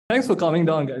Thanks for coming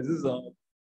down, guys. This is oh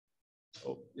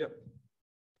yeah.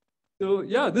 So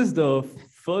yeah, this is the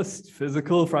first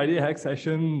physical Friday hack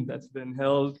session that's been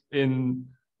held in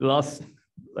the last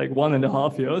like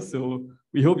 1.5 years. So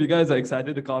we hope you guys are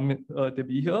excited to come to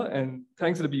be here, and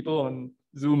thanks to the people on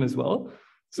Zoom as well.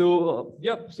 So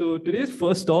so today's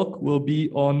first talk will be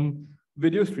on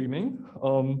video streaming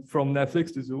from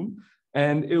Netflix to Zoom,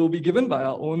 and it will be given by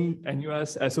our own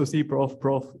NUS SOC Prof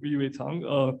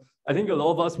Ooi. I think a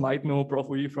lot of us might know Prof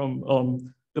Ooi from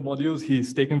the modules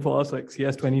he's taken for us, like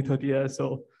CS 2030S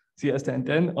or CS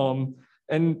 1010.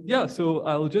 And yeah, so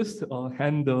I'll just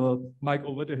hand the mic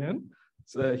over to him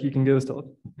so that he can give us talk.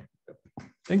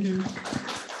 Thank you.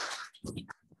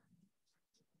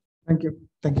 Thank you.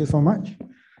 Thank you so much.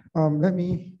 Let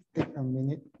me take a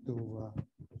minute to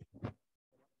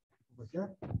over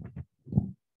here.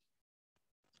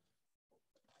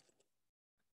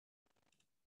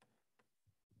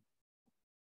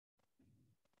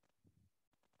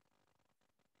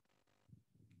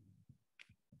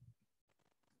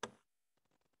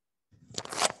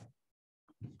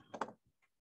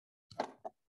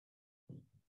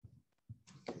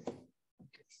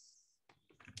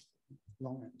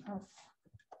 Long enough.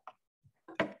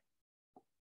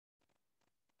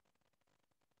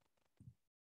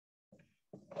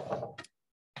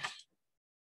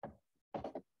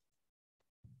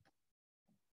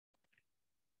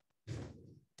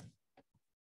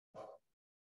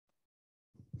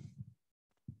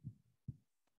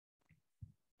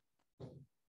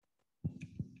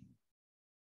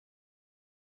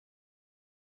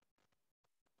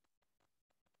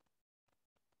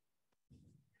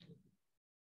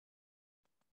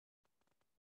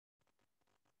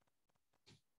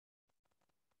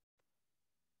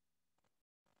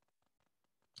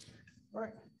 All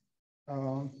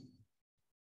right.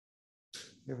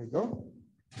 Here we go.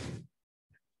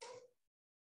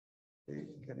 Okay,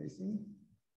 can I see?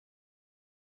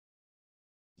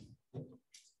 Okay.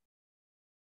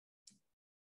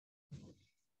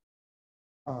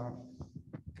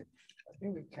 I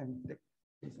think we can take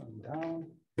this one down.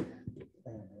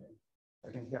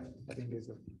 I think this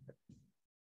is.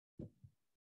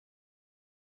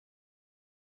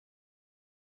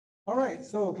 All right,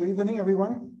 so good evening,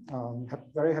 everyone.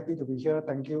 Very happy to be here.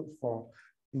 Thank you for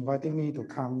inviting me to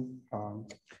come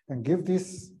and give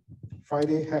this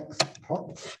Friday Hacks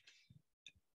talk.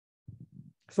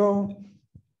 So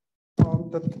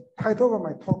the title of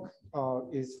my talk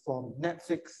is From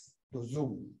Netflix to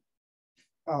Zoom.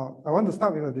 I want to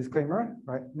start with a disclaimer,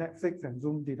 right? Netflix and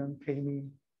Zoom didn't pay me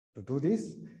to do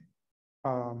this.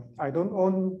 I don't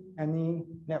own any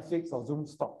Netflix or Zoom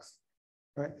stocks.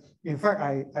 Right. In fact,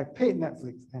 I paid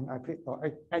Netflix and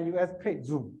NUS paid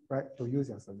Zoom, right, to use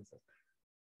your services.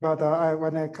 But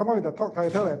when I come up with the talk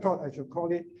title, I thought I should call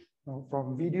it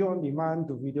from video on demand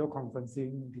to video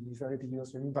conferencing, demystifying video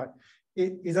streaming. But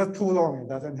it's just too long. It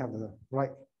doesn't have the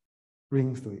right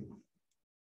rings to it.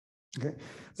 Okay,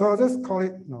 so I'll just call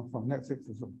it from Netflix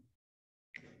to Zoom.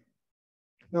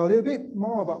 Now a little bit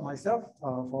more about myself.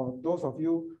 For those of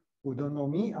you who don't know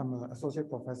me, I'm an associate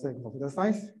professor in computer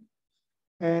science.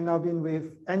 And I've been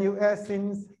with NUS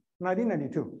since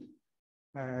 1992.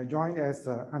 I joined as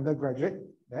an undergraduate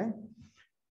then.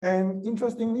 And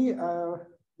interestingly,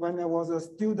 when I was a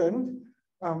student,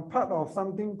 I'm part of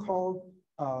something called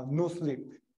NUSLib.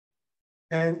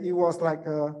 And it was like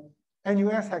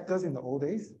NUS hackers in the old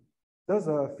days. There's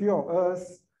a few of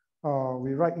us,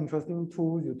 we write interesting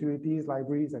tools, utilities,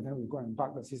 libraries, and then we go and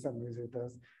bug the system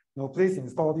administrators. Please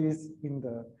install this in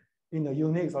the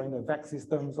Unix or in the VAX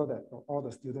system so that all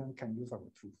the students can use our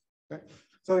tools. Okay?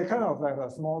 So it's kind of like a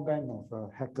small band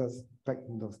of hackers back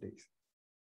in those days.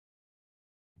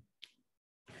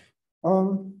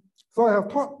 So I have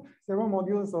taught several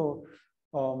modules. So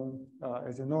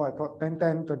as you know, I taught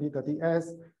 1010,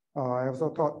 2030S. I also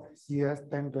taught CS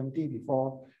 1020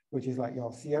 before, which is like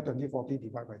your CS 2040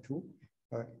 divided by 2.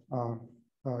 Right?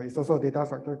 It's also a data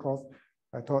structure course.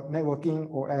 I taught networking,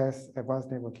 OS, advanced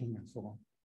networking, and so on.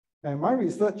 And my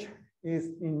research is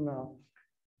in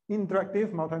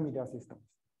interactive multimedia systems,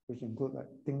 which include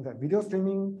things like video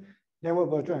streaming,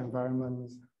 network virtual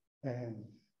environments, and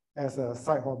as a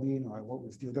side hobby, I work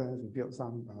with students, we build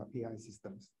some AI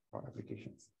systems or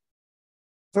applications.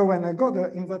 So when I got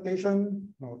the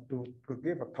invitation to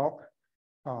give a talk,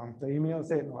 the email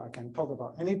said, I can talk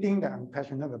about anything that I'm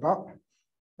passionate about.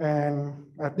 And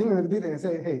I think a little bit, they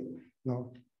say, hey,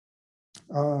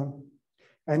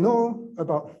 I know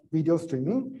about video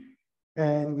streaming,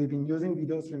 and we've been using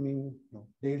video streaming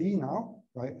daily now,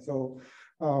 right? So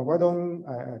why don't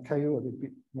I tell you a little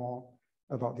bit more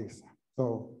about this?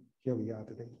 So here we are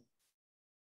today.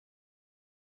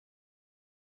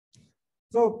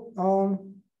 So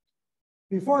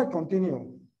before I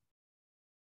continue,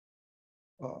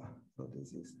 so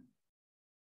this is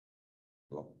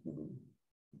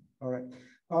all right.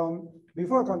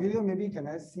 Before I continue, maybe can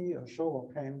I see a show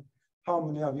of hand? How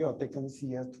many of you have taken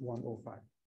CS2105?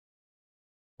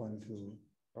 1, 2.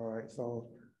 All right. So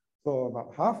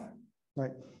about half,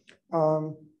 right?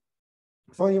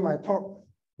 So in my talk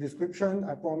description,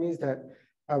 I promise that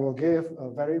I will give a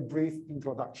very brief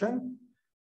introduction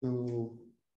to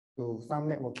some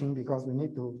networking, because we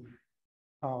need to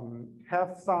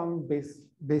have some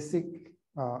basic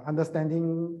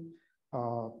understanding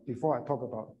before I talk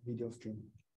about video streaming.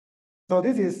 So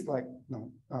this is like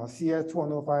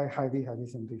CS2105 highly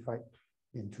simplified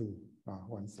into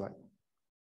one slide.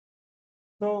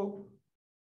 So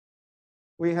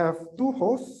we have two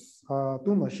hosts,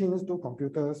 two machines, two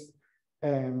computers,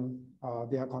 and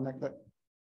they are connected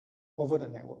over the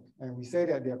network. And we say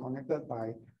that they are connected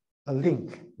by a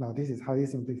link. Now, this is highly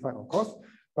simplified, of course,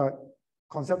 but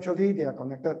conceptually, they are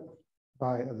connected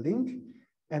by a link,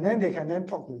 and then they can then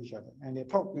talk to each other. And they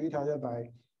talk to each other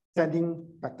by sending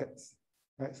packets.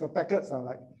 Right? So packets are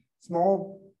like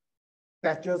small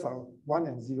batches of 1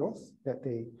 and 0s that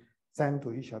they send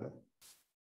to each other.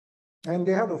 And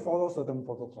they have to follow certain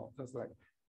protocols, just like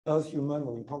us humans,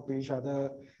 when we talk to each other,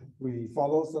 we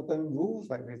follow certain rules,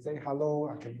 like we say, hello,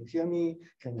 can you hear me?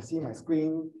 Can you see my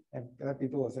screen? And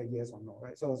people will say yes or no,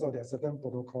 right? So there are certain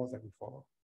protocols that we follow.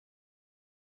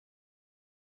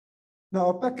 Now,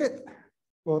 a packet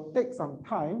will take some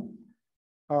time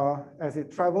as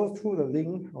it travels through the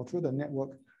link or through the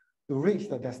network to reach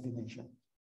the destination.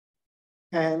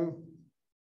 And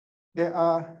there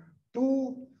are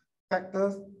two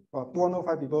factors, or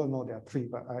 205 people know there are 3,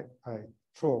 but I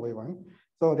throw away one.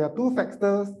 So there are 2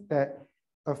 factors that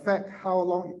affect how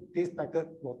long this packet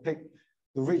will take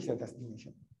to reach the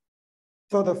destination.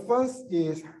 So the first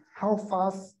is how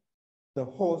fast the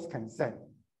host can send,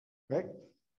 right?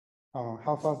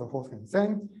 How fast the host can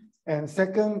send. And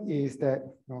second is that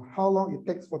how long it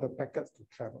takes for the packets to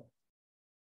travel.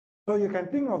 So you can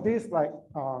think of this like,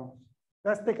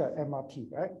 let's take an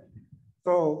MRT, right?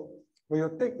 So when you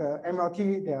take the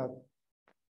MRT, there are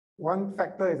one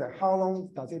factor is that how long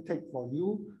does it take for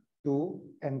you to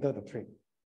enter the train,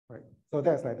 right? So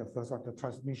that's like the first one, the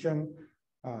transmission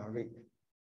rate.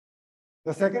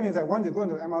 The second is that once you go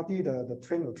into MRT, the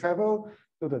train will travel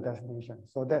to the destination.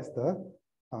 So that's the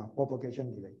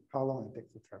propagation delay, how long it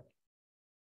takes to travel.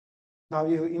 Now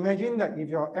you imagine that if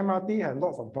your MRT has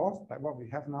lots of doors, like what we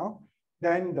have now,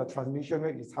 then the transmission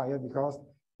rate is higher because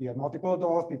you have multiple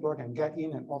doors, people can get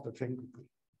in and off the train quickly.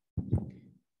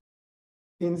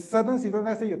 In certain situations,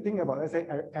 let's say you think about, let's say,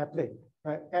 airplane,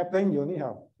 right? Airplane, you only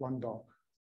have one door,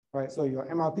 right? So your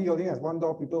MRT only has one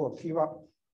door, people will queue up,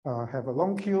 have a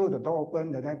long queue, the door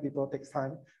open, and then people takes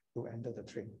time to enter the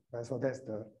train, right? So that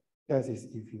is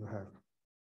if you have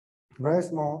very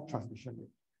small transmission rate.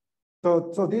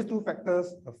 So these 2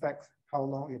 factors affect how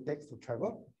long it takes to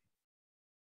travel.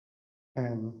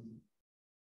 And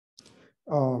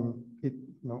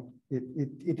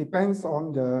it depends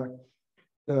on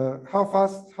how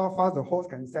fast the host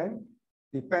can send,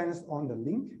 depends on the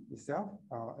link itself,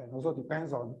 and also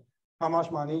depends on how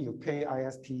much money you pay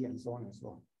ISP and so on and so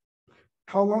on.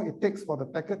 How long it takes for the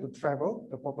packet to travel,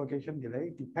 the propagation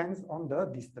delay, depends on the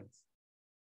distance,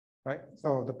 right?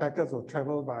 So the packets will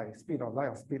travel by speed of light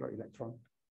or speed of electron.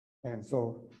 And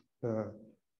so the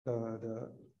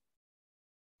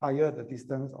higher the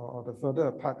distance or the further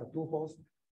apart the 2 hosts,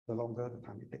 the longer the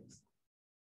time it takes.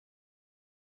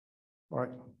 All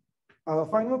right. Our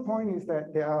final point is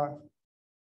that there are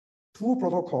 2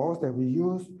 protocols that we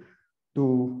use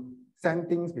to send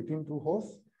things between 2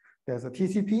 hosts. There's a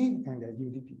TCP and there's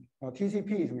UDP. Now,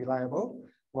 TCP is reliable.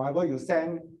 Whatever you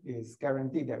send is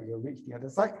guaranteed that you'll reach the other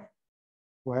side,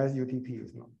 whereas UDP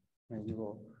is not. And we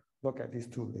will look at these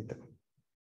 2 later.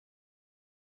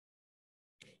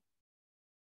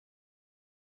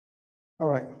 All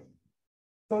right.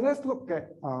 So let's look at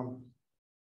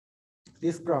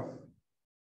this graph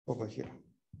over here.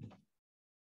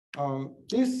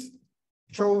 This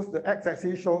shows the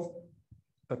x-axis shows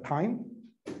the time.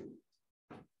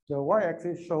 The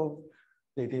y-axis shows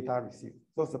the data received.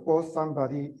 So suppose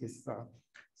somebody is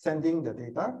sending the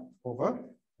data over,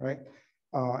 right?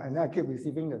 And then I keep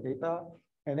receiving the data,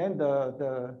 and then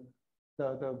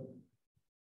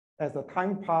as the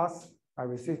time passes, I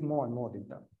receive more and more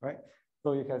data, right?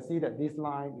 So you can see that this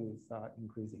line is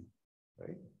increasing,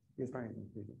 right? This line is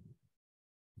increasing.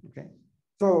 Okay.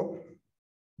 So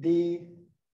the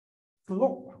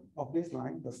slope of this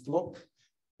line, the slope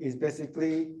is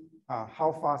basically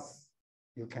how fast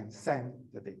you can send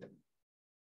the data.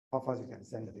 how fast you can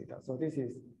send the data. So this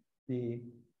is the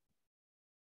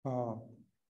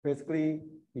basically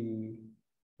the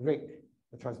rate,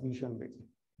 the transmission rate,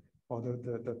 or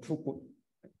the throughput,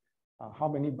 how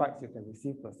many bytes you can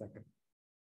receive per second.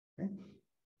 Okay.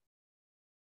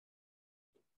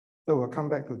 So we'll come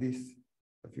back to this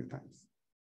a few times.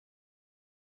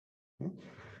 Okay.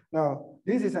 Now,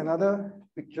 this is another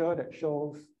picture that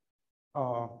shows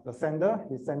the sender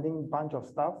is sending a bunch of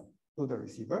stuff to the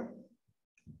receiver.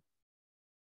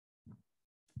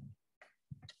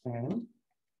 And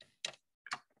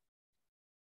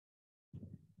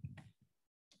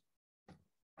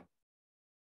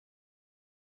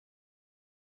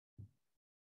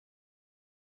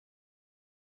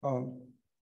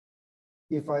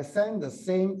if I send the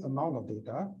same amount of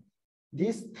data,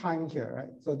 this time here, right?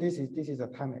 So this is a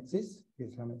time axis. This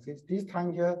is time axis. This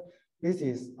time here, this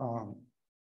is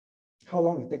how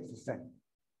long it takes to send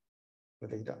the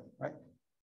data, right?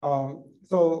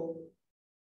 So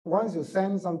once you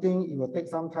send something, it will take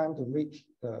some time to reach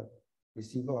the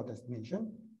receiver or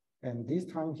destination. And this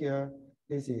time here,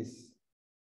 this is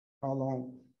how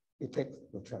long it takes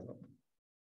to travel.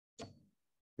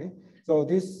 Okay, so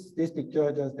this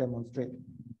picture just demonstrates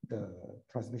the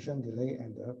transmission delay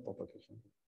and the propagation.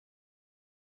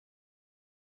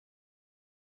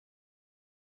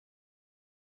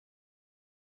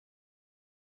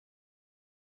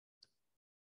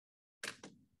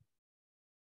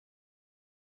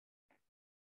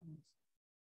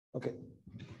 Okay,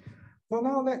 so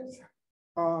now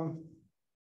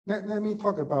let me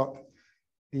talk about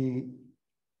the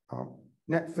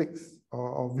Netflix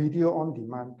or video on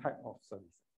demand type of service.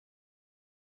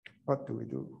 What do we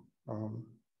do?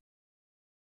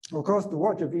 Of course, to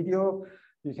watch a video,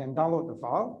 you can download the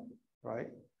file, right?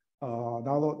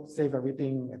 Download, save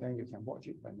everything, and then you can watch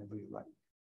it whenever you like.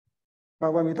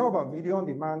 But when we talk about video on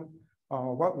demand,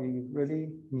 what we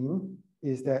really mean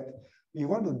is that you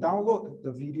want to download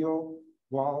the video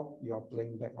while you're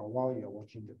playing back or while you're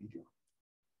watching the video.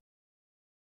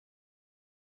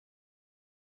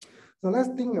 So let's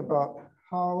think about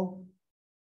how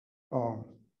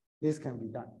this can be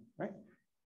done, right?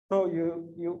 So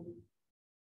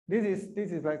this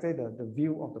is like say the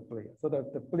view of the player. So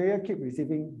the player keep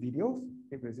receiving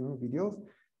videos,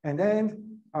 and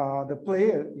then the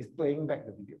player is playing back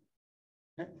the video.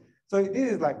 Okay? So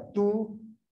this is like two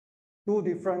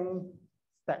different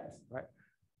steps, right?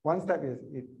 One step is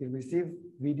it receives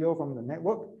video from the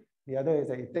network. The other is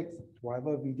that it takes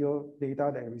whatever video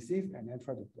data that it received and then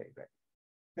try to play it back.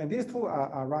 And these two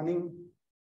are running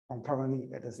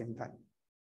concurrently at the same time.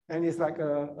 And it's like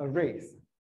a race.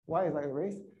 Why is it like a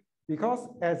race? Because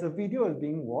as the video is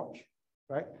being watched,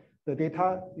 right, the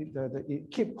data, it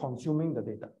keeps consuming the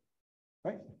data,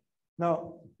 right?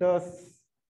 Now,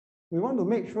 we want to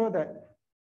make sure that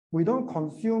we don't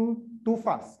consume too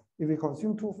fast. If we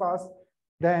consume too fast,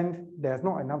 then there's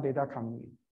not enough data coming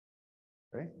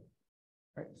in, right?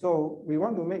 Right? So we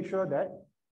want to make sure that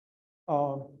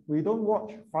we don't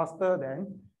watch faster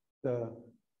than the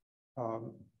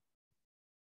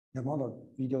amount of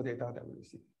video data that we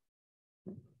receive.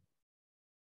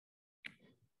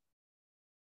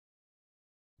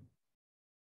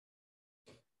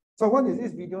 So what is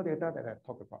this video data that I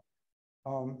talked about?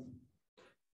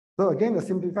 So again, the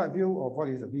simplified view of what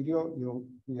is a video,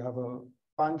 you have a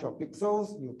bunch of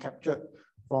pixels you captured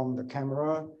from the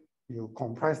camera, you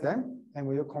compress them, and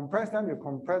when you compress them, you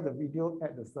compress the video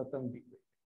at a certain bit rate.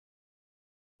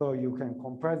 So you can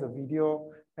compress the video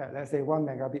at, let's say, 1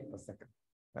 megabit per second,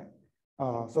 right?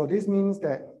 So this means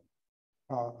that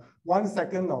 1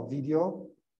 second of video,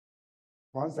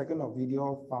 1 second of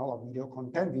video file or video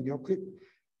content, video clip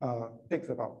takes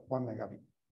about 1 megabit.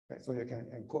 Right? So you can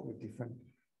encode with different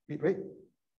bit rate.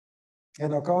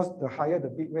 And of course, the higher the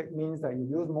bit rate means that you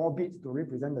use more bits to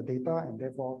represent the data, and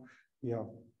therefore you have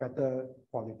better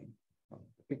quality.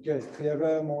 The picture is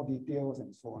clearer, more details,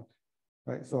 and so on.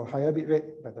 Right? So higher bit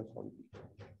rate, better quality.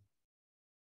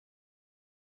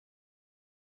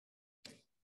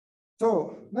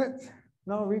 So let's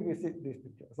now revisit this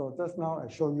picture. So just now I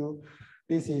show you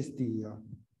this is the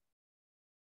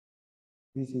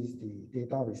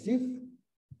data received,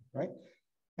 right?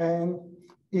 And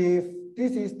if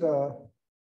this is the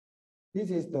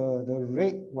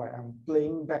rate where I'm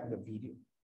playing back the video,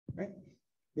 right?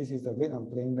 This is the rate I'm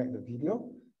playing back the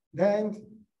video, then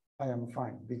I am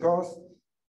fine, because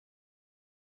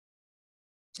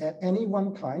at any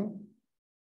one time,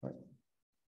 right?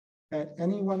 At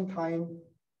any one time,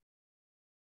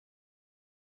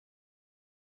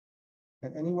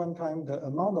 the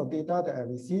amount of data that I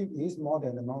receive is more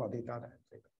than the amount of data that I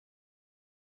played.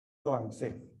 So I'm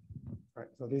safe. right?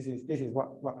 So this is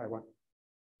what I want.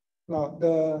 Now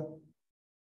the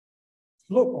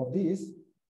slope of this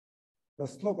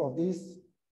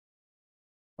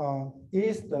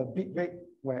is the bit rate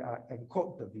where I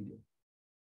encode the video.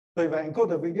 So if I encode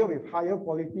the video with higher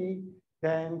quality,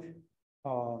 then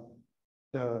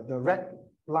the red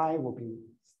line will be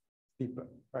steeper,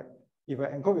 right? If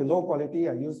I encode with low quality,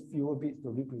 I use fewer bits to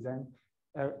represent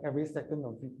every second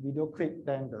of video clip,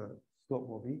 then the slope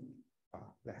will be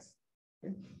less.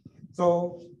 Okay?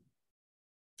 So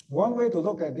one way to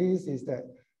look at this is that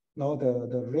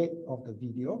the rate of the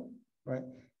video, right,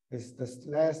 is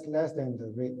less than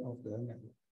the rate of the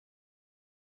network.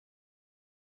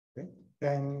 Okay,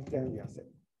 then we are set.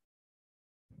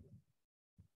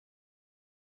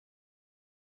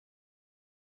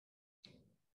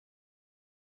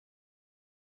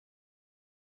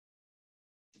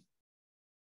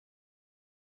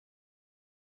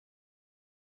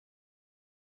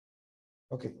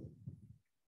 Okay.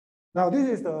 Now this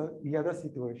is the other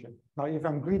situation. Now if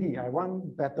I'm greedy, I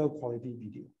want better quality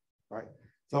video, right?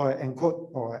 So I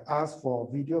encode or I ask for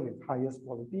video with highest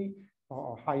quality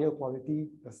or higher quality,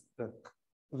 the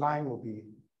line will be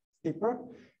steeper.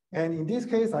 And in this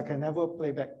case, I can never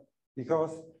play back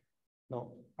because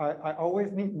I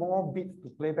always need more bits to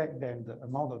play back than the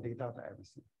amount of data that I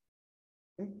receive.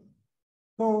 Okay?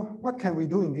 So what can we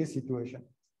do in this situation?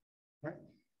 Right?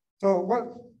 So what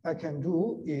I can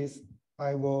do is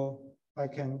I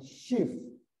can shift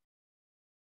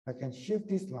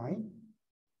this line.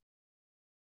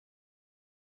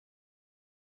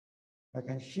 I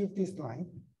can shift this line,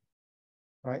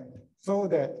 right? So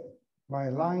that my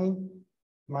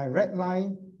red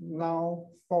line now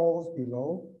falls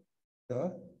below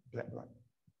the black line.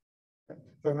 Okay.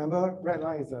 So remember, red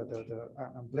line is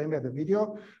I'm playing back the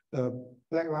video. The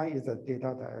black line is the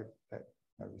data that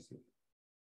I receive.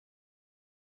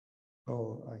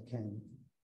 So I can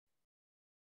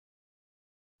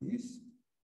this,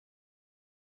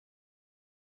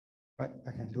 right?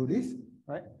 I can do this,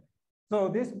 right? So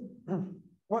this,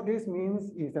 what this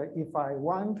means is that if I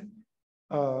want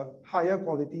a higher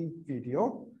quality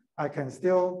video, I can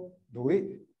still do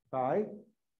it by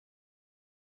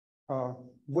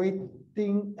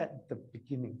waiting at the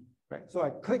beginning, right? So I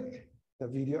click the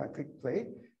video, I click play,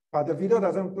 but the video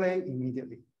doesn't play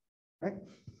immediately, right?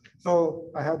 So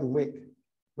I have to wait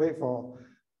for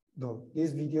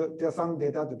this video, there's some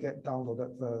data to get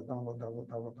downloaded,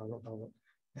 download.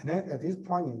 And then at this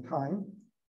point in time,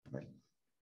 right?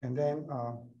 And then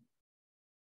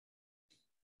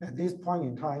at this point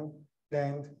in time,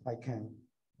 then I can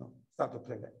start to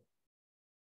play back.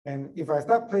 And if I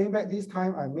start playing back this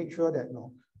time, I make sure that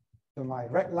my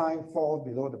red line falls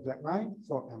below the black line,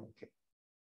 so I'm okay.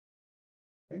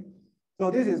 Okay.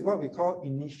 So this is what we call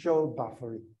initial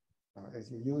buffering.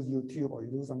 As you use YouTube or you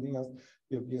do something else,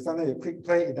 sometimes you click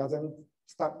play, it doesn't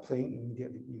start playing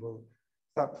immediately. It will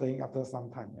start playing after some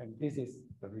time, and this is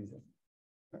the reason.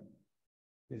 Right?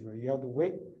 This is where you have to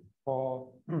wait for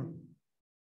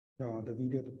the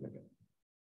video to play back.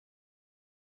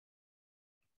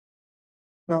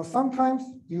 Now, sometimes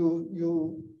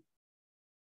you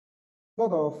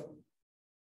sort of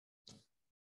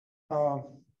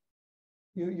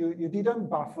you didn't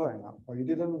buffer enough, or you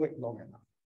didn't wait long enough.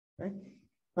 Right?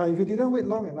 Now, if you didn't wait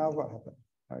long enough, what happened?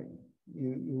 Right?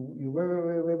 You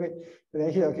wait, and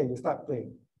then here, okay, you start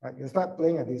playing. Right? You start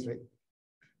playing at this rate.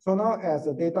 So now, as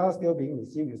the data is still being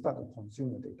received, you start to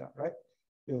consume the data, right?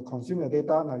 You consume the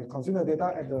data. Now you consume the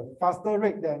data at the faster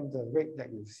rate than the rate that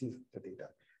you receive the data.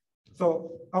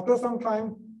 So after some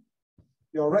time,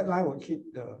 your red line will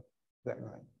hit the black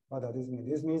line. What does this mean?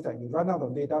 This means that you run out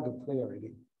of data to play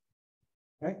already,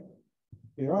 right?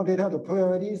 You run out of data to play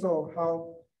already, so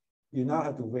how you now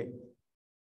have to wait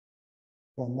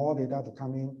for more data to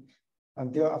come in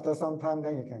until after some time,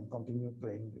 then you can continue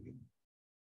playing the game.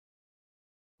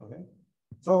 Okay,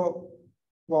 so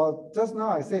well, just now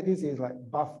I said this is like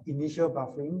initial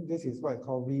buffering. This is what I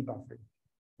call rebuffering.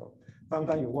 So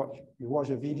sometimes you watch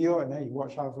a video and then you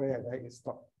watch halfway and then it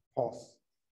stop, pause,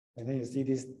 and then you see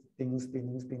this thing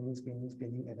spinning,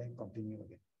 and then continue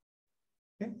again.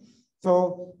 Okay,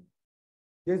 so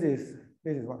this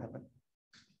is what happened.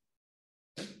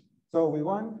 So we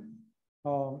want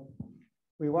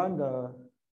the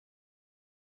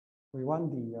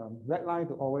red line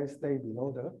to always stay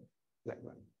below the black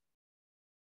line.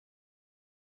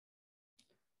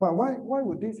 But why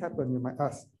would this happen, you might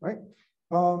ask, right?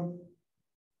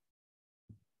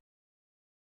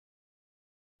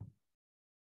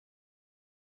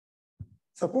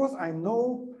 Suppose I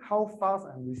know how fast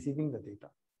I'm receiving the data,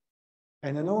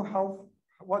 and I know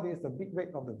what is the bit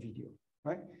rate of the video,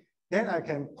 right? then I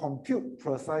can compute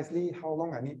precisely how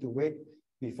long I need to wait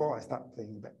before I start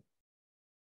playing back.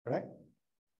 Right?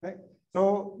 Right?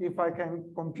 So if I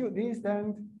can compute this,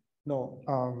 then no,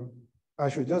 I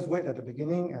should just wait at the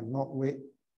beginning and not wait.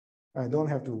 I don't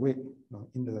have to wait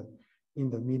in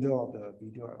the middle of the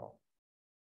video at all.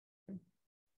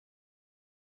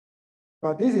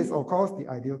 But this is, of course, the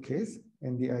ideal case.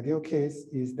 And the ideal case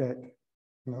is that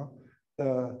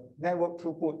the network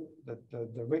throughput,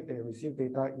 the rate they receive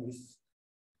data is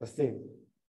the same.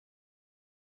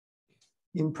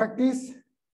 In practice,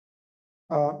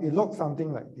 it looks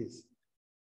something like this,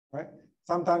 right?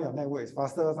 Sometimes your network is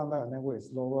faster, sometimes your network is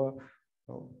slower.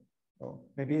 So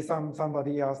maybe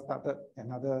somebody else started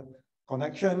another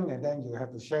connection, and then you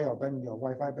have to share your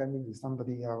Wi-Fi bandwidth with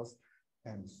somebody else,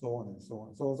 and so on and so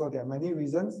on. So there are many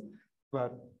reasons,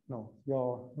 but no,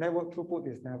 your network throughput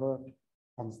is never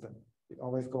constant. It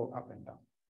always goes up and down.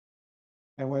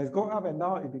 And when it goes up and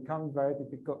down, it becomes very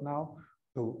difficult now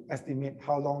to estimate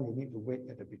how long you need to wait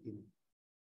at the beginning.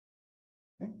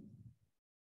 Okay?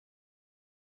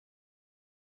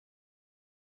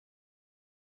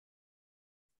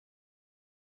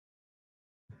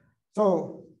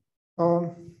 So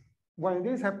when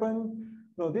this happens,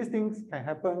 these things can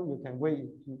happen, you can wait,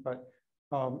 but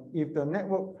if the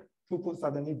network throughput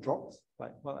suddenly drops,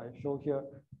 like what I show here,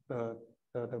 the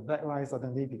black line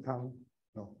suddenly become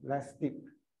less steep,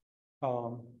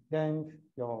 then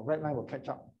your red line will catch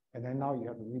up, and then now you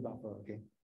have to rebuffer again.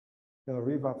 You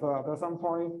rebuffer after some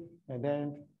point, and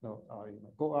then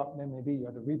go up, then maybe you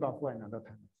have to rebuffer another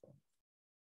time.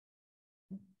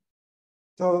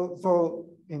 So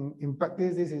in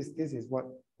practice, this is what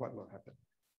will happen,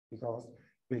 because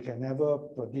we can never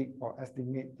predict or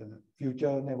estimate the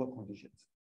future network conditions.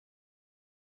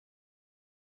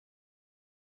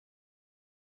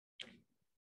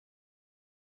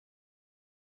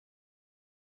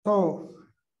 So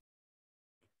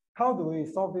how do we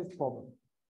solve this problem?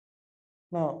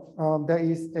 Now, there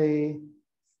is a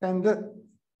standard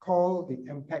called the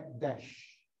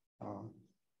MPEG-dash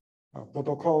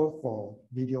protocol for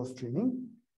video streaming.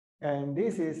 And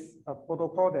this is a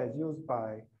protocol that's used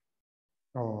by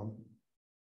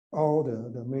all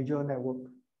the major network,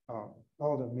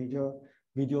 all the major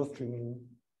video streaming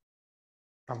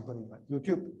companies like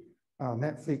YouTube,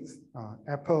 Netflix,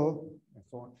 Apple, and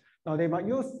so on. Now, they might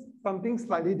use something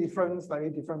slightly different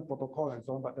protocol and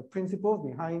so on, but the principles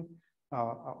behind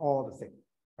are all the same,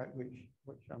 right? Which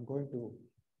I'm going to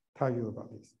tell you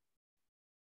about this.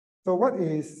 So what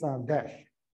is DASH?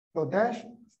 So DASH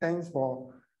stands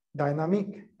for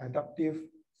Dynamic Adaptive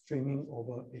Streaming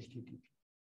over HTTP.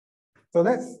 So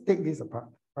let's take this apart,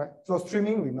 right? So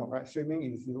streaming, we know, right? Streaming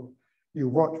is you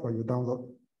watch or you download.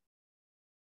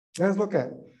 Let's look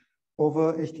at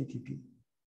over HTTP.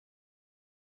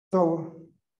 So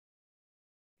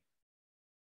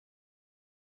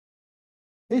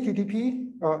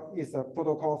HTTP is a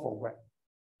protocol for web,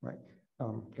 right?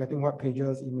 Getting web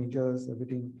pages, images,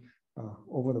 everything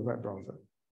over the web browser.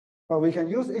 But we can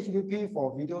use HTTP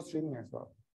for video streaming as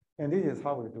well. And this is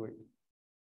how we do it.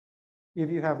 If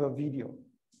you have a video,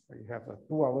 you have a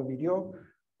 2-hour video,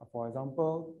 for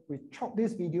example, we chop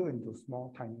this video into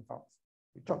small, tiny files.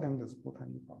 We chop them into small,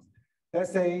 tiny files.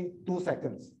 Let's say 2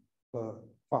 seconds per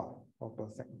file or per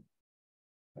segment.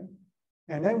 Okay?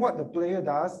 And then what the player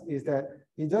does is that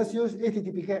he just use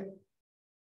HTTP GET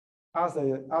as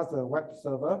a web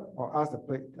server or as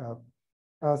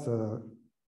a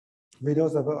video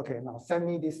server. Okay, now send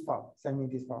me this file, send me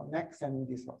this file, next send me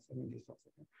this file, send me this file.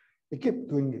 They keep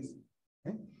doing this.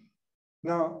 Okay?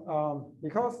 Now,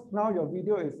 because now your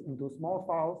video is into small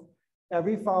files,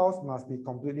 every file must be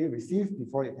completely received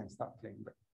before you can start playing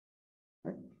back.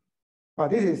 Right? But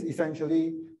this is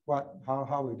essentially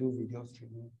how we do video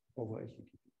streaming over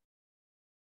HTTP.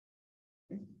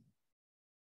 Okay?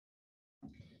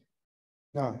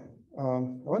 Now, I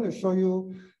want to show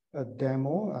you a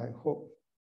demo. I hope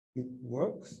it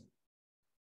works.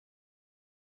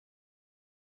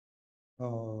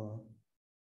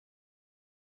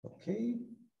 Okay.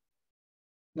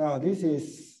 Now, this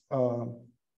is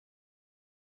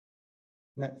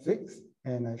Netflix,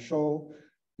 and I show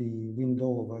the window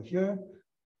over here.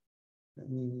 Let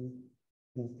me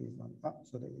move this one up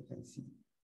so that you can see.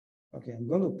 Okay, I'm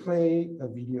going to play a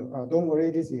video. Don't worry,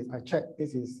 I checked,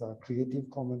 this is a Creative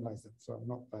Commons license, so I'm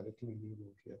not violating any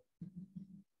rule here.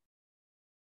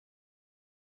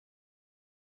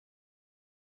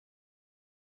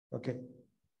 Okay.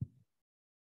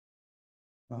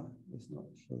 It's not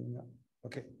showing up.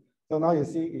 Okay, so now you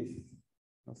see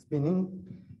it's spinning.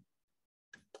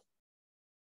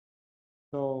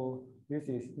 So this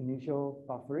is initial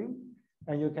buffering.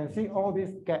 And you can see all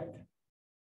this GET,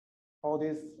 all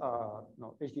this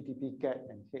HTTP GET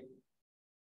and HIT.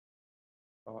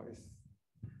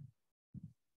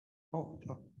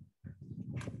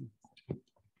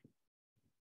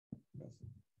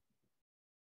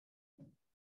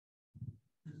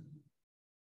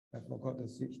 I forgot to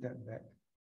switch that back.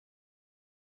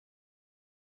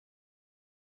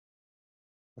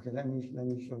 Okay, let me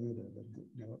show you the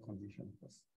network condition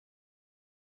first.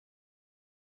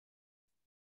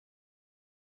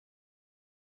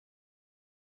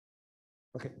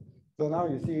 Okay, so now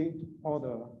you see all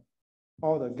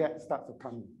the GET start to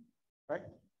come in, right?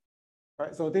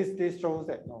 Right. So this shows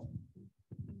that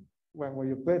when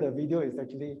you play the video, it's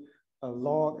actually a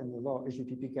lot and a lot of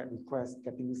HTTP GET requests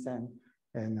getting sent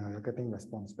and you're getting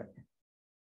response back.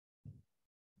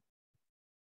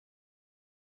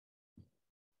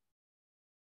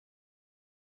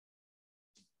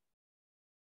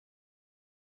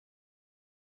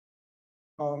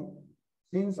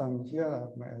 Since I'm here, I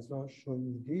might as well show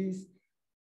you this.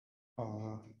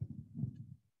 I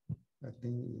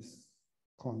think it's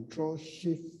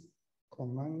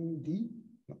Control-Shift-Command-D.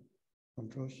 No,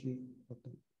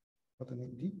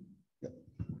 Control-Shift-Alternate-D. Yeah.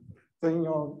 So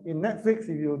in Netflix,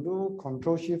 if you do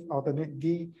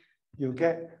Control-Shift-Alternate-D, you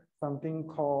get something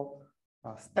called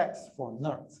stats for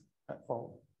nerds,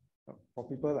 for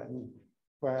people like me,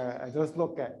 where I just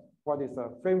look at what is the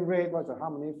frame rate, how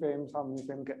many frames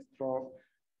gets dropped,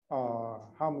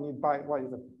 how many bytes, what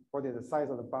is the size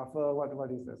of the buffer,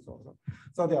 what is the source.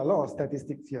 So there are a lot of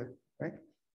statistics here, right?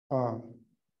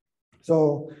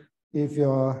 So if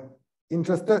you're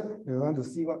interested, you want to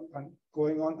see what's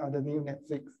going on underneath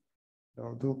Netflix,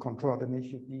 so do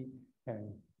Control-Alternate-Shift-D,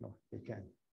 and you can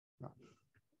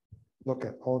look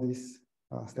at all these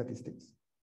statistics.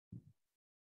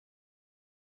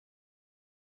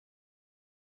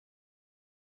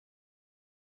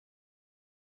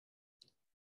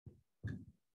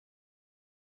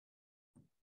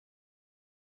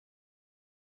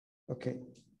 Okay,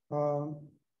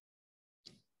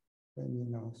 let me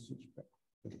now switch back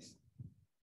to this.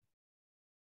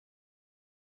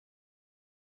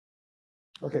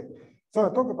 Okay, so I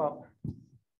talk about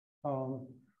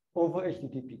over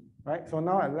HTTP, right? So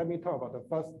now let me talk about the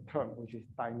first term, which is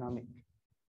dynamic.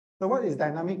 So what is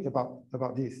dynamic about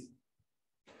this?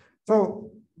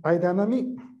 So by dynamic,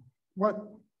 what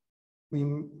we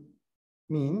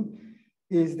mean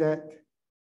is that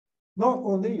not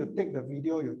only you take the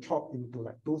video, you chop into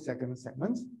like 2-second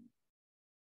segments,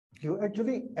 you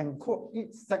actually encode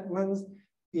each segments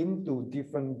into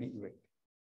different bit rate.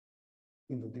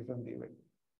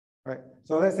 Right?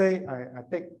 So let's say I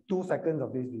take 2 seconds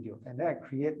of this video and then I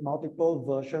create multiple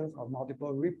versions or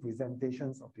multiple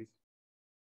representations of this.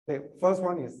 The first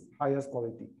one is highest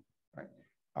quality, right?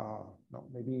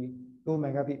 Maybe 2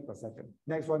 megabit per second.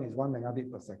 Next one is 1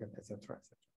 megabit per second, etc.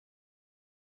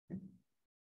 Okay.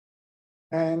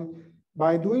 And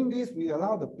by doing this, we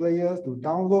allow the players to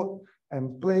download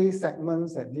and play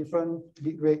segments at different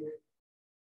bit rate,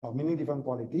 or meaning different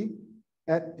quality,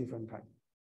 at different time.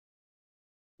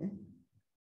 Okay.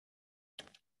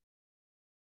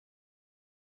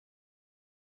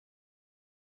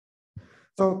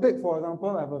 So take, for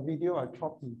example, I have a video I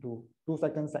chopped into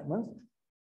 2-second segments,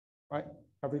 right?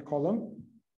 Every column.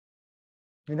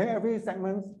 And then every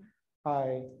segment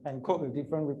I encode with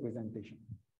different representation.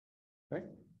 Right?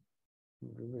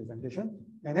 Representation.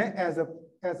 And then as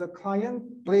a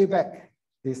client playback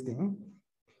this thing,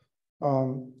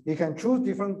 you can choose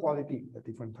different quality at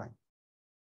different time.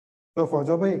 So for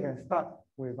example, you can start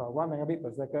with 1 megabit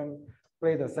per second,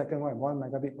 play the second one 1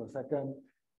 megabit per second.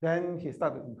 Then he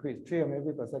started to increase 3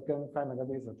 megabit per second, 5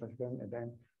 megabits per second, and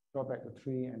then go back to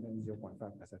 3 and then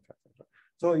 0.5, etc.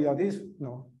 So you have this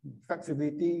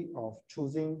flexibility of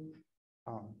choosing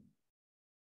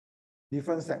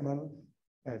different segments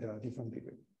at a different bit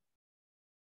rate.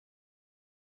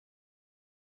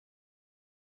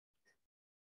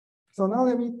 So now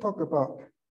let me talk about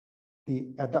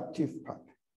the adaptive part.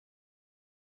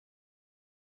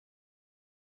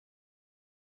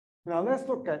 Now let's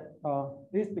look at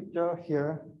this picture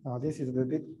here. This is a little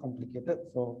bit complicated,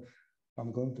 so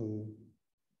I'm going to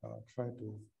try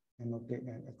to annotate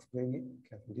and explain it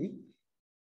carefully.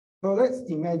 So let's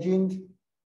imagine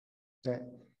that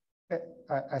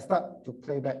I start to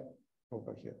play back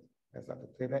over here. I start to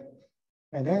play back,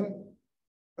 and then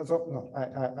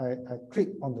I click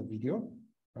on the video,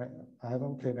 right? I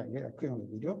haven't played back yet. I click on the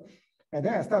video, and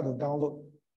then I start to download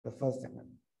the first segment.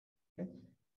 Okay?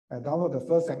 I download the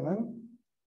first segment,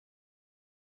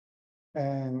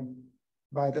 and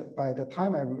by the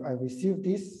time I receive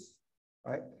this,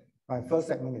 right, my first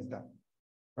segment is done.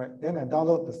 right? Then I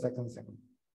download the second segment.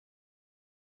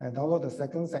 I download the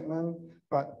second segment,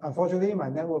 but unfortunately my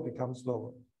network becomes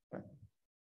slower, right?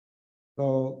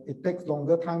 So it takes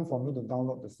longer time for me to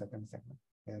download the second segment.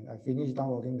 And I finish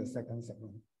downloading the second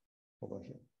segment over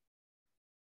here.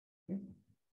 Okay.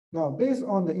 Now, based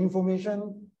on the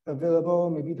information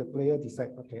available, maybe the player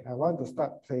decides, okay, I want to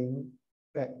start playing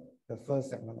back the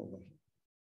first segment over here.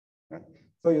 Right?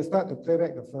 So you start to play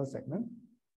back the first segment.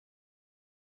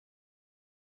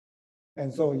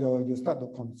 And so you start to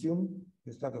consume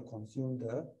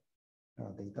the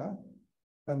data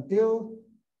until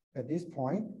at this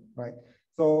point, right?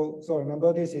 So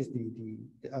remember, this is the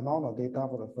amount of data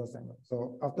for the first segment.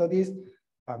 So after this,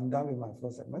 I'm done with my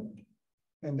first segment.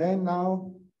 And then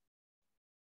now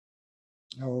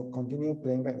I will continue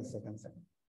playing back the second segment.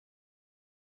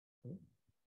 Okay.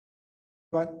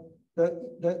 But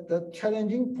the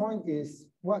challenging point is,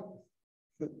 what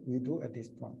should we do at this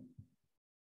point?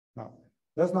 Now,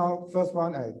 just now, first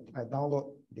one, I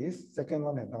download this, second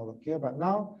one I download here, but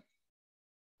now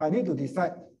I need to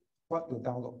decide what to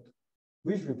download,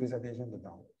 which representation to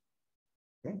download.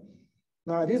 Okay.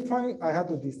 Now at this point, I have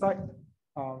to decide,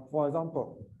 for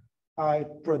example, I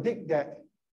predict that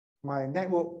my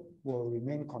network will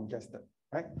remain congested,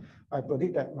 right? I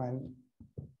predict that my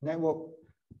network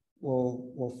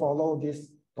will follow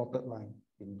this dotted line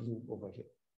in blue over here.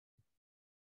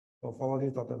 Will follow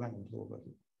this dotted line in blue over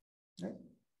here. Right?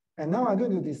 And now I'm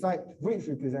going to decide which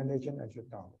representation I should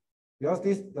download. Because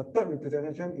the third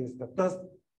representation is the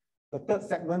third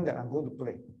segment that I'm going to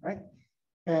play, right?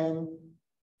 And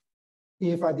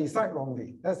if I decide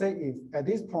wrongly, let's say if at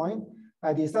this point,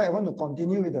 I decide I want to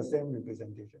continue with the same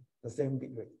representation, the same bit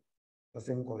rate, the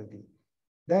same quality,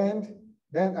 then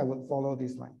I would follow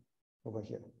this line over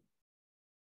here.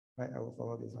 Right? I will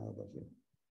follow this line over here.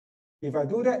 If I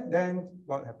do that, then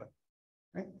what happens?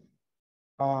 Right?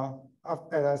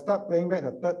 As I start playing back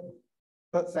the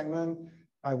third segment,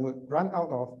 I would run out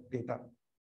of data.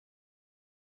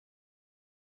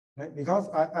 Right? Because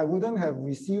I wouldn't have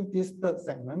received this third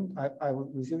segment. I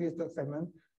would receive this third segment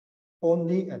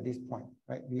only at this point,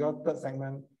 right? Because third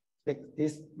segment takes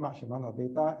this much amount of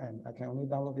data, and I can only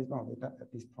download this amount of data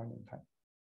at this point in time.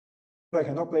 So I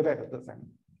cannot play back the third segment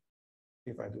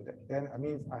if I do that. Then I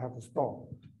mean I have to store.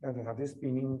 I have to have this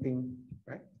spinning thing,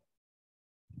 right?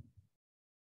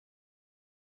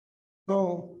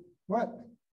 So what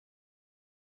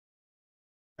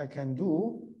I can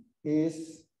do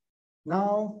is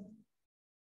now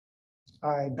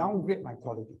I downgrade my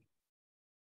quality.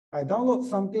 I download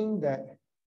something that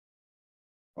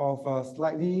of a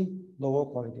slightly lower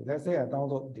quality. Let's say I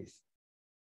download this,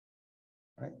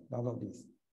 right? Download this.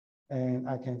 And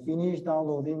I can finish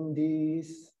downloading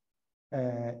this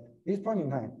at this point in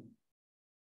time.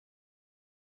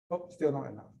 Oh, still not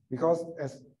enough. Because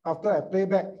after I play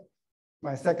back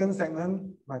my second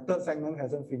segment, my third segment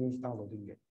hasn't finished downloading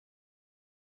yet.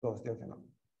 So still cannot.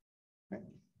 Right?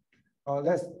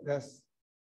 Let's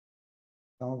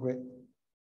downgrade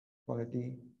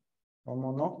quality one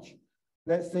more notch.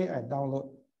 Let's say I download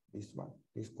this one,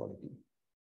 this quality,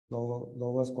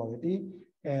 lowest quality,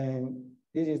 and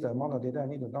this is the amount of data I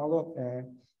need to download,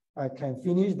 and I can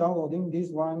finish downloading this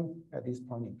one at this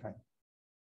point in time.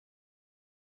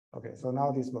 Okay, so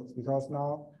now this works because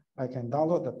now I can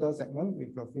download the third segment, which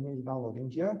will finish downloading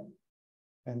here,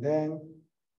 and then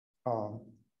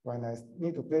when I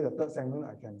need to play the third segment,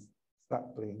 I can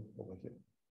start playing over here.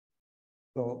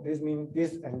 So this means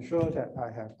this ensures that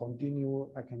I can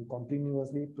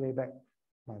continuously play back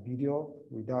my video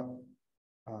without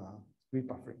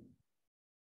rebuffering.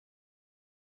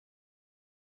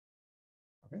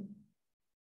 Okay.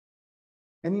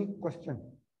 Any question?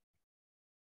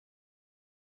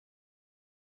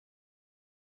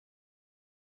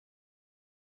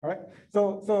 All right.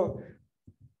 So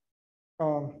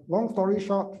long story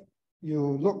short,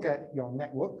 you look at your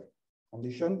network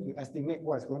condition, you estimate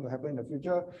what's going to happen in the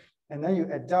future, and then you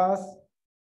adjust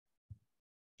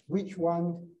which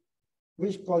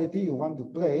quality you want to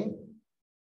play,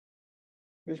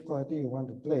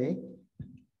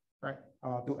 right?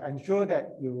 To ensure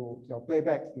that your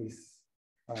playback is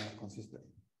consistent,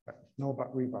 right? No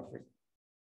rebuffering.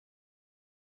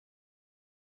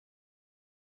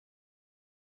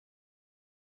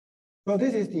 So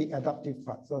this is the adaptive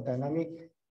part. So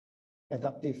dynamic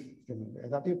adaptive. The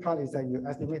adaptive part is that you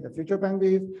estimate the future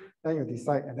bandwidth, then you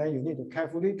decide, and then you need to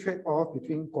carefully trade off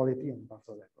between quality and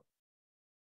buffer level.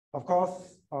 Of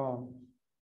course,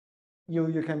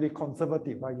 you can be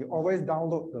conservative, right? You always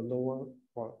download the lower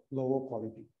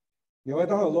quality. You always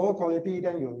download lower quality,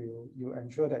 then you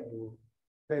ensure that your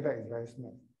playback is very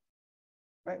smooth,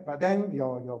 right? But then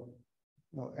your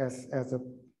as a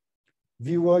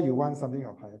viewer, you want something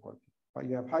of higher quality. But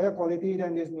you have higher quality,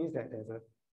 then this means that there's a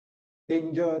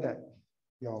danger that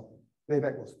your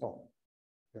playback will stop.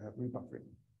 You have rebuffering.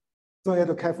 So you have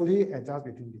to carefully adjust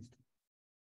between these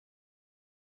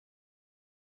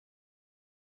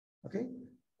two. Okay.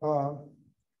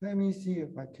 Let me see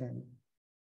if I can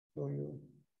show you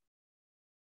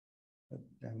a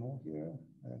demo here.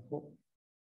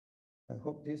 I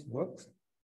hope this works.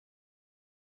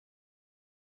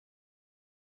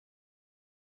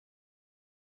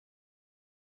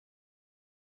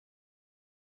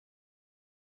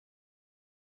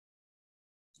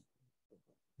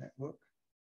 Network.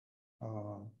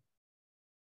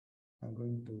 I'm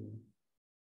going to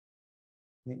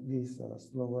make this a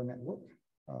slower network.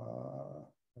 I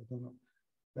don't know.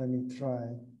 Let me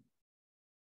try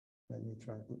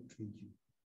put 3G.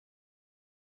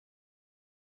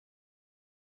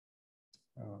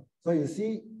 So you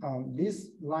see this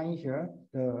line here,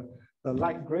 the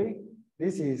light gray,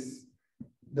 this is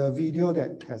the video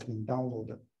that has been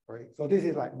downloaded, right? So this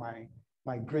is like my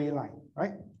gray line,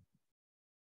 right?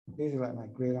 This is like my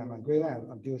gray line. My gray line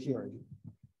until here already.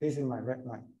 This is my red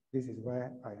line. This is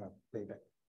where I have playback.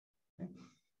 Okay?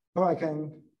 So I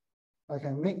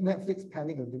can make Netflix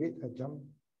panic a little bit. I jump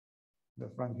the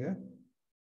front here.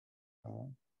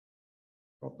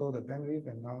 Auto the bandwidth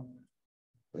and now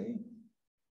play.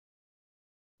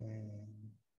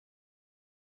 And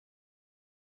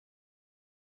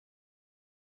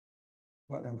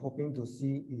what I'm hoping to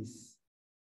see is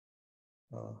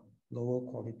lower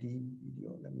quality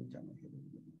video. Let me jump ahead a little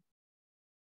bit.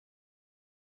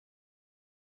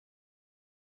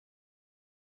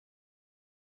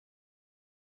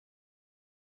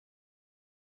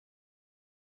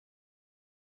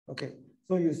 Okay,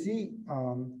 so you see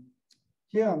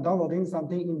here I'm downloading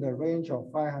something in the range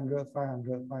of 500,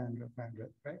 500, 500,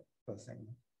 500, right, per second.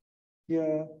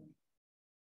 Here,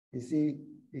 you see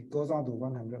it goes on to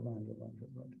 100, 100, 100,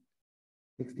 100,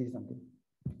 60 something.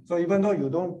 So even though you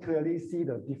don't clearly see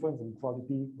the difference in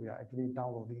quality, we are actually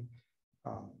downloading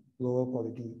lower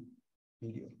quality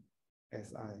video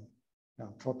as I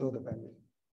throttle the bandwidth.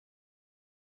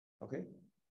 Okay.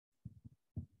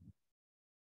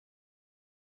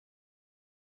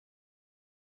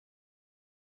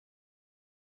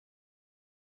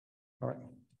 All right.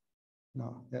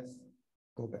 Now let's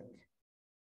go back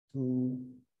to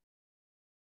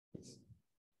this.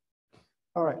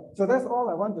 All right. So that's all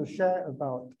I want to share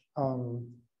about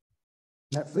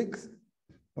Netflix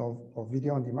or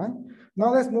video on demand.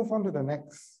 Now let's move on to the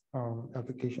next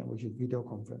application, which is video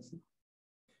conferencing.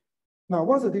 Now,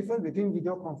 what's the difference between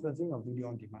video conferencing and video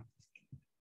on demand?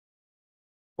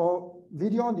 For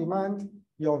video on demand,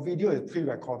 your video is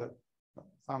pre-recorded.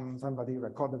 Somebody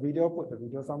record the video, put the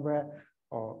video somewhere,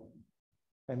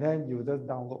 and then you just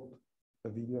download the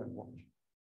video and watch.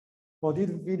 For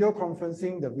this video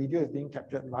conferencing, the video is being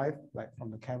captured live, like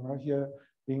from the camera here,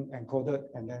 being encoded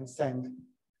and then sent,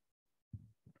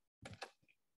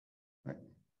 right,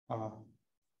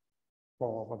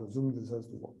 for the Zoom users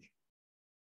to watch.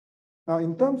 Now,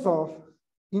 in terms of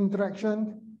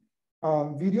interaction,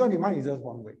 video on demand is just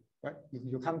one way. Right?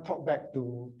 You can't talk back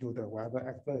to the whatever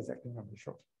actor is acting on the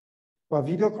show. But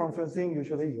video conferencing,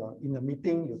 usually you're in a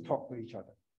meeting, you talk to each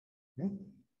other. Okay?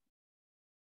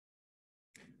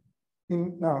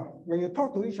 Now, when you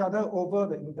talk to each other over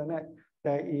the internet,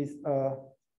 there is a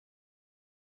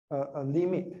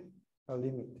limit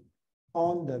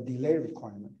on the delay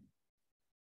requirement.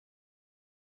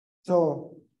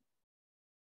 So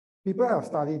people have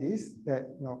studied this, that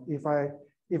if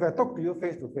I talk to you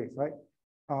face to face, right?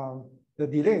 The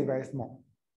delay is very small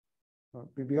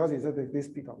because it's at this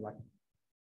speed of light.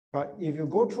 But if you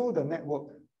go through the network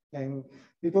and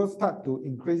people start to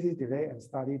increase this delay and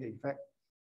study the effect,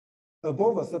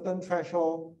 above a certain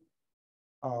threshold,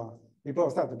 people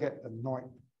will start to get annoyed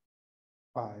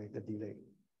by the delay.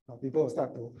 People will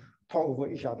start to talk over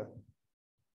each other.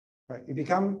 Right? It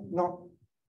becomes not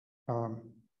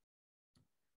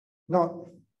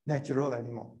natural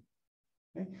anymore.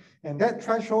 Okay? And that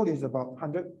threshold is about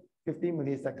 150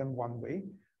 millisecond one way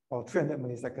or 300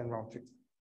 millisecond round trip.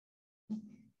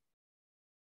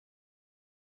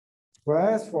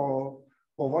 Whereas for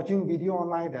watching video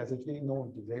online, there's actually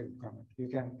no delay requirement.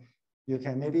 You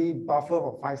can maybe buffer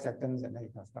for 5 seconds and then you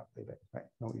can start playback, right?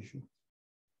 No issue.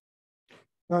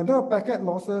 Now, in terms of packet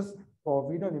losses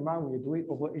for video on demand, we do it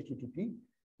over HTTP,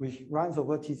 which runs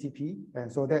over TCP,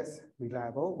 and so that's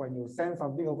reliable. When you send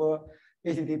something over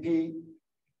HTTP,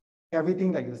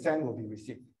 everything that you send will be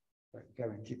received, right?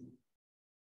 Guaranteed.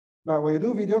 But when you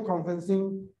do video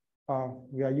conferencing,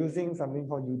 we are using something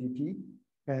called UDP,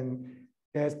 and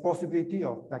there's possibility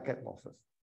of packet losses.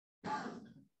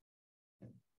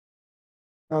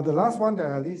 Now, the last one that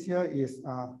I list here is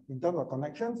in terms of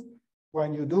connections.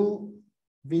 When you do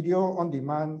video on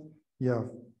demand, you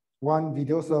have one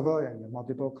video server and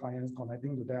multiple clients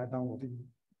connecting to that, downloading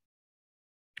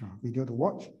video to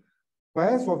watch.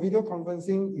 Whereas for video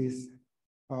conferencing is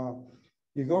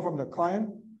you go from the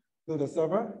client to the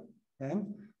server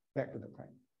and back to the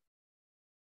client.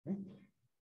 Okay.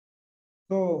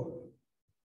 So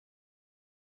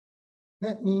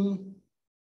let me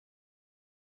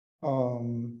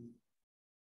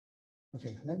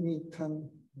okay, let me turn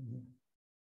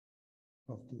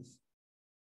off this.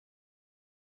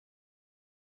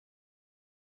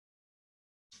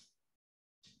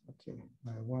 Okay,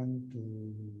 I want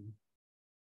to,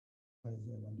 what is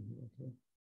it I want to do? Okay.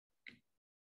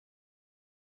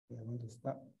 Okay, I want to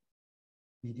start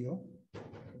video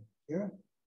here.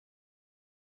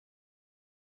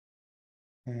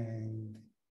 And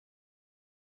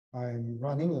I'm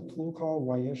running a tool called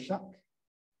Wireshark.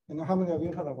 You know, how many of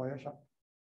you heard of Wireshark?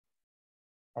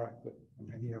 All right, good.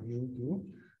 Many of you do.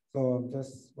 So I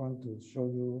just want to show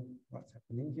you what's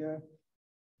happening here.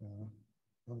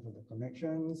 Go to the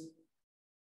connections.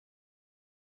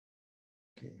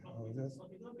 Okay, I'll just.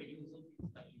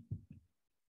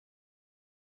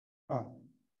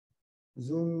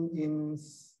 Zoom in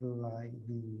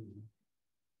slightly.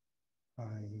 I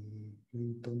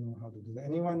really don't know how to do that.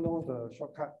 Anyone know the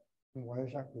shortcut in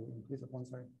Wireshark to increase the font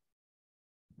size?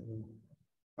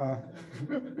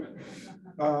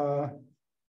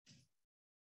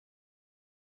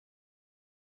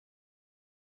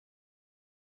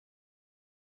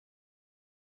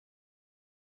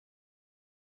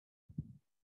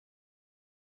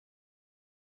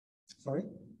 Sorry?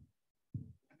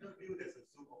 View, there's a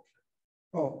zoom option.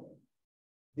 Oh,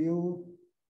 view,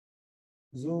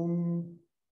 zoom.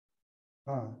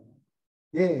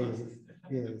 Yes,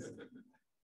 yes.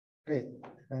 Great,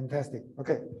 fantastic.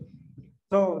 Okay,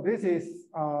 so this is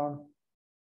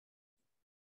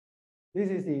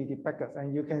the packets,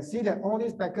 and you can see that all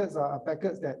these packets are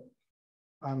packets that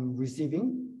I'm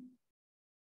receiving.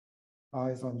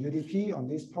 It's on UDP on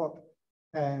this port,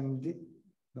 and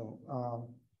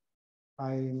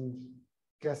I'm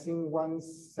guessing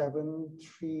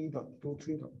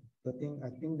 173.23.13. I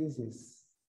think this is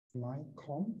my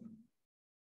conf.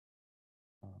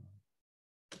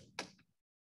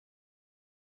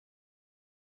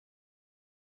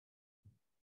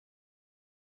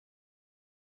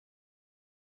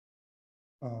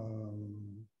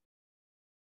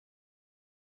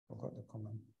 Forgot the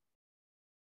command.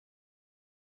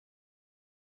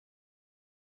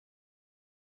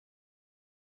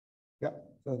 Yeah,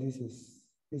 so this is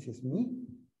me.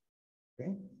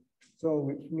 Okay, so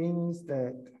which means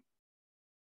that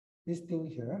this thing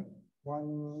here,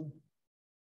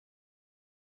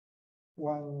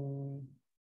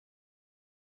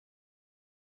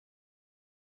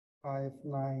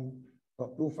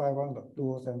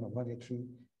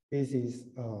 This is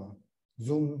a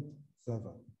Zoom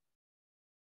server.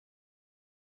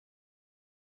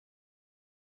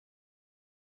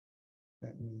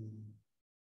 Let me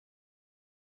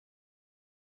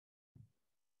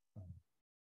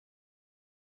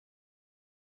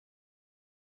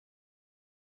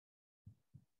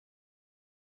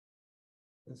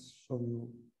just show you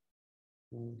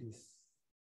who this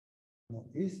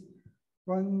node is.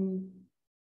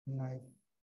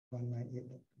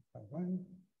 198.251.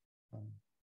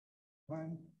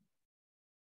 1.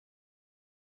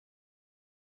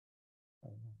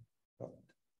 Dot.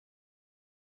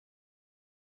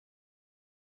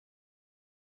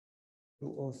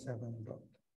 207 dot.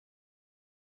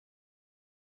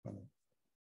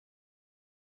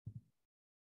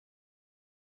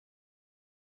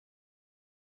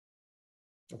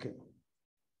 Okay.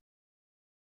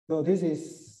 So this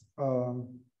is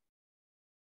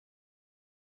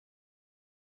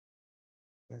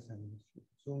let's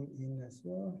zoom in as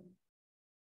well.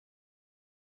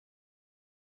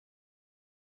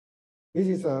 This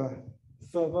is a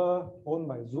server owned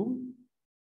by Zoom,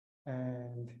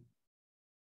 and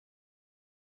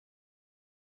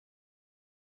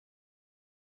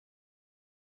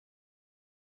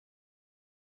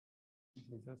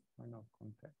just point of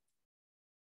contact.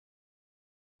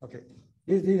 Okay,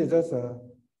 this is just a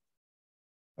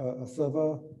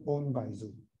server owned by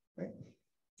Zoom. Right?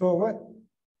 So what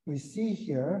we see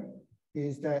here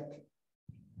is that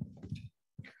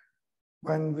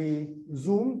when we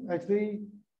Zoom, actually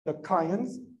the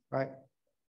clients, right,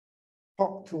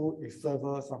 talk to a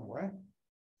server somewhere.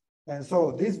 And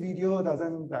so this video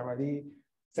doesn't directly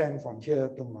send from here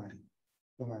to my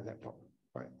laptop.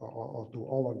 right? Or to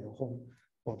all of your home,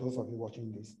 for those of you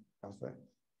watching this elsewhere.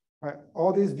 Right,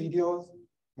 all these videos,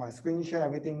 my screen share,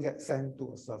 everything gets sent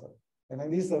to a server. And then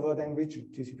this server then we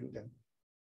distribute them.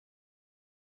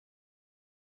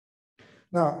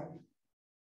 Now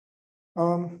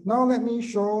let me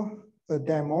show a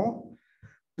demo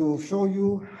to show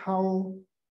you how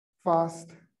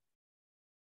fast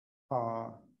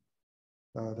the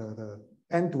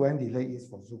end-to-end delay is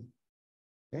for Zoom.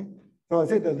 Okay, so I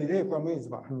said the delay requirement is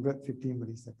about 150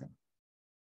 milliseconds.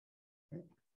 Okay,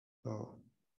 so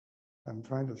I'm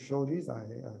trying to show this. I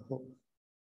hope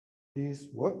this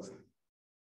works.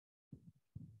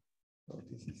 So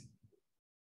this is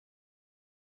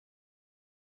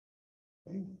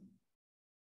okay.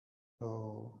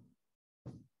 So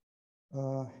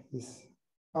it's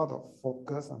out of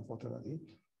focus, unfortunately.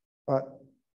 But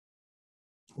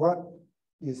what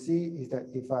you see is that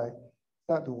if I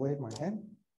start to wave my hand,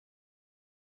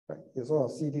 right, you sort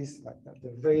of see this like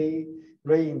the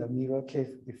ray in the mirror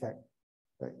cave effect,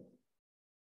 right?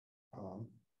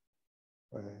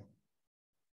 Where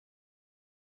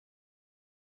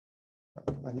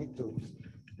I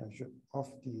should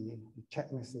off the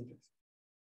chat messages.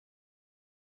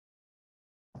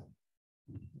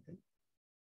 Okay.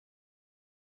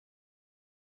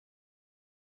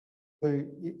 So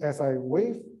as I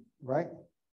wave, right?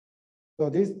 So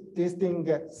this thing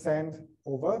gets sent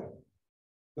over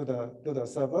to the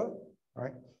server,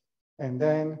 right? And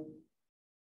then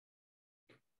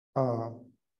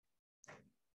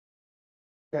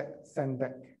get sent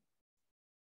back.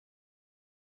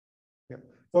 Yeah.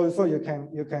 So you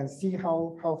can see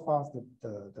how fast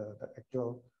the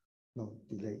actual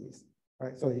delay is,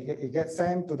 right? So it gets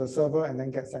sent to the server and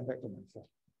then gets sent back to my phone.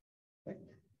 Right?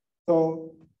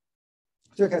 So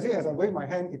you can see as I wave my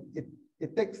hand,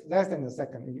 it takes less than a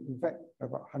second. In fact,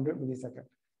 about 100 milliseconds.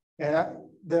 And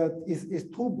it's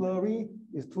too blurry.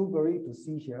 It's too blurry to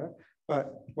see here.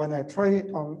 But when I try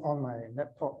it on my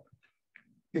laptop,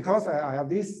 because I have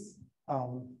this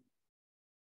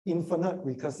infinite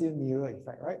recursive mirror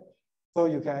effect, right? So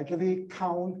you can actually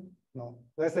count,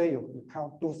 let's say you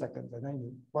count 2 seconds and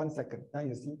then 1 second, then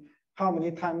you see how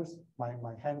many times my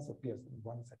hands appears in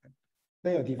 1 second.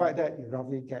 Then you divide that, you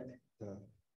roughly get the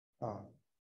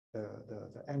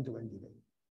end-to-end delay.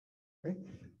 Okay.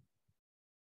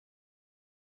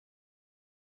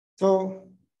 So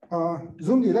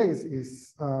Zoom delay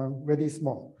is really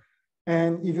small.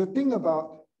 And if you think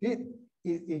about it,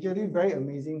 it's actually very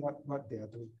amazing what they are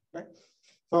doing, right?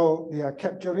 So they are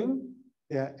capturing,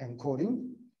 they are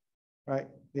encoding, right?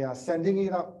 They are sending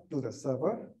it up to the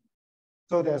server.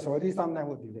 So there's already some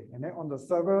network delay. And then on the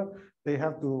server, they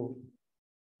have to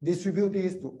distribute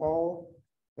this to all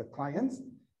the clients,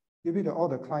 give it to all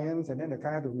the clients, and then the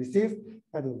client have to receive,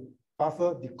 have to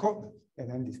buffer, decode, and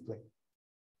then display.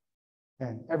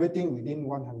 And everything within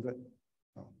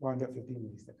 150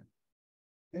 milliseconds.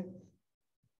 Okay.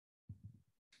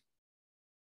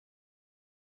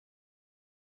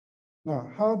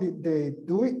 Now, how did they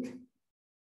do it?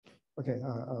 Okay,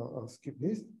 I'll skip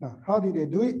this. Now, how did they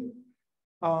do it?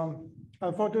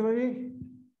 Unfortunately,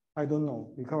 I don't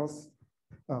know, because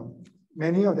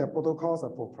many of their protocols are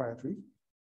proprietary.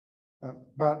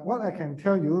 But what I can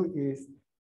tell you is,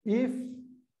 if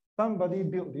somebody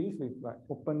built this with like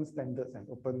open standards and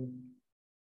open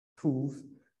tools,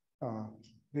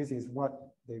 this is what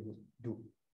they would do.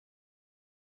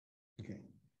 Okay.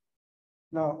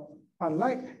 Now,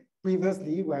 unlike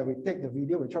previously where we take the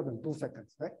video, we chop in 2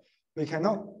 seconds, right? We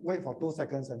cannot wait for 2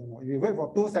 seconds anymore. If you wait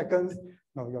for 2 seconds,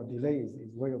 your delay is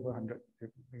way over 100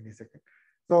 milliseconds.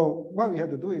 So what we have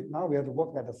to do is now we have to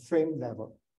work at the frame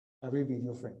level, every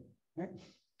video frame. Right?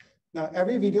 Now,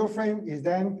 every video frame is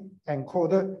then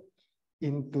encoded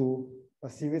into a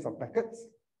series of packets.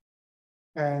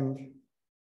 And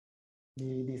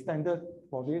the standard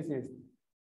for this is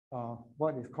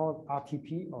what is called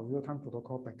RTP, or real-time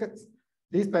protocol packets.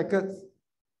 These packets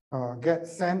get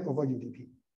sent over UDP.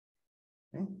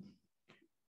 Okay?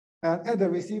 And at the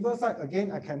receiver side,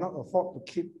 again, I cannot afford to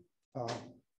keep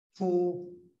too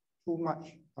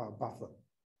much buffer.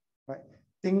 Right?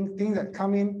 Things that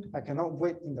come in, I cannot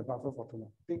wait in the buffer for too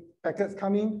long. Packets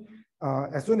come in,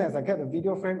 as soon as I get the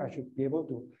video frame, I should be able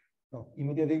to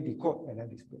immediately decode and then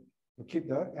display to keep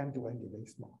the end-to-end delay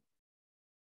small.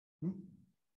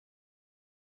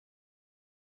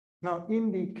 Now,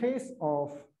 in the case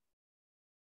of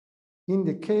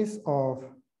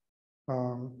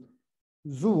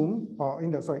Zoom, or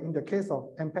in the case of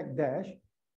MPEG Dash,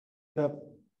 the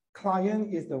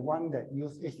client is the one that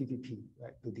uses HTTP,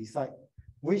 right, to decide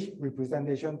which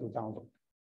representation to download,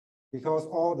 because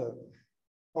all the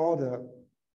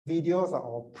videos are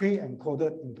all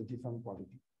pre-encoded into different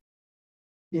quality.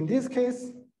 In this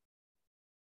case,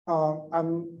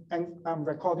 I'm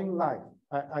recording live.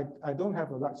 I don't have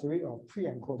the luxury of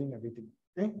pre-encoding everything.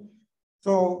 Okay,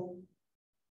 so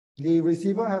the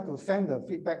receiver has to send the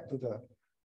feedback to the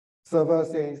server.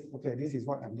 Says, okay, this is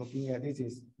what I'm looking at. This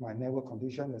is my network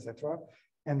condition, etc.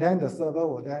 And then the server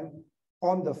will then,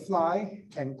 on the fly,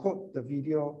 encode the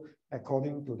video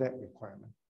according to that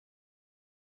requirement.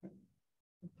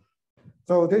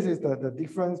 So this is the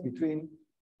difference between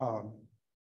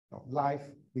live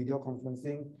video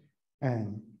conferencing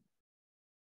and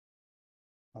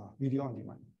video on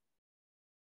demand.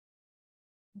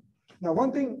 Now,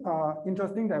 one thing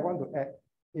interesting that I want to add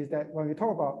is that when we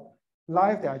talk about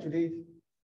live, there are actually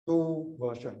two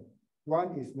versions.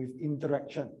 One is with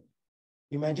interaction.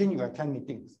 Imagine you attend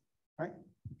meetings, right?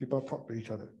 People talk to each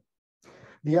other.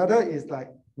 The other is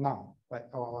like now, like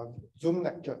our Zoom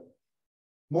lecture.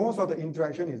 Most of the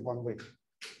interaction is one way.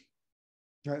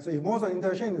 Right? So if most of the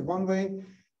interaction is one way,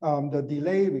 the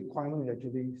delay requirement is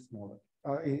actually smaller.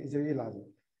 It's really larger.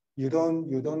 You don't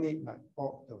need like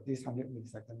all of these 100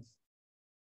 milliseconds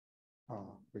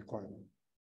requirement.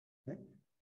 Okay?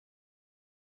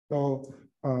 So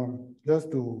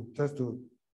just to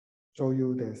show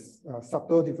you there's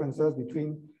subtle differences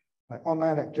between like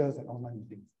online lectures and online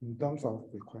meetings in terms of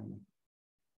requirement.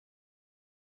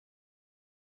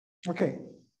 Okay.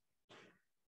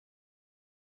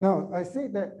 Now I say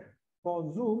that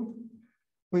for Zoom,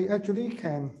 we actually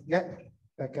can get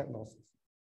packet losses.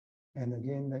 And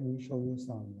again, let me show you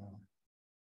some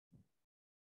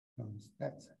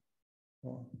stats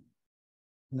for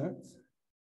nerds.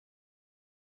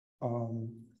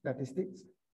 Statistics.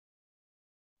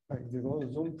 Right, if you go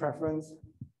to Zoom preference,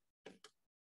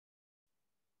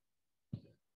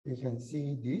 you can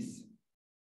see this.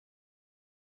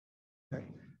 Okay.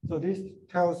 So this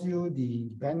tells you the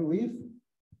bandwidth.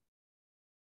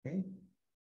 Okay.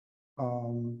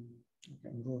 You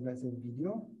can go, let's say,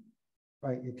 video.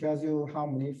 Right, it tells you how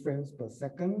many frames per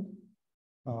second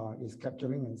is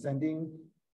capturing and sending.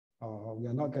 We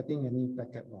are not getting any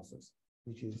packet losses,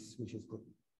 which is good.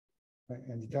 Right,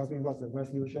 and it tells me what's the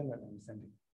resolution that I'm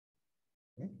sending.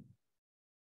 Okay.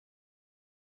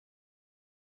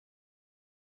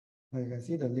 Now you can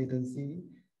see the latency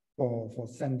for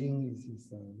sending is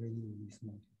really, really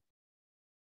small.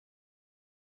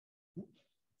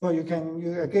 So you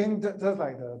again, just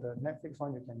like the Netflix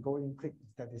one, you can go in, click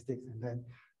statistics, and then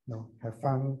have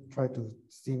fun, try to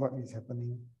see what is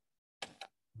happening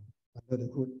under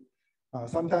the hood.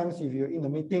 Sometimes if you're in a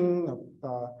meeting,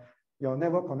 your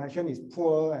network connection is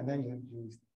poor, and then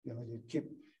you keep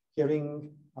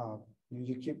hearing,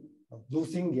 you keep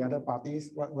losing the other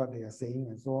parties, what they are saying,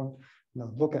 and so on.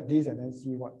 Look at this and then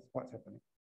see what's happening.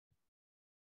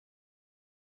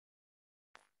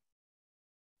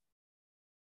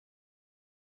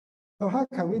 So how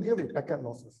can we deal with packet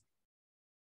losses?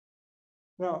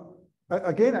 Now,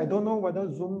 again, I don't know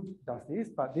whether Zoom does this,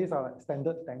 but these are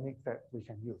standard techniques that we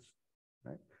can use.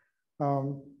 Right?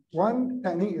 One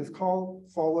technique is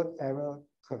called forward error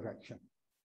correction.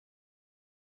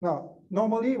 Now,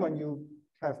 normally when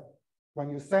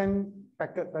you send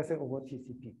packet, let's say over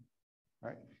TCP,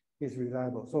 right, it's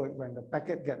reliable. So when the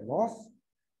packet gets lost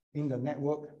in the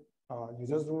network, you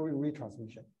just do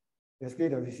retransmission. Basically,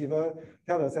 the receiver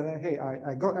tells the sender, hey,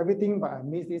 I got everything, but I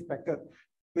missed this packet.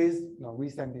 Please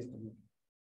resend this to me.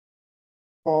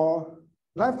 For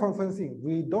live conferencing,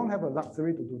 we don't have a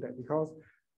luxury to do that because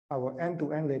our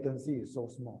end-to-end latency is so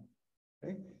small.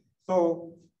 Okay?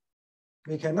 So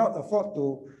we cannot afford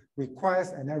to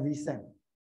request and then resend.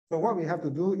 So what we have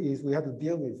to do is we have to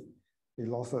deal with the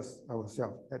losses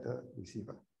ourselves at the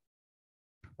receiver.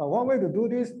 But one way to do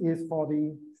this is for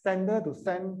the sender to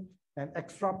send an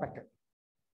extra packet.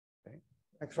 Okay?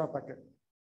 Extra packet.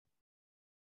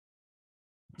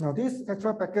 Now this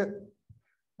extra packet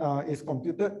is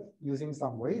computed using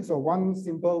some way. So one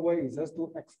simple way is just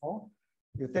to XOR.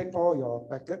 You take all your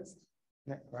packets,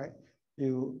 right?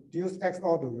 You use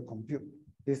XOR to compute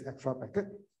this extra packet.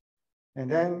 And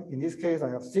then in this case, I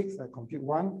have 6, I compute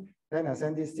 1, then I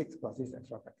send this 6 plus this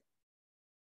extra packet.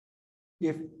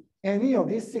 If any of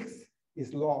these 6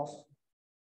 is lost,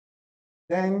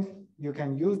 then you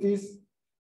can use this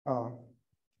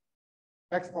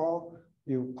XOR,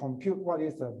 you compute what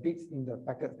is the bits in the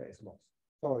packet that is lost.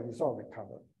 So you sort of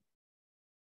recover.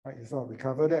 Right? You sort of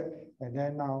recover that, and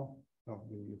then now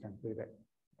you can play that.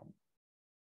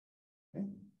 Okay?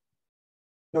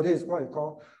 So this is what you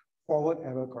call forward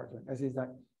error correction. As is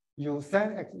that you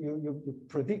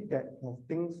predict that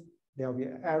things, there will be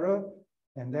an error,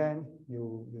 and then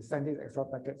you send this extra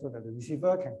packet so that the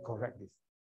receiver can correct this.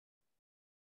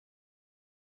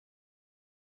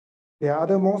 There are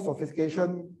other more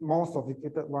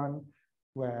sophisticated one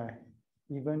where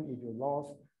even if you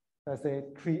lost, let's say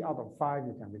 3 out of 5,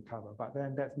 you can recover, but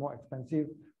then that's more expensive,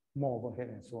 more overhead,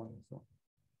 and so on and so on.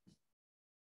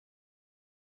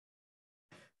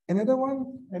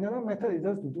 Another method is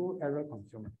just to do error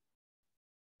concealment.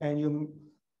 And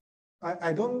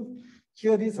I don't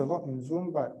hear this a lot in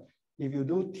Zoom, but if you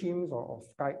do Teams or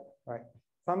Skype, right?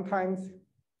 Sometimes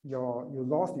you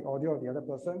lost the audio of the other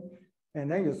person, and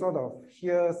then you sort of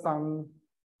hear something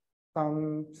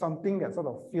that sort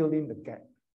of fill in the gap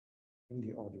in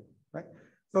the audio, right?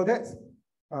 So that's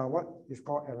what is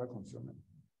called error concealment.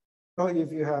 So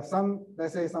if you have some,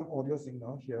 let's say some audio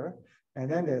signal here, and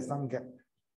then there's some gap.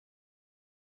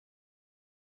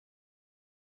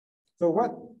 So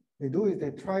what they do is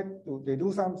they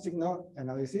do some signal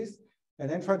analysis and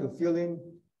then try to fill in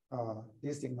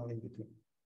this signal in between,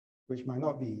 which might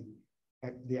not be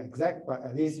the exact, but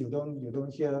at least you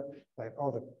don't hear like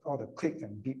all the clicks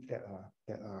and beeps that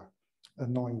are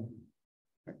annoying.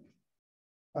 Right?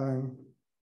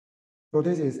 So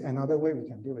this is another way we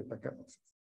can deal with packet losses.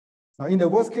 Now, in the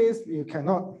worst case, you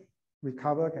cannot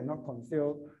recover, cannot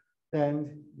conceal,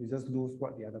 then you just lose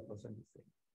what the other person is saying.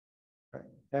 Right?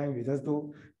 Then we just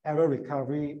do error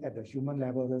recovery at the human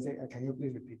level. They say, can you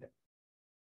please repeat that?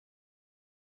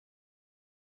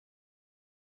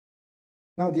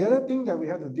 Now, the other thing that we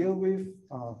have to deal with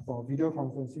for video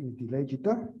conferencing is delay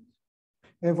jitter.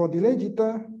 And for delay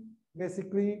jitter,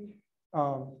 basically,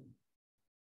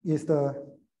 is due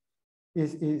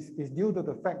to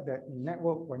the fact that in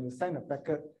network, when you send a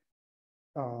packet,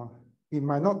 it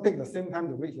might not take the same time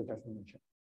to reach the destination.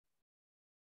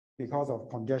 Because of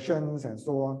congestions and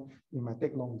so on, it might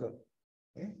take longer.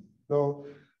 Okay? So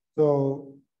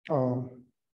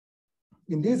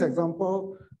in this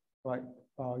example, right,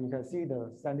 you can see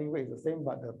the sending rate is the same,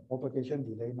 but the propagation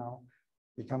delay now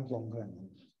becomes longer and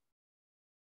longer.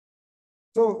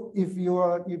 So if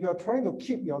you're trying to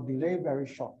keep your delay very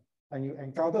short, and you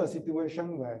encounter a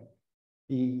situation where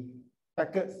the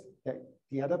packets that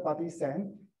the other party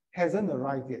sent hasn't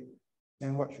arrived yet,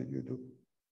 then what should you do?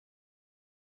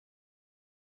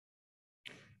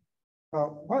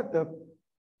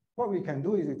 What we can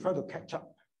do is we try to catch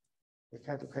up. We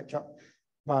try to catch up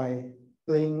by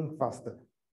playing faster.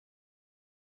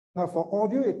 Now for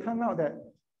audio, it turned out that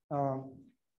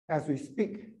as we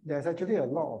speak, there's actually a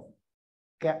lot of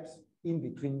gaps in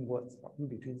between words or in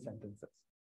between sentences.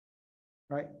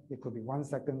 Right? It could be 1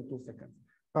 second, 2 seconds.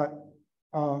 But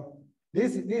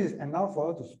this is enough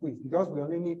for us to squeeze because we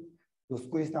only need to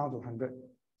squeeze down to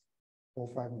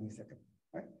 105 milliseconds.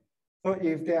 Right? So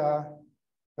if there are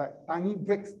like tiny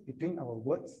breaks between our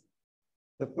words,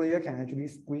 the player can actually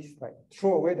squeeze, like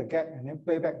throw away the gap and then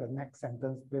play back the next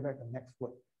sentence, play back the next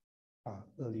word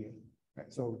earlier.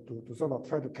 Right? So to sort of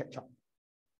try to catch up.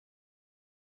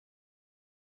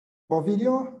 For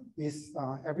video, is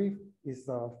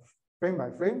frame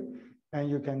by frame, and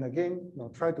you can again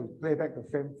try to play back the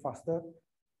frame faster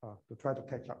to try to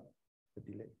catch up the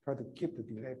delay. Try to keep the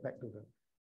delay back to the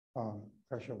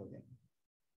threshold again.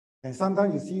 And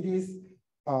sometimes you see this,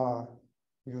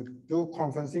 you do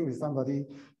conferencing with somebody,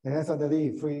 and then suddenly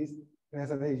it freeze, and then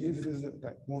suddenly you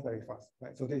like move very fast.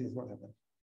 Right? So this is what happens.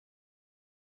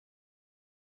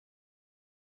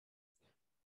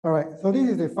 All right, so this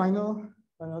is the final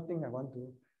thing I want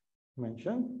to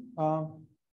mention.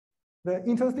 The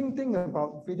interesting thing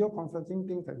about video conferencing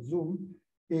things at Zoom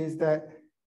is that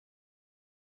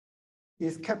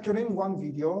it's capturing one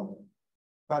video,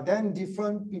 but then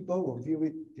different people will view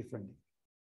it differently,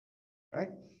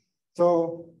 right?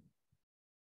 So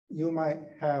you might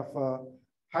have a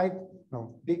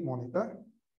big monitor,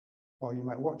 or you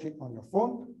might watch it on your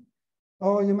phone,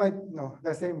 or you might,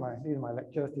 let's say my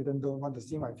lecture students don't want to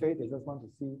see my face, they just want to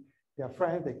see their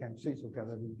friends, they can switch to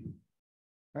gallery view,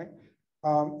 right?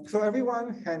 So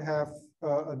everyone can have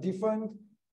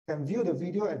can view the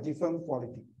video at different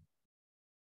quality.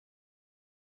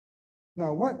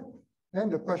 Now, then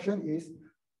the question is,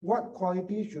 what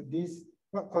quality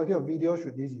of video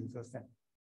should this user send?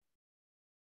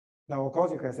 Now, of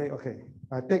course, you can say, okay,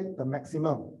 I take the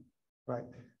maximum, right?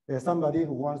 There's somebody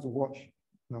who wants to watch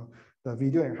the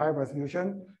video in high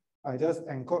resolution. I just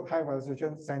encode high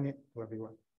resolution, send it to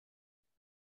everyone.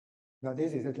 Now,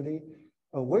 this is actually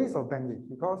a waste of bandwidth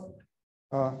because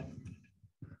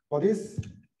for this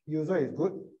user is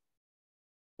good.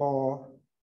 For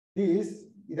this,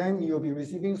 then you'll be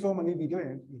receiving so many video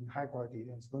in high quality,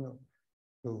 and it's going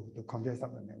to congest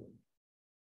up the network.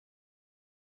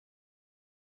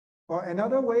 Or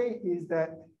another way is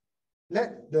that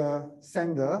let the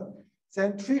sender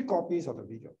send 3 copies of the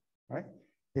video, right?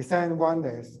 They send one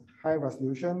that's high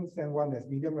resolution, send one that's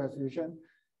medium resolution,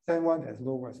 send one that's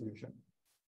low resolution.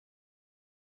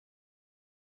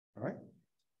 All right.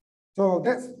 So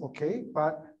that's okay,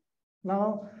 but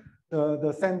now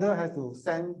the sender has to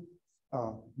send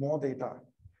more data.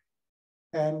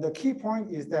 And the key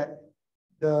point is that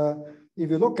if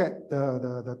you look at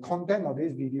the content of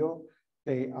this video,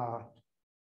 they are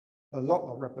a lot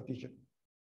of repetition.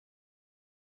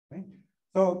 Okay?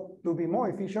 So to be more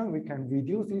efficient, we can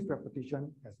reduce this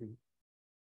repetition as we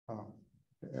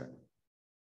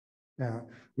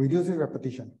reduce this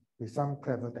repetition with some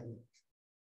clever techniques.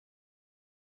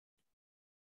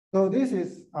 So this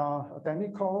is a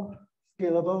technique called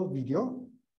scalable video.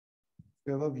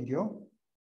 Scalable video.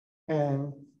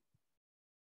 And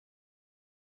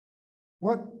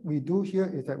what we do here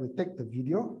is that we take the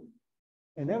video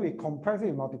and then we compress it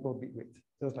in multiple bit rates,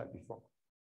 just like before,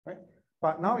 right?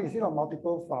 But now instead of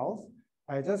multiple files,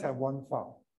 I just have one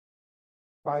file.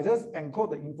 But I just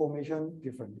encode the information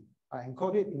differently. I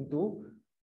encode it into,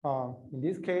 in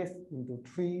this case, into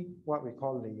what we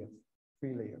call layers,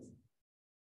 3 layers.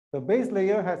 The base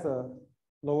layer has a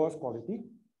lowest quality,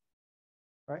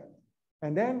 right?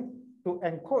 And then to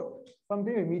encode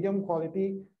something with medium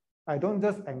quality, I don't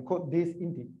just encode this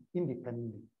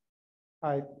independently.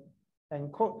 I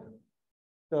encode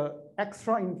the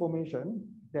extra information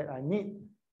that I need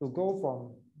to go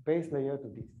from base layer to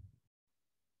this.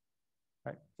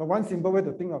 Right? So one simple way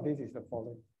to think of this is the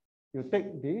following. You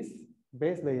take this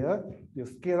base layer, you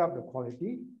scale up the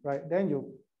quality, right? Then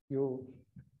you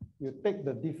take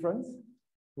the difference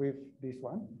with this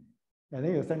one, and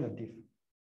then you send a diff,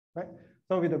 right?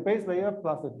 So with the base layer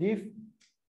plus the diff,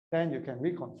 then you can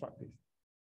reconstruct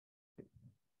this.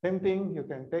 Same thing, you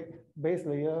can take base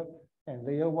layer and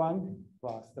layer 1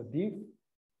 plus the diff,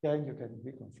 then you can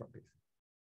reconstruct this,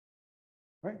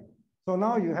 right? So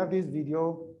now you have this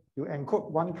video, you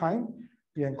encode one time,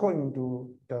 you encode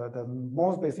into the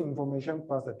most basic information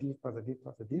plus the diff plus the diff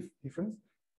plus the diff difference.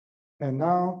 And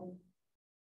now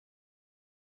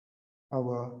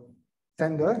our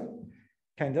sender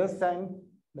can just send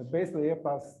the base layer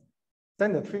plus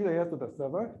send the 3 layers to the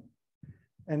server.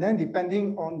 And then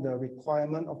depending on the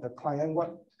requirement of the client,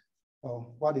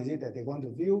 what is it that they want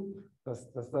to view, the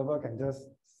server can just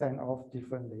send off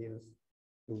different layers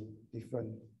to different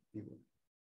viewers.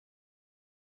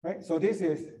 Right, so this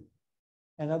is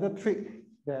another trick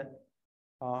that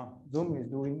Zoom is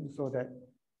doing so that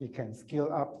it can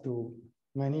scale up to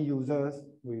many users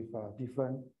with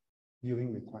different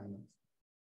viewing requirements.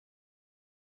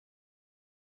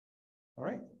 All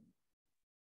right.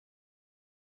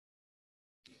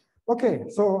 Okay,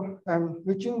 so I'm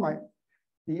reaching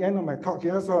the end of my talk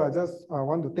here, so I just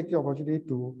want to take the opportunity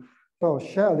to sort of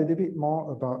share a little bit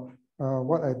more about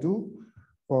what I do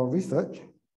for research.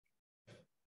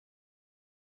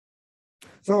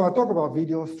 So I talk about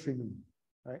video streaming,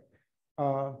 right?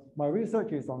 My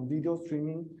research is on video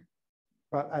streaming,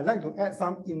 but I like to add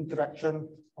some interaction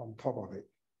on top of it.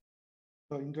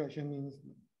 So interaction means,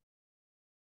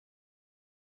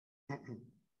 I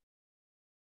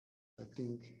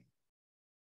think,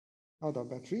 out of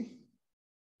battery.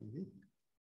 Maybe.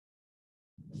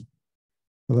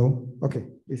 Hello, okay,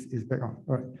 it's back on.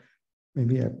 All right,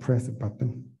 maybe I press the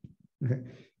button. Okay,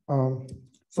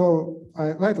 so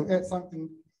I'd like to add something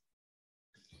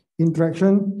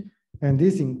interaction, and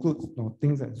this includes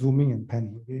things like zooming and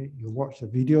panning. Okay? You watch the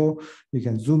video, you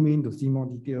can zoom in to see more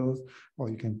details, or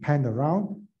you can pan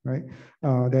around, right?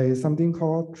 There is something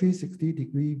called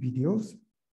 360-degree videos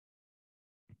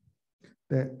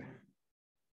that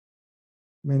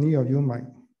many of you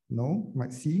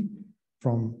might see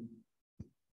from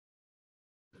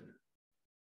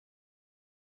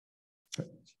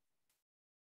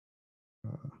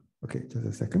okay, just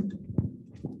a second.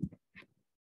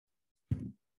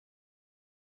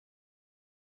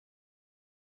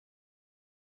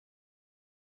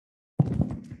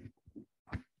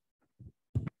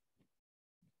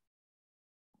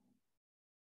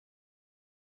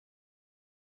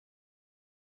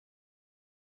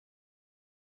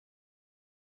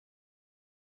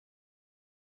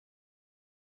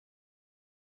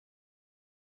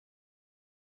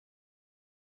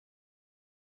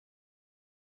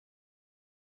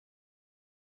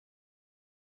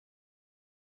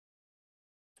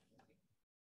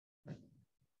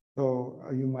 So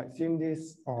you might have seen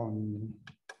this on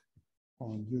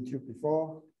YouTube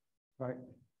before, right?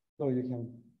 So you can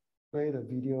play the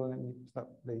video. Let me start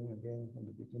playing again from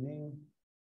the beginning,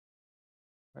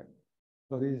 right?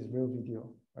 So this is real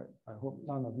video, right? I hope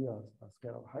none of you are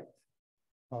scared of heights.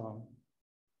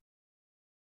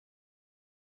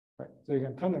 right? So you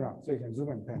can turn around, so you can zoom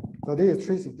and pan. So this is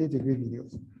 360-degree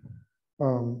videos.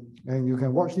 And you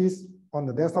can watch this on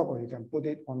the desktop, or you can put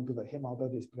it onto the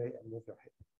head-mounted display and move your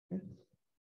head. Okay?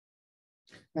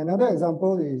 Another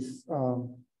example is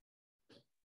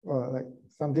like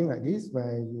something like this,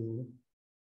 where you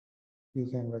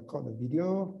can record the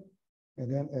video,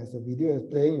 and then as the video is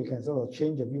playing, you can sort of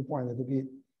change the viewpoint a little bit,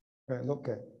 right? Look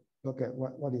at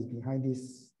what is behind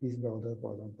this welder,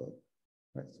 for example,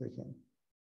 right? So you can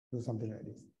do something like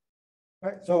this,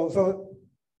 right? So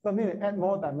something to add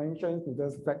more dimensions to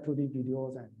just flat 2D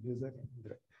videos and user can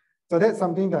interact. So that's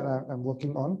something that I'm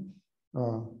working on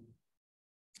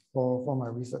for my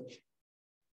research.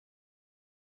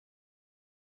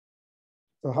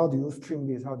 So how do you stream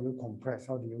this? How do you compress?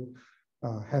 How do you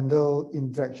handle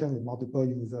interaction with multiple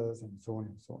users and so on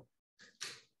and so on?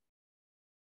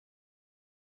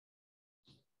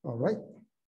 All right.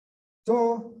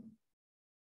 So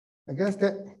I guess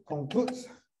that concludes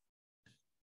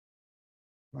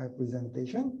my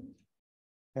presentation.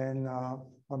 And I'll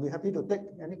be happy to take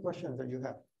any questions that you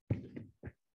have.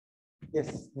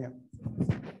 Yes, yeah.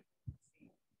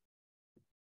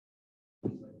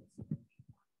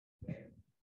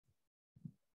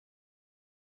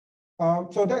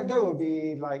 So that will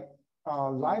be like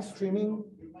live streaming.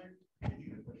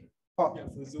 Oh, Yeah,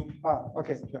 for Zoom.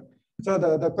 Okay, sure. So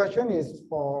the question is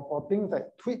for things like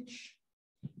Twitch,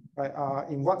 right?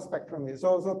 In what spectrum is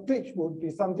so Twitch would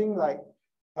be something like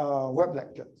web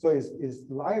lecture. So it's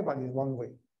live, but it's one way.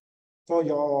 So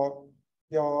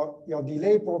your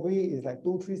delay probably is like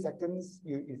 2-3 seconds.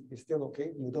 It's still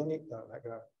okay. You don't need like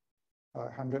a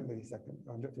 100 milliseconds,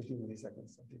 150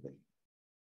 milliseconds, something like that.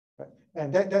 Right.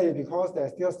 And that is because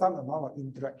there's still some amount of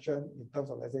interaction in terms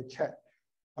of, let's say, chat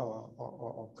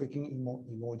or clicking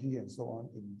emoji and so on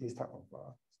in this type of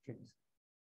streams.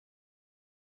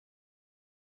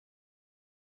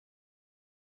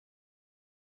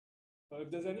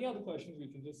 If there's any other questions, we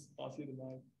can just pass you the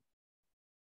mic.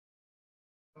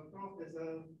 Prof,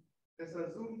 there's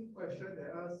a Zoom question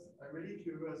that asks, I'm really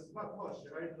curious, what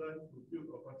should I learn to build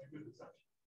or contribute to such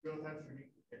real-time streaming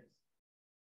games?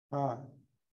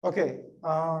 Okay,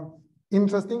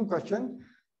 interesting question.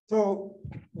 So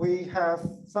we have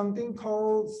something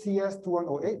called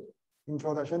CS2108,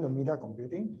 Introduction to Media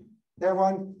Computing. That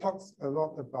one talks a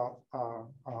lot about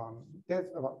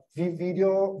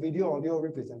video audio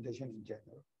representation in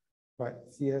general, right?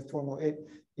 CS2108,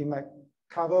 it might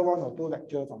cover 1 or 2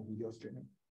 lectures on video streaming.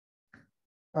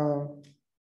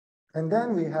 And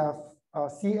then we have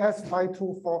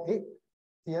CS5248.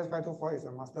 CS5248 is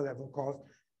a master level course,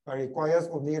 but requires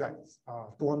only like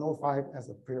 2105 as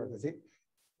a prerequisite.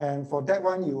 And for that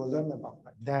one, you will learn about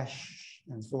like Dash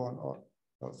and so on,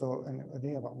 and I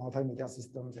think about multimedia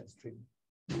systems and streaming.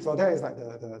 So that is like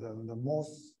the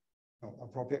most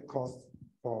appropriate course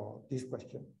for this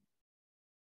question.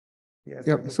 Yes,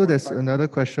 yep. So there's another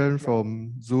question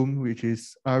from Zoom, which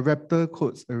is, are Raptor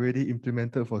codes already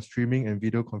implemented for streaming and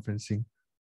video conferencing?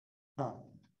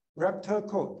 Raptor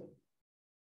code.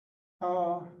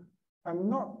 I'm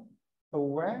not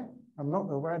aware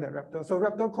that Raptor. So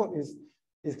Raptor code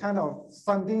is kind of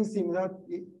something similar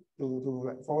to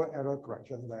like forward error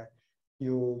correction, where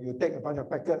you take a bunch of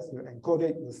packets, you encode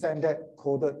it, you send that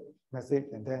coded message,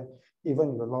 and then even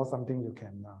if you lost something, you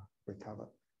can recover.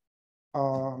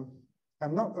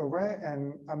 I'm not aware,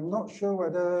 and I'm not sure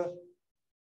whether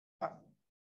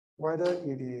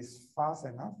it is fast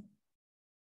enough.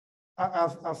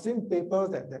 I've seen papers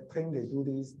that claim they do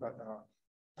this, but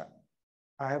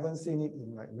I haven't seen it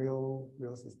in like real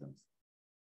systems.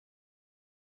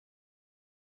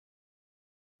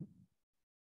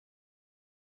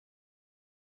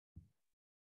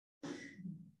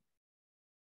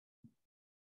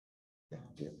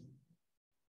 Yeah.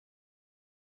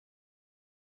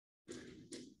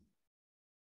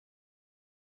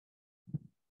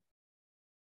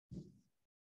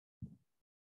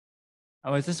 I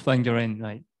was just wondering,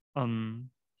 like, should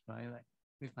I like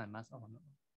with my mask on?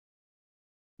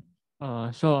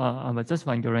 So I was just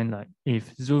wondering, like,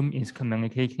 if Zoom is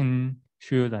communicating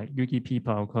through like UDP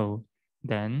protocol,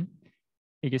 then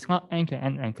it is not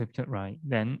end-to-end encrypted, right?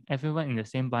 Then everyone in the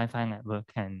same Wi-Fi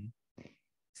network can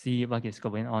see what is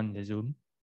going on in the Zoom.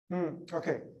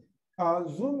 Okay.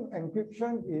 Zoom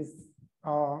encryption is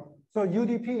so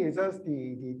UDP is just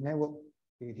the network,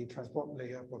 the transport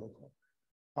layer protocol.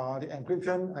 The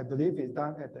encryption, I believe, is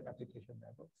done at the application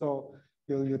level. So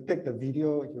you take the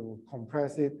video, you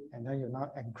compress it, and then you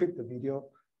now encrypt the video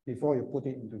before you put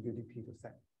it into UDP to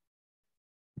send.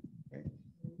 Okay.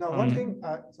 Now, one thing,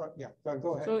 so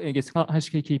go ahead. So it is not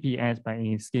HTTPS, but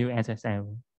it's still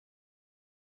SSL.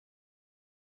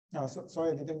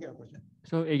 Sorry, I didn't get a question.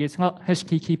 So it is not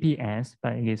HTTPS,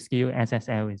 but it is still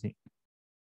SSL, is it?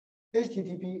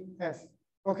 HTTPS.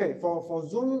 Okay, for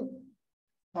Zoom,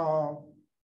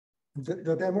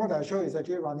 the demo that I show is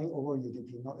actually running over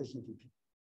UDP, not HTTP.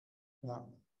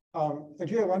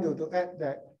 Actually, I want to add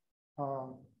that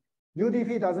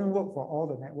UDP doesn't work for all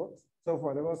the networks. So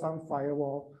for example, some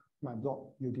firewall might block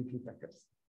UDP packets,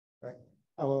 right?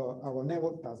 Our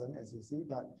network doesn't, as you see,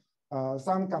 but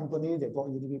some company, they block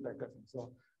UDP packets and so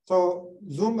on. So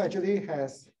Zoom actually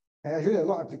has actually a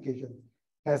lot of applications,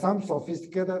 has some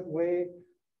sophisticated way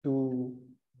to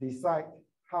decide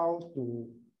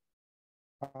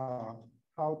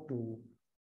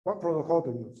what protocol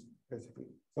to use, basically.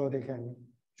 So they can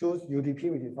choose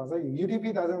UDP, which is faster. If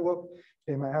UDP doesn't work,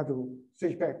 they might have to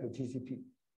switch back to TCP.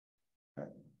 Right?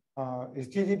 If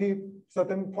TCP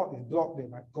certain port is blocked, they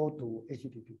might go to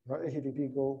HTTP. Right?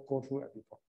 HTTP go through every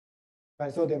port.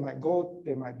 Right? So they might do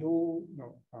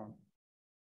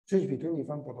switch between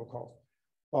different protocols.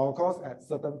 But of course, at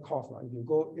certain cost, like if you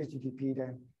go HTTP,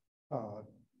 then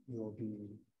you will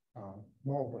be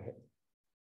more overhead.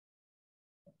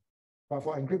 But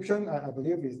for encryption, I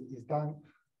believe is done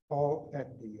all at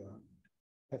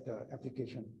the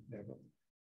application level.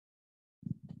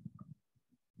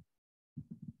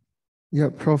 Yeah,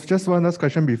 Prof, just one last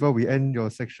question before we end your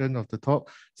section of the talk.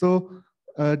 So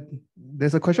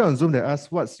there's a question on Zoom that asks,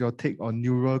 what's your take on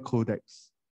neural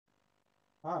codecs?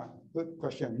 Good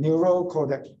question. Neural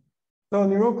codec. So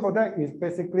neural codec is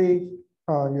basically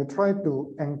you try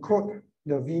to encode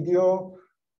the video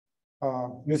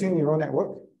using neural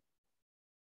network.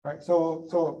 Right. So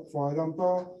for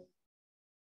example,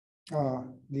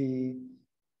 the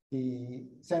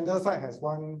sender side has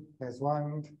one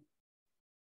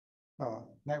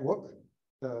network.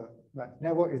 The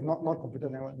network is not computer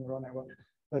network, neural network.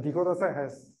 The decoder side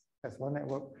has one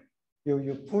network.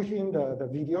 You push in the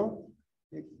video,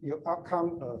 you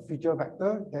outcome a feature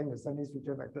vector, then you send this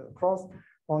feature vector across.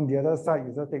 On the other side,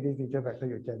 you just take this feature vector,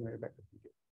 you generate back the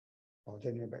video or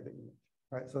generate back the image.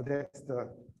 Right. So that's the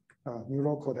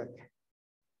neural codec.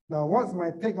 Now, what's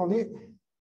my take on it?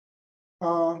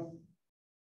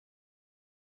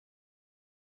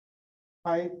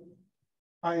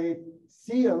 I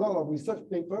see a lot of research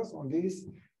papers on this.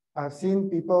 I've seen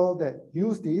people that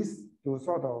use this to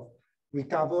sort of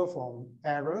recover from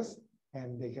errors,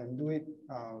 and they can do it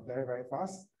very, very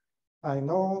fast. I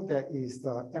know there is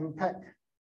the MPAC,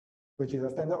 which is a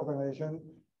standard organization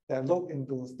that look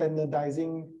into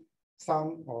standardizing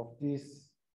some of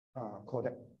these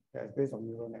codec that is based on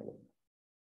neural network.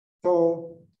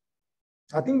 So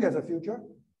I think there's a future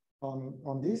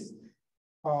on this.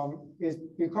 It's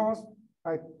because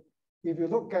if you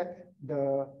look at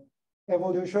the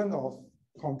evolution of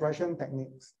compression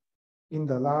techniques in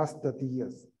the last 30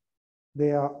 years,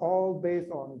 they are all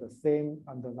based on the same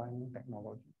underlying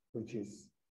technology, which is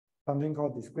something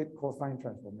called discrete cosine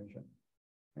transformation.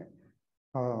 Okay?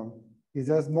 It's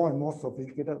just more and more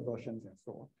sophisticated versions and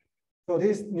so on. So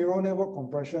this neural network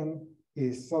compression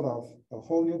is sort of a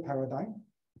whole new paradigm.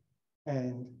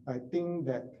 And I think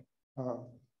that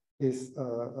is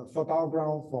a fertile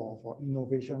ground for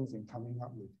innovations in coming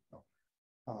up with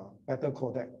better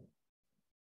codec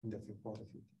in the future.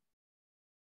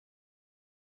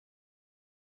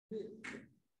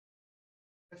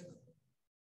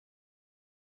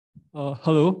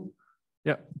 Hello.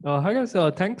 Yeah. Hi guys.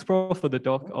 Thanks, Prof, for the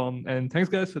talk. And thanks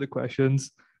guys for the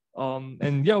questions.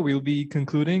 And yeah, we'll be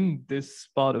concluding this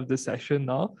part of the session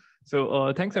now.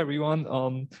 So thanks everyone.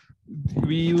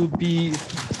 We'll be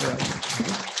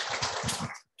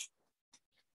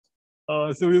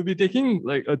so we'll be taking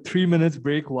like a 3 minutes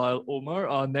break while Omar,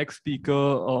 our next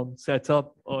speaker, sets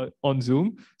up on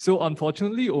Zoom. So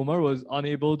unfortunately, Omar was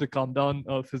unable to come down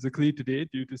physically today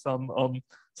due to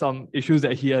some issues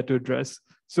that he had to address.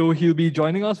 So he'll be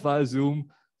joining us via Zoom.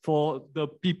 For the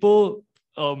people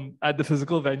at the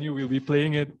physical venue, we'll be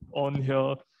playing it on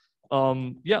here.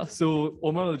 Yeah, so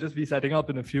Omar will just be setting up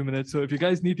in a few minutes. So if you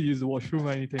guys need to use the washroom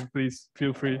or anything, please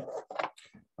feel free.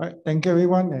 All right, thank you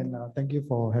everyone, and thank you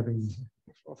for having me.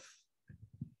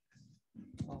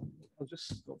 I'll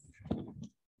just go.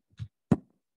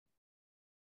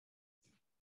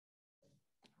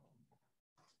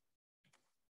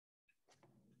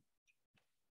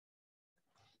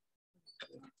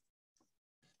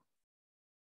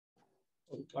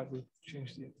 Oh, I will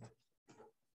change the.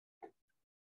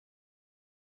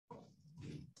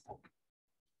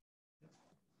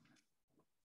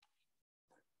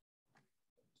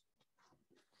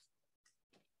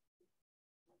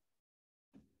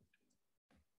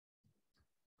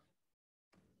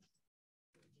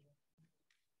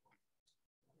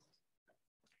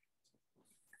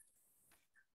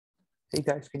 Hey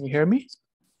guys, can you hear me?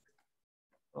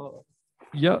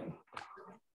 Yeah.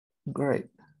 Great.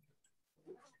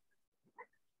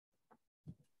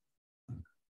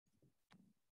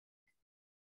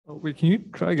 Wait, can you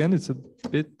try again? It's a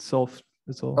bit soft.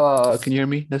 That's all. Can you hear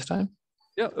me this time?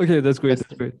 Yeah. Okay, that's great. Yes.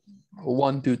 That's great.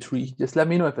 1, 2, 3. Just let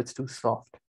me know if it's too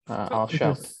soft. I'll Okay.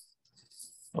 shout.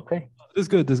 Okay. That's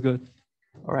good. That's good.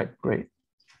 All right. Great.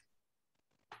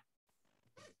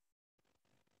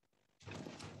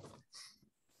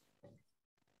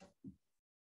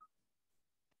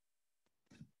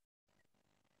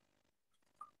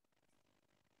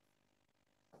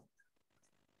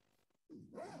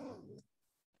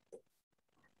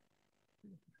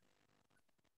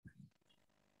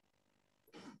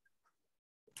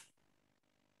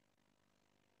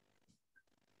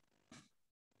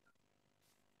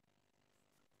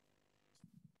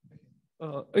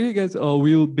 Okay, guys.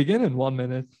 We'll begin in 1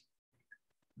 minute.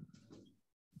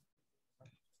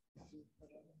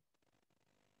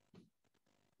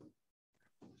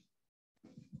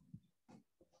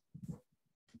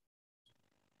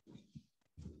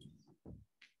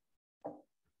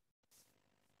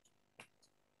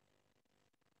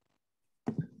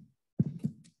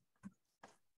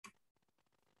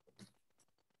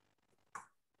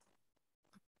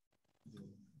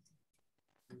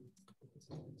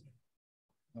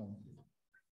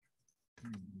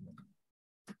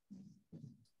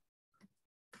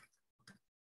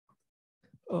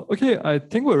 Okay, I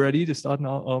think we're ready to start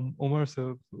now. Omar,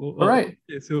 so All right.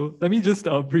 okay, so let me just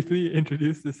briefly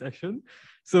introduce the session.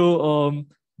 So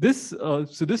this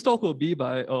talk will be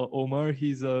by Omar.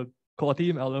 He's a core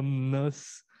team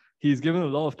alumnus. He's given a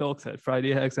lot of talks at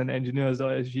Friday Hacks and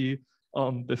Engineers.sg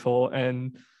before,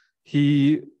 and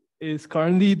he is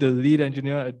currently the lead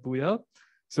engineer at Booyah.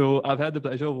 So I've had the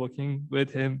pleasure of working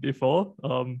with him before.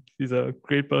 He's a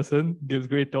great person, gives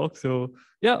great talks. So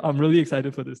yeah, I'm really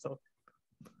excited for this talk.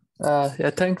 Yeah,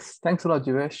 thanks a lot,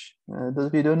 Jivesh. Those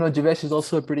of you who don't know, Jivesh is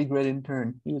also a pretty great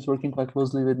intern. He was working quite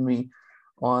closely with me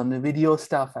on the video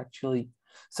stuff, actually.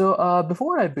 So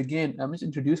before I begin, I'm just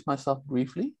introduce myself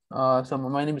briefly. So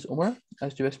my name is Omar.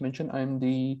 As Jivesh mentioned, I'm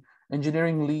the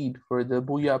engineering lead for the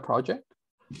Booyah project.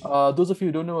 Those of you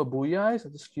who don't know what Booyah is,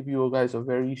 I'll just give you guys a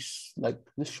very,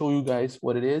 just show you guys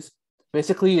what it is.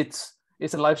 Basically, it's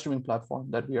a live streaming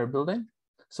platform that we are building.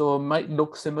 So it might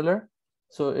look similar.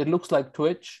 So it looks like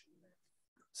Twitch.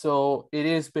 So it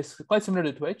is basically quite similar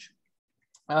to Twitch.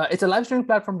 It's a live streaming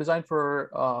platform designed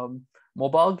for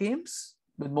mobile games,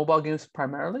 with mobile games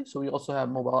primarily. So we also have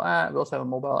mobile app. We also have a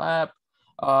mobile app.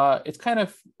 It's kind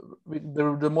of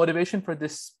the motivation for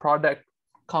this product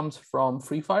comes from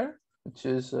Free Fire, which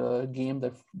is a game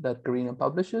that Garena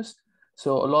publishes.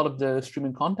 So a lot of the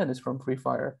streaming content is from Free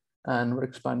Fire, and we're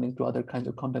expanding to other kinds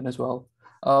of content as well.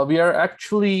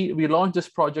 We launched this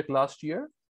project last year.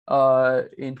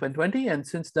 In 2020, and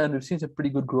since then we've seen some pretty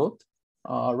good growth.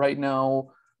 Right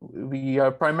now, we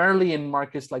are primarily in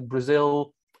markets like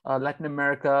Brazil, Latin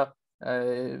America,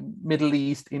 Middle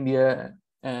East, India,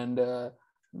 and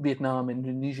Vietnam,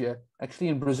 Indonesia. Actually,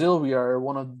 in Brazil, we are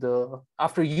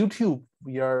after YouTube,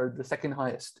 we are the second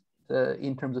highest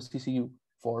in terms of CCU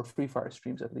for Free Fire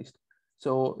streams, at least.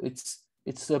 So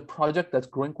it's a project that's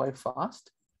growing quite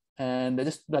fast. And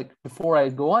just like before I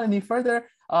go on any further,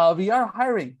 we are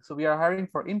hiring. So we are hiring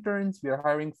for interns, we are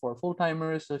hiring for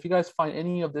full-timers. So if you guys find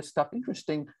any of this stuff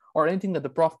interesting or anything that the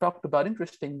prof talked about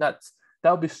interesting, that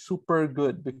would be super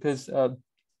good, because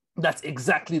that's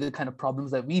exactly the kind of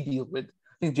problems that we deal with.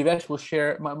 I think Jivesh will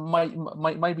share,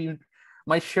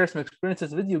 might share some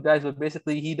experiences with you guys, but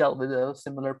basically he dealt with a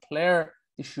similar player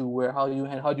issue where how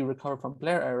do you recover from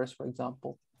player errors, for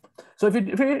example. So if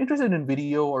you're interested in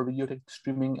video or video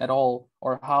streaming at all,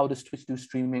 or how does Twitch do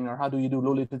streaming, or how do you do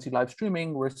low latency live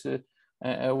streaming versus,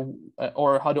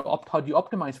 or how do you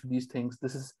optimize for these things,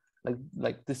 this is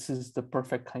this is the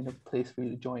perfect kind of place for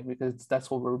you to join, because that's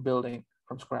what we're building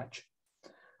from scratch.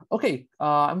 Okay,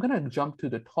 I'm gonna jump to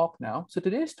the talk now. So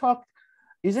today's talk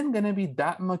isn't gonna be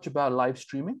that much about live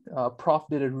streaming. Prof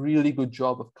did a really good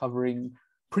job of covering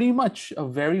pretty much a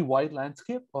very wide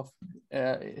landscape of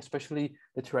especially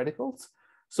the theoreticals.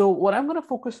 So what I'm going to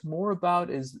focus more about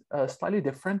is a slightly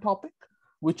different topic,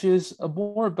 which is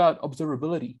more about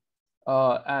observability.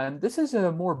 And this is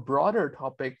a more broader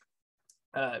topic.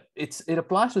 It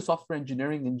applies to software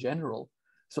engineering in general.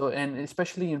 So, and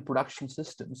especially in production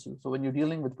systems. So when you're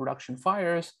dealing with production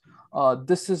fires,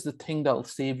 this is the thing that'll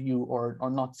save you or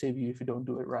not save you if you don't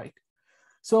do it right.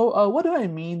 So what do I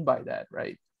mean by that,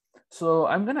 right? So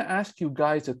I'm going to ask you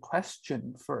guys a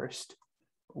question first,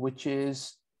 which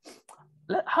is,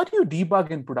 how do you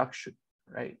debug in production,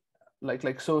 right?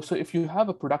 so if you have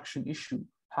a production issue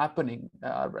happening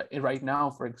right now,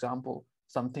 for example,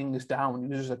 something is down,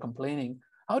 users are complaining,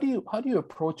 how do you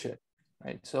approach it,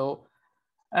 right? So,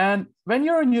 and when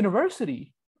you're in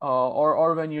university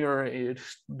or when you're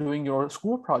doing your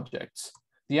school projects,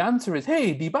 the answer is,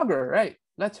 hey, debugger, right?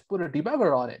 Let's put a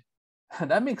debugger on it.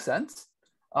 And that makes sense.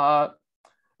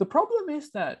 The problem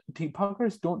is that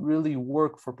debuggers don't really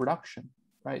work for production,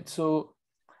 right? So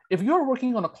if you're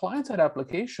working on a client-side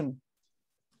application,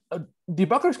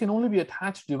 debuggers can only be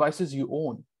attached to devices you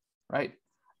own, right?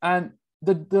 And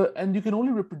and you can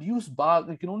only reproduce bugs.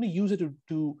 You can only use it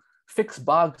to fix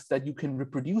bugs that you can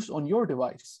reproduce on your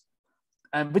device,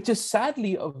 and which is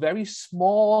sadly a very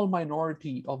small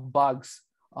minority of bugs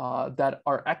that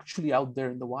are actually out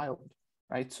there in the wild,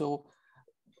 right? So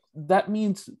that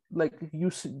means, like,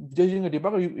 judging a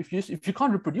debugger, if you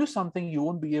can't reproduce something, you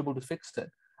won't be able to fix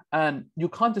it, and you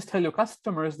can't just tell your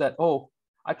customers that, oh,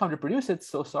 I can't reproduce it,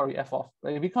 so sorry, F off.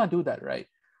 Right? We can't do that, right?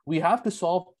 We have to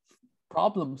solve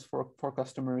problems for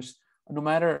customers, no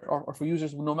matter, or for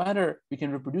users, no matter we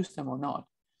can reproduce them or not.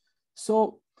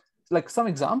 So, like, some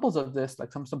examples of this,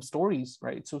 like some stories,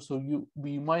 right? So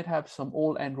we might have some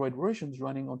old Android versions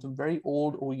running on some very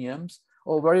old OEMs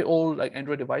or very old like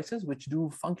Android devices, which do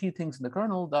funky things in the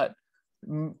kernel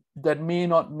that may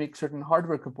not make certain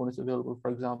hardware components available,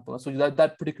 for example. So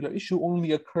that particular issue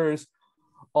only occurs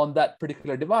on that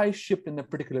particular device, shipped in a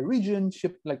particular region,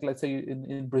 shipped, like, let's say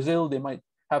in Brazil, they might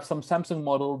have some Samsung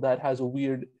model that has a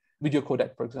weird video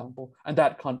codec, for example, and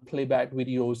that can't play back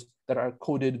videos that are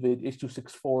coded with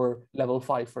H.264 level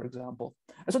 5, for example.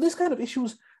 And so these kind of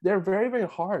issues, they're very, very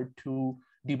hard to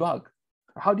debug.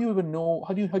 How do you even know,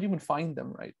 how do you even find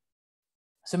them, right?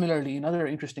 Similarly, another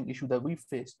interesting issue that we've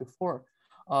faced before,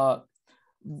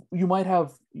 you might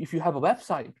have, if you have a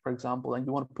website, for example, and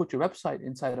you want to put your website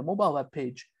inside a mobile web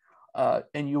page,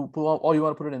 and you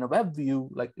want to put it in a web view,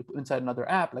 like inside another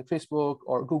app, like Facebook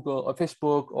or Google or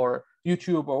Facebook or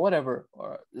YouTube or whatever,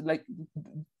 or like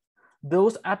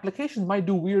those applications might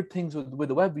do weird things with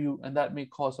the web view, and that may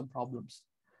cause some problems.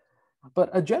 But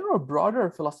a general, broader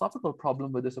philosophical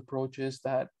problem with this approach is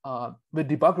that, with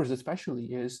debuggers especially,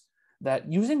 is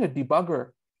that using a debugger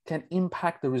can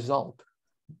impact the result.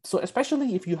 So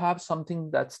especially if you have something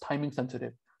that's timing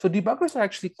sensitive. So debuggers are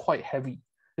actually quite heavy.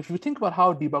 If you think about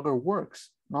how a debugger works,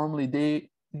 normally they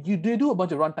do a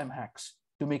bunch of runtime hacks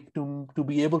to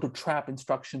be able to trap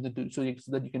instructions so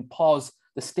that you can pause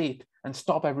the state and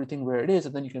stop everything where it is,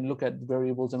 and then you can look at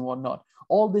variables and whatnot.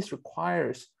 All this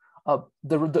requires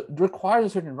requires a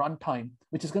certain runtime,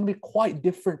 which is going to be quite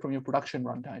different from your production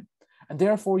runtime, and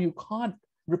therefore you can't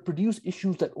reproduce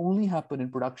issues that only happen in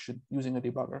production using a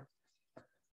debugger.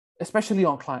 Especially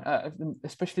on client,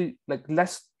 especially like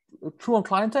less true on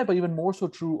client side, but even more so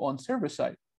true on server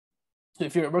side. So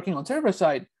if you're working on server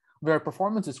side where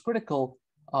performance is critical,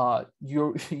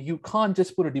 you can't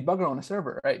just put a debugger on a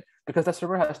server, right? Because that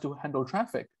server has to handle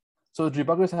traffic. So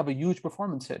debuggers have a huge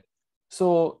performance hit.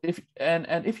 So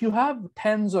if you have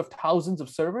tens of thousands of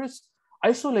servers,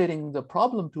 isolating the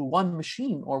problem to one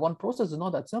machine or one process is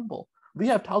not that simple. We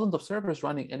have thousands of servers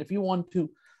running, and if you want to,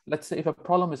 let's say if a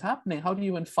problem is happening, how do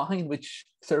you even find which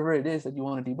server it is that you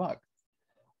want to debug?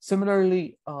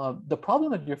 Similarly, the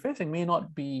problem that you're facing may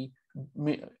not be,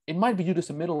 it might be due to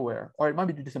some middleware, or it might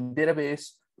be due to some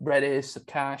database, Redis, a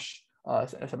cache,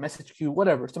 a message queue,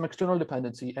 whatever, some external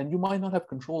dependency, and you might not have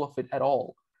control of it at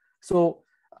all. So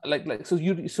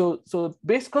so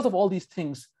because of all these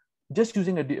things, just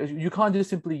using you can't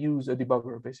just simply use a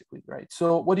debugger, basically, right?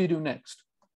 So what do you do next?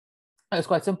 It's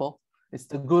quite simple. It's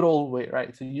the good old way,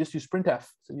 right? So you just use printf.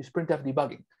 So you printf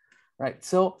debugging, right?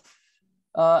 So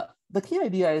the key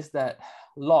idea is that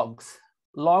logs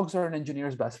are an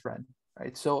engineer's best friend,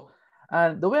 right? So,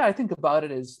 and the way I think about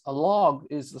it is a log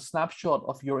is a snapshot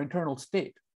of your internal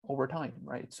state over time,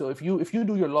 right? So if you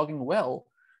do your logging well,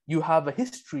 you have a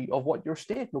history of what your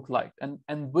state looked like,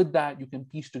 and with that you can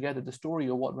piece together the story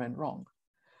of what went wrong.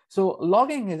 So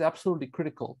logging is absolutely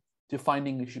critical to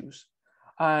finding issues,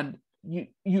 and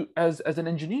you as an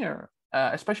engineer,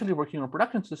 especially working on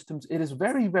production systems, it is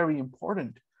very, very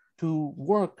important to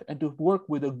work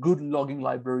with a good logging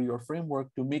library or framework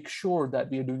to make sure that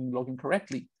we are doing logging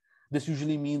correctly. This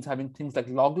usually means having things like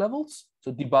log levels,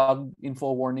 so debug,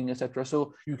 info, warning, etc.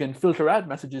 So you can filter out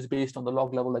messages based on the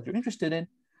log level that you're interested in.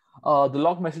 The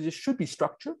log messages should be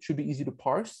structured, should be easy to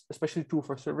parse, especially true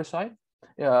for server side,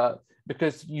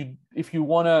 because if you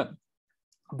want to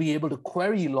be able to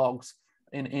query logs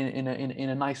in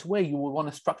a nice way, you will want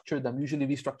to structure them. Usually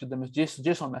we structure them as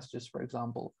JSON messages, for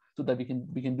example, so that we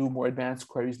can do more advanced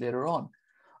queries later on.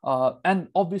 And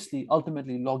obviously,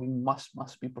 ultimately, logging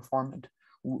must be performant.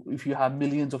 if you have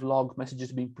millions of log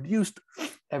messages being produced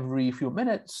every few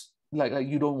minutes, like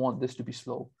you don't want this to be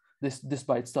slow. This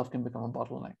by itself can become a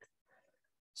bottleneck.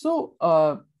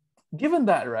 So given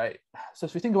that, right, so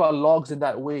if we think about logs in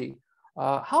that way,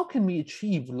 how can we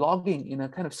achieve logging in a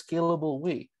kind of scalable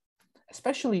way,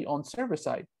 especially on server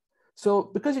side?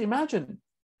 So because imagine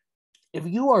if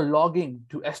you are logging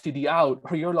to std out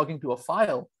or you're logging to a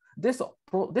file,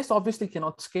 this obviously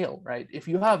cannot scale, right? If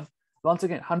you have, once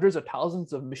again, hundreds or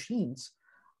thousands of machines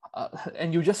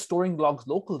and you're just storing logs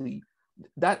locally,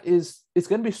 it's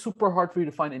going to be super hard for you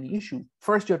to find any issue.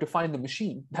 First, you have to find the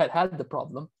machine that had the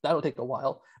problem. That'll take a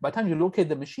while. By the time you locate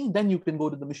the machine, then you can go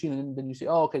to the machine and then you say,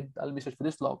 oh, okay, let me search for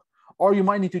this log. Or you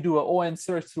might need to do an ON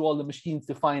search through all the machines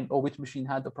to find, which machine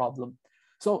had the problem.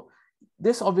 So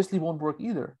this obviously won't work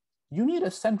either. You need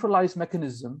a centralized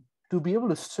mechanism to be able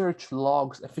to search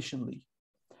logs efficiently.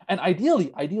 And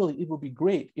ideally, it would be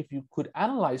great if you could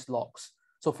analyze logs.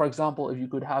 So for example, if you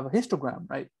could have a histogram,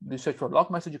 right? You search for a log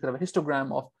message, you could have a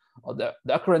histogram of the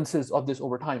occurrences of this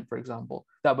over time, for example.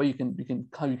 That way you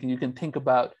can think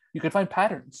about, you can find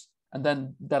patterns, and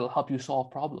then that'll help you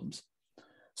solve problems.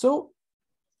 So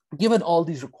given all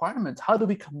these requirements, how do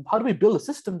we build a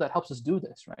system that helps us do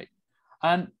this, right?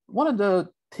 And one of the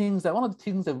things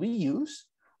that we use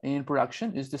in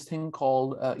production is this thing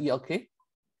called ELK.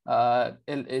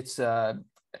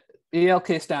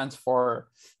 ELK stands for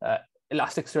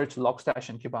Elasticsearch, Logstash,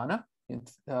 and Kibana,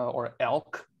 or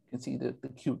ELK. You can see the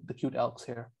cute elks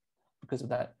here because of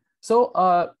that. So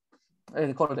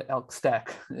they call it the ELK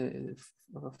stack.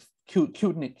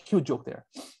 Cute joke there.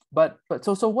 But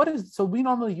so we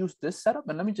normally use this setup,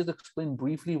 and let me just explain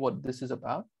briefly what this is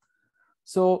about.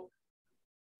 So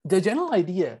the general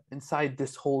idea inside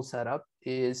this whole setup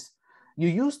is you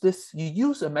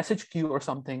use a message queue or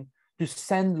something to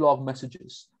send log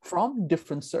messages from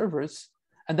different servers,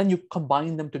 and then you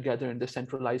combine them together in the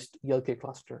centralized ELK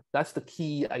cluster. That's the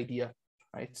key idea,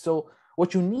 right? So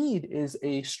what you need is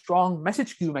a strong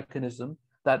message queue mechanism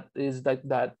that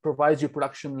provides you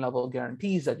production level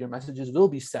guarantees that your messages will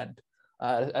be sent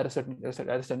at a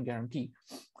certain guarantee.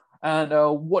 And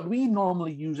what we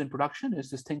normally use in production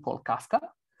is this thing called Kafka.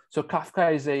 So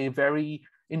Kafka is a very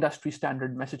industry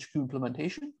standard message queue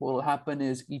implementation. What will happen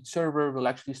is each server will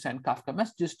actually send Kafka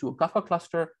messages to a Kafka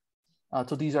cluster.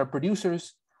 So these are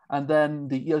producers, and then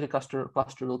the ELK cluster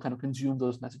will kind of consume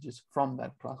those messages from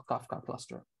that Kafka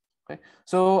cluster. Okay,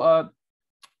 so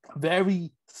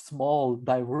very small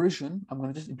diversion. I'm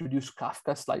going to just introduce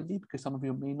Kafka slightly because some of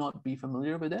you may not be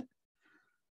familiar with it.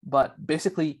 But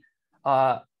basically,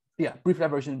 brief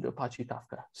diversion into Apache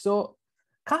Kafka. So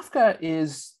Kafka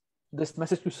is this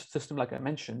message queue system, like I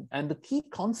mentioned, and the key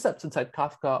concepts inside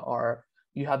Kafka are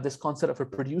you have this concept of a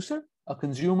producer, a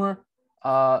consumer.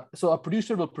 So a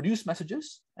producer will produce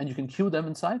messages and you can queue them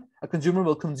inside. A consumer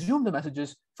will consume the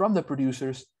messages from the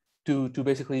producers to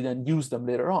basically then use them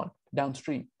later on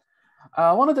downstream.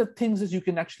 One of the things is you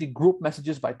can actually group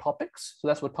messages by topics. So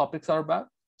that's what topics are about.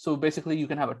 So basically you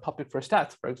can have a topic for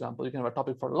stats, for example. You can have a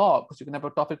topic for logs. You can have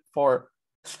a topic for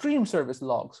stream service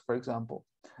logs, for example.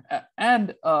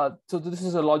 So this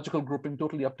is a logical grouping,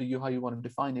 totally up to you how you want to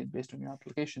define it based on your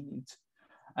application needs.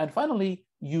 And finally,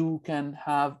 you can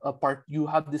have you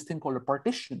have this thing called a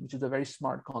partition, which is a very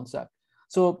smart concept.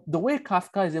 So the way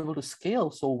Kafka is able to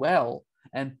scale so well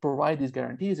and provide these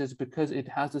guarantees is because it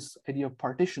has this idea of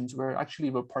partitions, where actually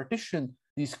we'll partition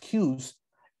these queues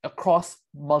across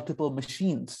multiple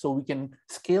machines. So we can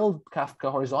scale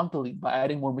Kafka horizontally by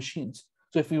adding more machines.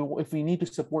 So if we need to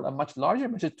support a much larger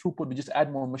message throughput, we just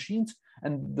add more machines,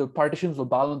 and the partitions will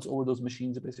balance over those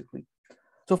machines basically.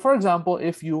 So for example,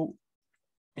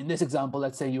 in this example,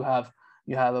 let's say you have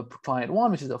a client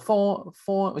 1, which is a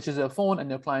phone, and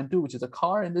your client 2, which is a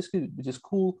car in this case, which is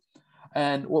cool.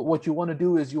 And what you want to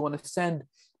do is you want to send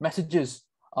messages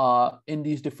in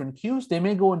these different queues. They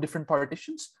may go in different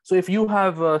partitions. So if you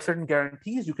have certain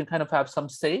guarantees, you can kind of have some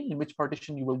say in which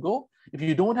partition you will go. If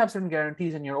you don't have certain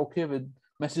guarantees and you're okay with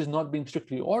messages not being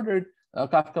strictly ordered,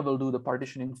 Kafka will do the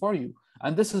partitioning for you.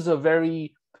 And this is a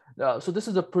pretty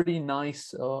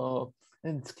nice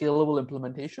and scalable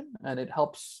implementation, and it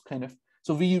helps kind of.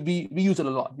 So we use it a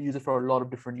lot. We use it for a lot of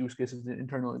different use cases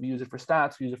internally. We use it for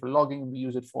stats, we use it for logging, we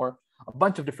use it for a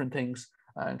bunch of different things,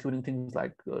 including things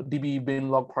like DB bin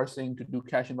log parsing to do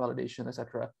cache invalidation,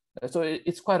 etc. So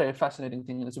it's quite a fascinating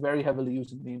thing, and it's very heavily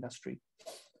used in the industry.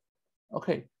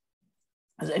 Okay,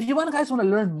 so if you guys want to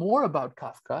learn more about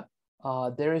Kafka,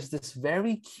 there is this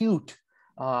very cute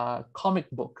comic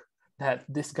book that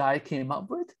this guy came up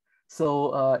with.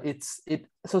 So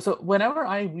so whenever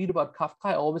I read about Kafka,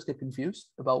 I always get confused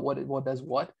about what does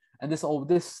what. And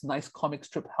this nice comic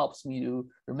strip helps me to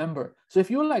remember. So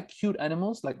if you like cute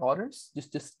animals like otters,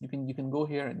 just you can go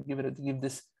here and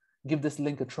give this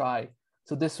link a try.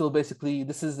 So this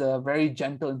is a very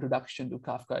gentle introduction to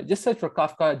Kafka. Just search for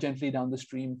Kafka gently down the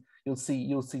stream. You'll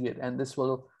see it, and this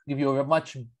will give you a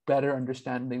much better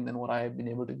understanding than what I have been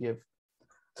able to give.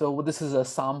 So this is a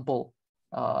sample.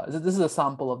 This is a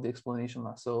sample of the explanation.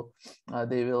 So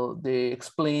they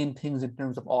explain things in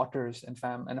terms of otters and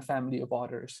a family of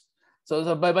otters.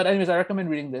 But anyways, I recommend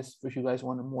reading this if you guys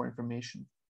want more information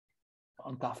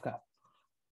on Kafka.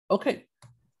 Okay,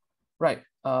 right.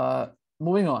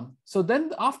 Moving on. So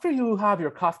then after you have your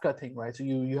Kafka thing, right? So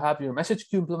you have your message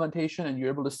queue implementation and you're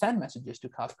able to send messages to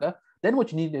Kafka. Then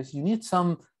what you need is you need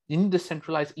a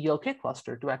centralized ELK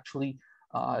cluster to actually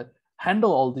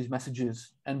handle all these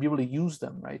messages and be able to use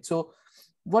them, right? So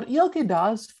what ELK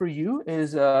does for you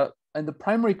is, and the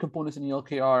primary components in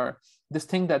ELK are this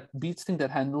thing that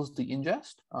handles the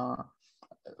ingest,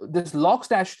 this log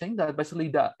stash thing that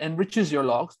basically enriches your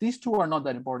logs. These two are not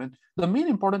that important. The main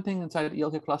important thing inside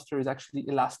ELK cluster is actually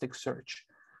Elasticsearch.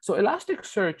 So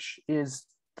Elasticsearch is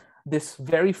this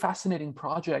very fascinating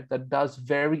project that does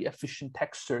very efficient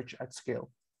text search at scale.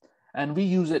 And we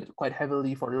use it quite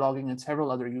heavily for logging and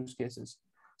several other use cases.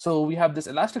 So we have this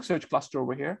Elasticsearch cluster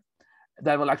over here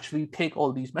that will actually take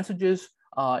all these messages.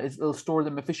 It'll store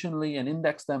them efficiently and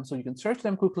index them so you can search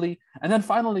them quickly. And then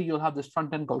finally, you'll have this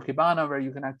front end called Kibana where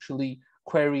you can actually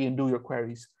query and do your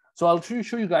queries. So I'll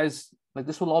show you guys, like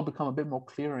this will all become a bit more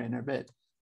clearer in a bit.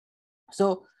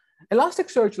 So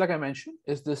Elasticsearch, like I mentioned,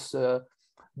 is this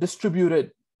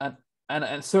distributed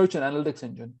and search and analytics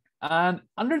engine. And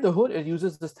under the hood, it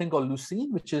uses this thing called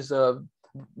Lucene, which is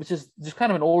just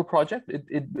kind of an old project.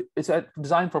 It's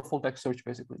designed for full text search,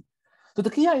 basically. So the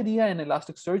key idea in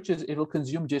Elasticsearch is it will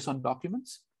consume JSON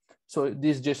documents. So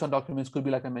these JSON documents could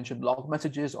be, like I mentioned, log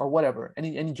messages or whatever,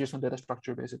 any JSON data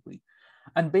structure, basically.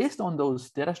 And based on those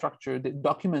data structure, the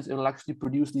documents, it will actually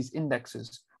produce these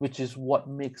indexes, which is what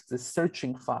makes the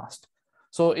searching fast.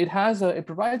 So it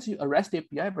provides you a REST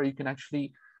API where you can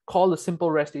actually call a simple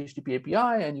REST HTTP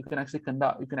API, and you can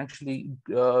actually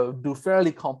do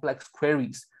fairly complex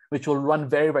queries, which will run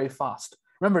very, very fast.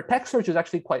 Remember, text search is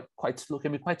actually quite slow,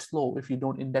 can be quite slow if you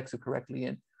don't index it correctly.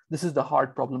 And this is the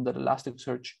hard problem that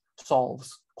Elasticsearch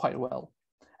solves quite well,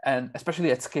 and especially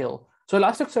at scale. So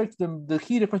Elasticsearch, the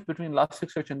key difference between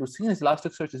Elasticsearch and Lucene is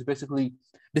Elasticsearch is basically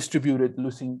distributed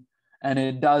Lucene, and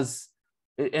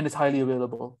it's highly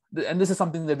available. And this is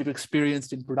something that we've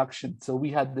experienced in production. So we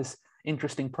had this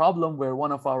interesting problem where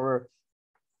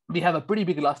we have a pretty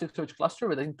big Elasticsearch cluster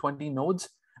with I think 20 nodes.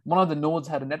 One of the nodes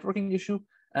had a networking issue.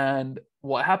 And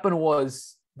what happened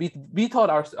was we thought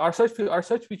our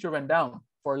search feature went down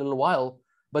for a little while,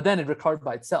 but then it recovered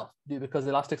by itself because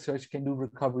Elasticsearch can do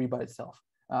recovery by itself.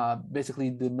 Basically,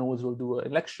 the nodes will do an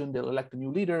election, they'll elect a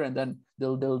new leader, and then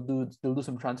they'll do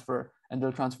some transfer, and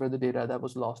they'll transfer the data that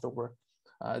was lost over.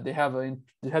 They have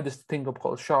this thing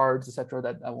called shards, etc.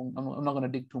 that I'm not going to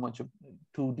dig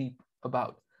too deep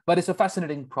about, but it's a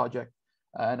fascinating project,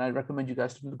 and I recommend you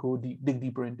guys to dig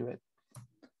deeper into it.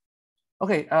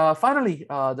 Okay, finally,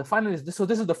 so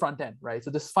this is the front end, right?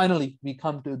 So finally we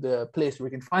come to the place where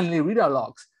we can finally read our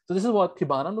logs. So this is what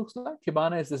Kibana looks like.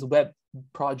 Kibana is this web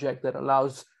project that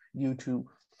allows you to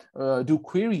do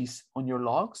queries on your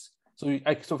logs. So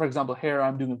for example, here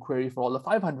I'm doing a query for all the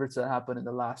 500s that happened in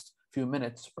the last few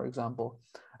minutes, for example.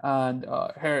 And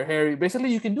here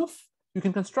basically you can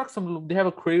construct they have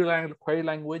a query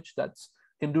language that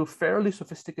can do fairly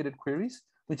sophisticated queries,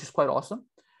 which is quite awesome.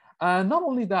 And not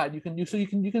only that, you can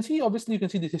see, obviously you can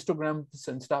see the histograms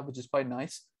and stuff, which is quite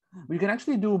nice. But you can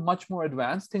actually do much more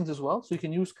advanced things as well. So you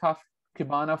can use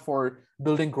Kibana for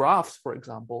building graphs, for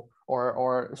example,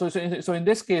 so in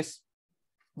this case,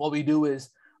 what we do is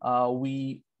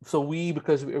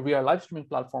because we are a live streaming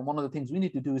platform, one of the things we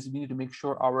need to do is we need to make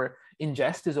sure our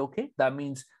ingest is okay. That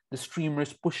means the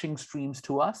streamers pushing streams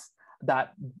to us,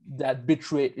 that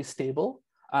bit rate is stable.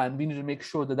 And we need to make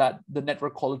sure that the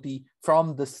network quality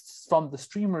from the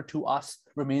streamer to us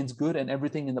remains good and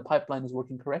everything in the pipeline is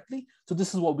working correctly. So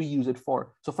this is what we use it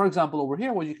for. So for example, over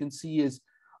here, what you can see is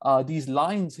these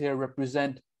lines here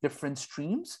represent different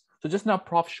streams. So just now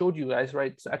Prof showed you guys,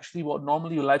 right? So actually what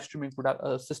normally your live streaming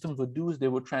systems would do is they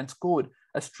would transcode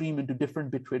a stream into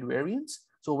different bitrate variants.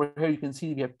 So over here, you can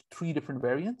see we have 3 different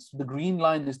variants. The green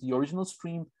line is the original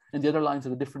stream, and the other lines are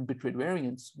the different bitrate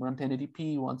variants, one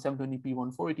 1080p, one 720p,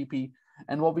 one 480p.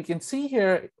 And what we can see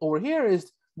here over here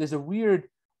is there's a weird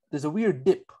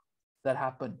dip that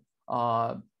happened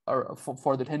for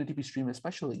the 1080p stream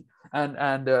especially.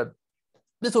 And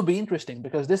this will be interesting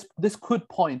because this could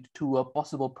point to a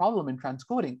possible problem in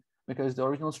transcoding. because the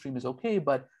original stream is okay,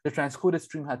 but the transcoded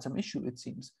stream had some issue, it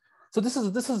seems. So this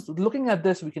is looking at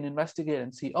this, we can investigate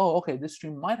and see, oh, okay, this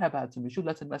stream might have had some issue.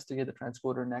 Let's investigate the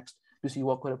transcoder next to see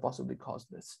what could have possibly caused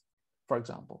this, for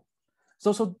example.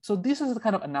 So this is the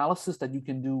kind of analysis that you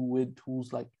can do with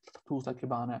tools like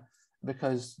Kibana,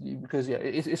 because yeah,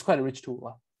 it's quite a rich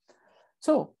tool.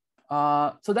 So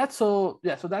that's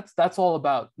all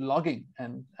about logging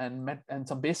and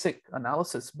some basic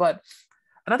analysis. But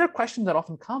another question that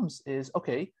often comes is,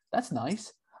 okay, that's nice.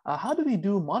 How do we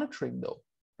do monitoring though?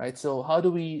 Right. So how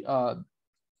do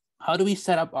we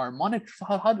set up our monitor?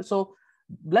 So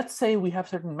let's say we have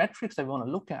certain metrics that we want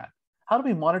to look at. How do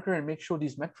we monitor and make sure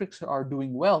these metrics are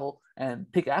doing well and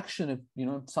take action if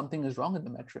something is wrong in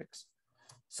the metrics?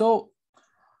 So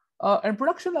in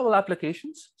production level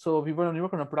applications, so if you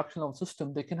work on a production level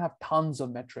system, they can have tons of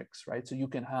metrics, right? So you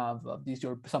can have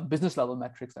some business level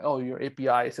metrics, like, oh, your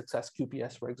API success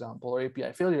QPS, for example, or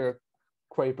API failure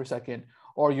query per second,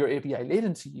 or your API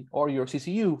latency, or your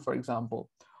CCU, for example.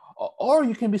 Or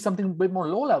you can be something a bit more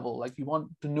low level, like you want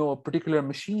to know a particular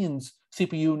machine's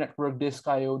CPU, network, disk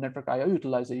IO, network IO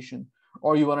utilization,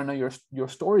 or you want to know your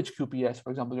storage QPS,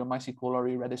 for example, your MySQL or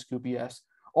your Redis QPS,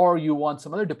 or you want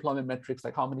some other deployment metrics,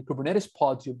 like how many Kubernetes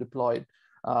pods you've deployed,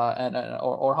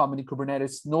 or how many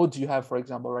Kubernetes nodes you have, for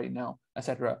example, right now,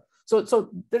 etc. So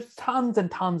there's tons and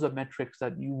tons of metrics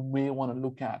that you may want to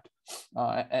look at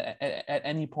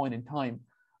any point in time,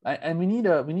 and we need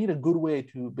a good way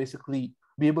to basically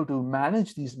be able to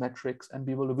manage these metrics and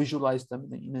be able to visualize them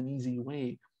in an easy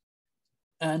way.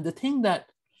 And the thing that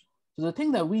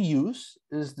we use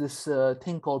is this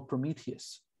thing called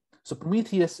Prometheus. So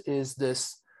Prometheus is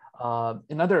this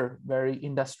another very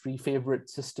industry favorite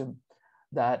system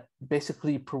that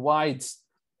basically provides.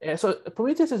 So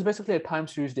Prometheus is basically a time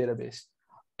series database,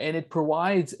 and it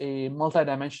provides a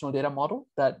multi-dimensional data model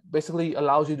that basically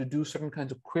allows you to do certain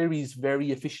kinds of queries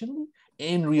very efficiently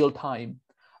in real time.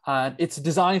 And it's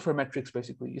designed for metrics,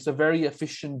 basically. It's a very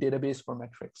efficient database for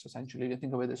metrics, essentially, you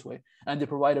think of it this way. And they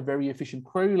provide a very efficient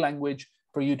query language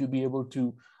for you to be able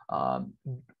to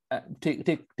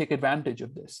take advantage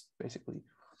of this, basically.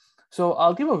 So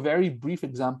I'll give a very brief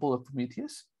example of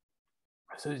Prometheus.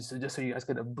 So just so you guys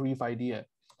get a brief idea.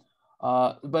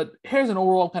 But here's an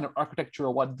overall kind of architecture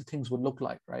of what the things would look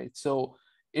like, right? So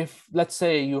if, let's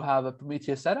say, you have a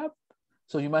Prometheus setup,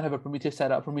 so you might have a Prometheus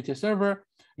setup, Prometheus server.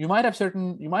 You might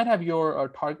have your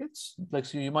targets, like,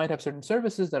 so you might have certain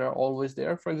services that are always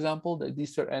there, for example,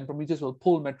 and Prometheus will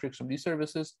pull metrics from these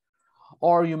services.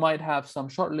 Or you might have some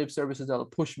short-lived services that will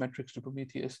push metrics to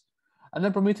Prometheus. And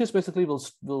then Prometheus basically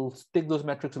will take those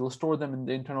metrics, it will store them in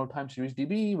the internal time series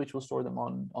DB, which will store them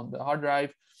on the hard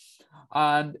drive.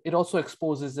 And it also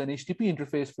exposes an HTTP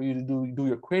interface for you to do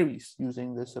your queries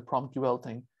using this PromQL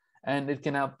thing. And it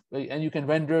can have, and you can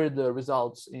render the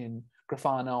results in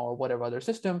Grafana or whatever other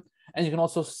system. And you can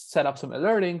also set up some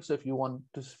alerting. So if you want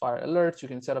to fire alerts, you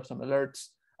can set up some alerts.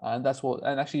 And that's what,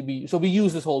 and actually so we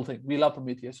use this whole thing. We love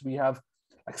Prometheus. We have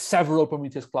like several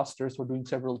Prometheus clusters for doing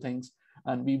several things.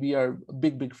 And we are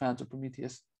big fans of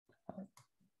Prometheus.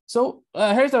 So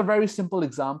here's a very simple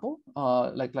example,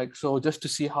 so just to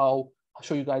see how, I'll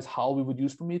show you guys how we would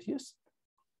use Prometheus.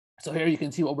 So here you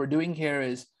can see what we're doing here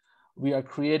is we are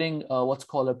creating what's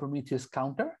called a Prometheus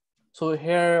counter. So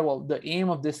here, well, the aim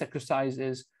of this exercise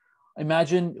is,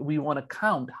 imagine we want to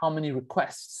count how many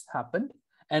requests happened.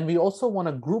 And we also want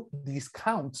to group these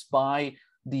counts by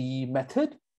the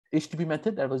method, HTTP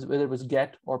method, that was whether it was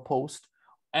get or post,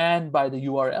 and by the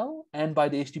URL, and by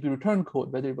the HTTP return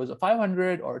code, whether it was a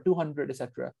 500 or 200,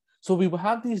 etc. So we will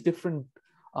have these different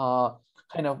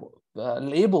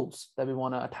labels that we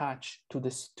want to attach to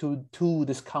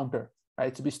this counter,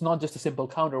 right? So it's not just a simple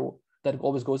counter that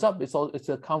always goes up. It's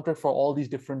a counter for all these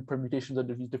different permutations of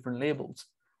these different labels,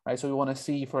 right? So we want to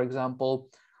see, for example,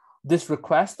 this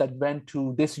request that went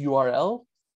to this URL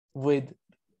with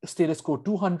status code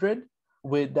 200,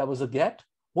 that was a get.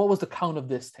 What was the count of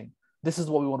this thing? This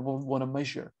is what we want to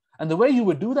measure. And the way you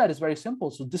would do that is very simple.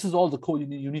 So this is all the code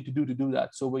you need to do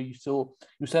that. So you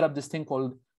set up this thing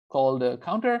called a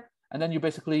counter, and then you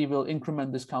basically will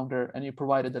increment this counter, and you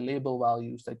provided the label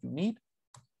values that you need.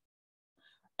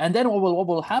 And then what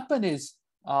will happen is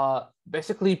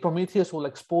basically Prometheus will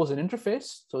expose an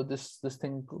interface. So this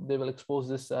thing, they will expose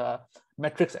this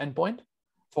metrics endpoint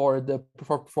for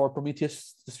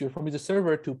Prometheus, your Prometheus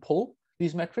server to pull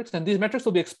these metrics, and these metrics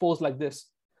will be exposed like this.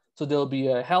 So there'll be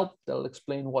a help that'll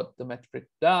explain what the metric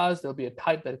does. There'll be a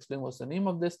type that explains what's the name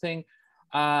of this thing,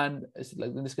 and it's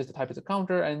like in this case the type is a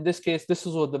counter. And in this case, this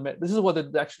is what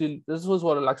it'll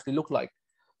actually look like.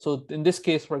 So in this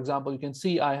case, for example, you can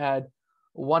see I had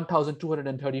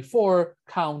 1,234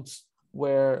 counts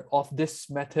where of this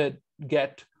method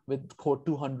get with code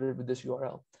 200 with this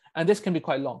URL. And this can be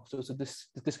quite long. So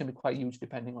this can be quite huge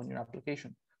depending on your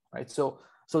application, right? So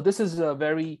this is a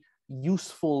very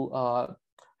useful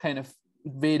kind of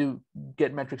way to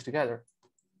get metrics together.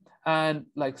 And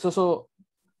like,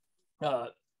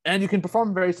 and you can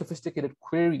perform very sophisticated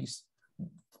queries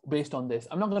based on this.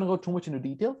 I'm not going to go too much into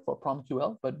detail for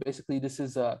PromQL, but basically this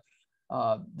is a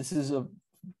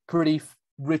pretty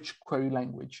rich query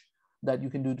language that you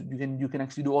can do. You can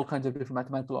actually do all kinds of different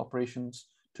mathematical operations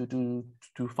to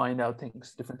find out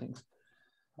things, different things.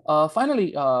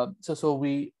 Finally, so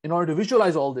we, in order to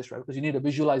visualize all this, right, because you need a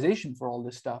visualization for all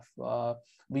this stuff,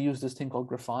 we use this thing called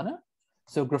Grafana.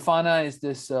 So Grafana is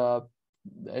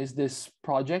this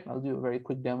project. I'll do a very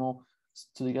quick demo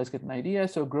so you guys get an idea.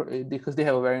 So because they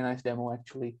have a very nice demo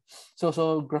actually. So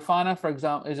Grafana, for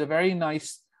example, is a very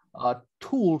nice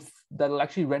tool that will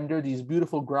actually render these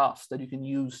beautiful graphs that you can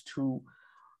use to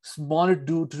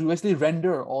basically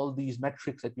render all these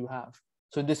metrics that you have.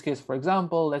 So in this case, for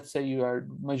example, let's say you are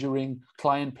measuring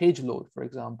client page load, for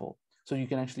example. So you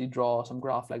can actually draw some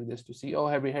graph like this to see, oh,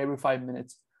 every 5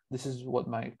 minutes, this is what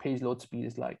my page load speed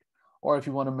is like. Or if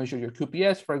you want to measure your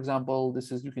QPS, for example,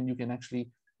 this is you can actually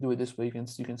do it this way. You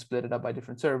can split it up by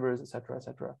different servers, etc.,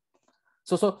 etc.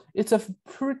 So it's a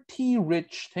pretty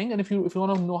rich thing. And if you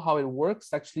want to know how it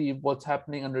works, actually, what's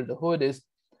happening under the hood is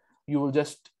you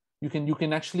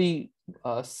can actually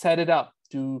set it up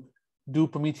to do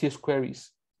Prometheus queries.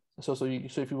 So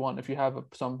if you have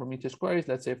some Prometheus queries,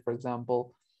 let's say, for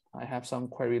example, I have some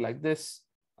query like this.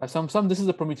 This is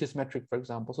a Prometheus metric, for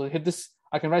example. So hit this,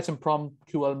 I can write some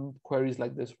PromQL queries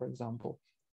like this, for example.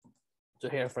 So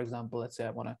here, for example, let's say I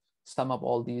want to sum up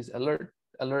all these alerts,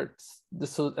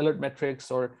 alert metrics,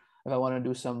 or if I want to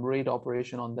do some rate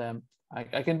operation on them,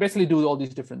 I can basically do all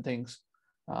these different things.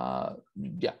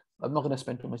 Yeah, I'm not going to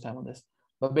spend too much time on this,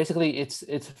 but basically it's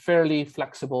a fairly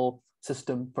flexible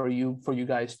system for you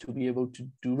guys to be able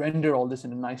to render all this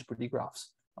in a nice, pretty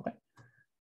graphs.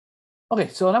 Okay,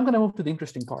 so I'm going to move to the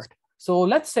interesting part. So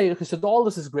let's say, okay, so all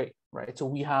this is great, right? So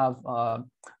we have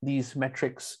these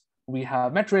metrics, we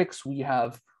have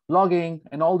logging,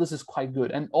 and all this is quite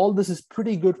good. And all this is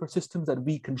pretty good for systems that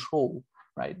we control,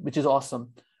 right? Which is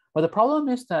awesome. But the problem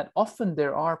is that often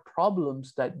there are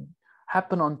problems that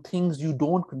happen on things you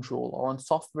don't control or on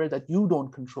software that you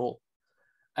don't control.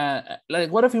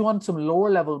 Like what if you want some lower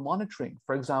level monitoring,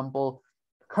 for example,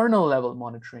 kernel level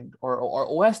monitoring or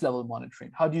OS level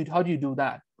monitoring? How do you do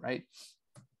that, right?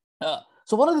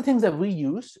 So one of the things that we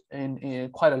use in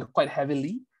quite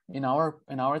heavily in our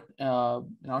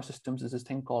systems is this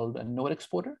thing called a node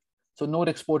exporter. So node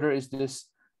exporter is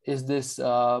this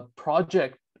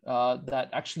project that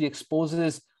actually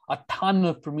exposes a ton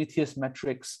of Prometheus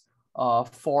metrics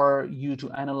for you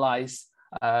to analyze.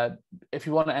 If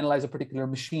you want to analyze a particular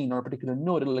machine or a particular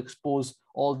node, it'll expose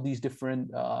all these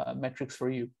different metrics for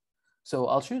you. So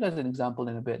I'll show you guys an example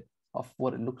in a bit of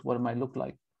what it might look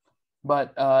like.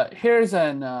 But here's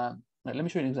let me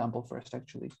show you an example first,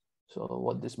 actually. So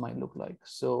what this might look like.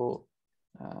 So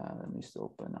let me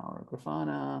still open our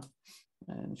Grafana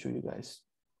and show you guys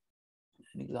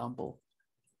an example.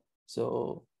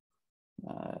 So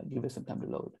give it some time to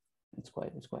load. It's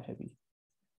quite heavy.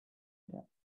 Yeah.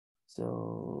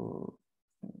 So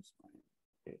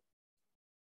okay.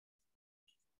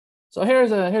 So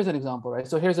here's an example, right?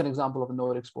 So here's an example of a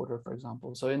node exporter, for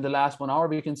example. So in the last 1 hour,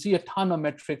 we can see a ton of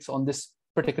metrics on this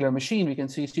particular machine. We can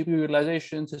see CPU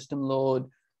utilization, system load,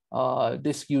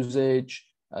 disk usage,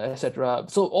 etc.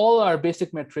 So all our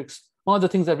basic metrics. One of the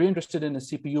things that we're interested in is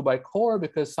CPU by core,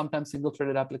 because sometimes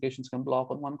single-threaded applications can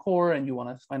block on one core, and you want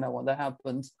to find out when that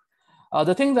happens.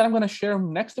 The thing that I'm going to share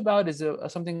next about is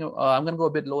something I'm going to go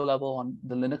a bit low level on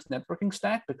the Linux networking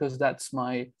stack, because that's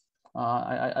my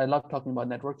I love talking about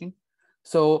networking.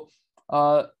 So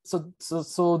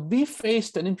we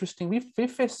faced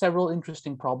several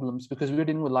interesting problems because we were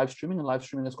dealing with live streaming, and live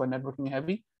streaming is quite networking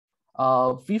heavy.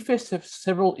 We faced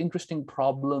several interesting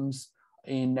problems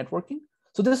in networking.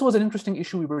 So this was an interesting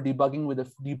issue we were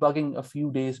debugging a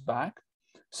few days back.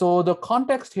 So the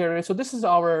context here is, so this is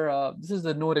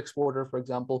the node exporter, for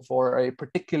example, for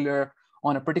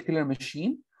on a particular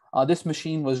machine. This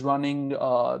machine was running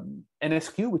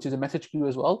NSQ, which is a message queue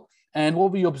as well. And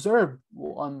what we observed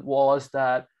was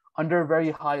that under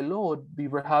very high load, we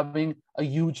were having a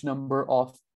huge number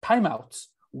of timeouts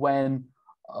when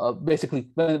basically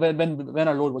when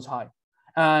our load was high.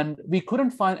 And we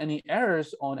couldn't find any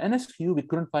errors on NSQ. We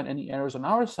couldn't find any errors on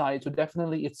our side. So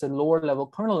definitely it's a lower level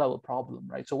kernel level problem,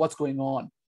 right? So what's going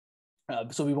on?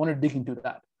 So we wanted to dig into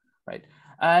that, right?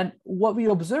 And what we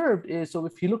observed is, so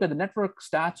if you look at the network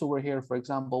stats over here, for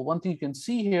example, one thing you can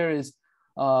see here is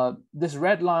this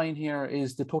red line here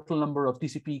is the total number of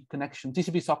TCP connections,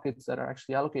 TCP sockets that are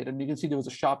actually allocated. And you can see there was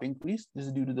a sharp increase. This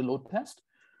is due to the load test.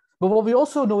 But what we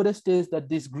also noticed is that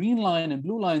this green line and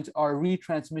blue lines are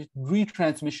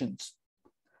retransmissions.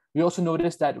 We also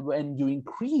noticed that when you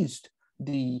increased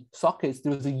the sockets,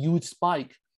 there was a huge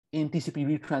spike in TCP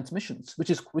retransmissions, which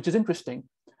is interesting,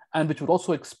 and which would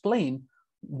also explain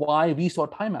why we saw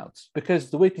timeouts.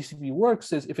 Because the way TCP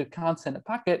works is if it can't send a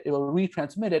packet, it will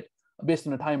retransmit it based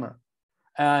on a timer.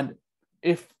 And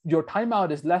if your timeout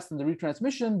is less than the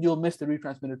retransmission, you'll miss the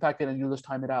retransmitted packet and you'll just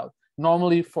time it out.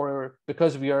 Normally,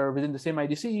 because we are within the same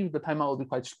IDC, the timeout will be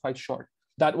quite short.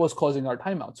 That was causing our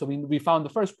timeout. So we found the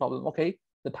first problem. Okay,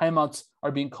 the timeouts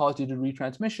are being caused due to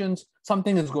retransmissions.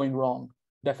 Something is going wrong,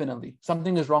 definitely.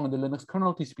 Something is wrong in the Linux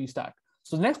kernel TCP stack.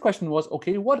 So the next question was,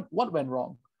 okay, what went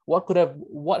wrong?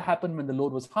 What happened when the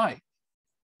load was high?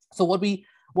 So what we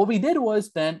did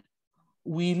was then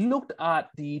we looked at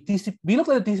the TCP, we looked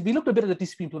a bit at the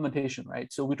TCP implementation,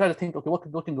 right? So we tried to think, okay,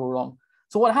 what can go wrong?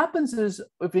 So what happens is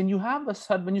when you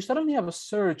suddenly have a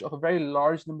surge of a very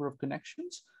large number of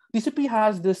connections, TCP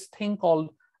has this thing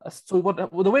called, the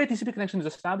way a TCP connection is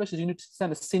established is you need to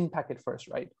send a SYN packet first,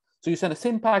 right? So you send a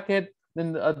SYN packet,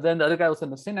 then the other guy will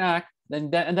send a SYN-ACK,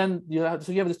 then you have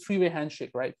this three-way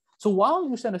handshake, right? So after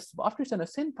you send a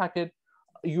SYN packet,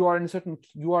 you are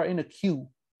in a queue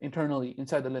internally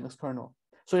inside the Linux kernel.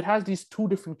 So it has these two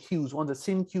different queues. One's a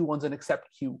SYN queue, one's an accept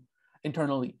queue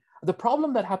internally. The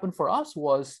problem that happened for us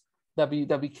was that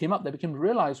became to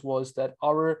realize was that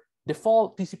our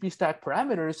default TCP stack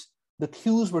parameters, the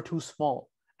queues were too small.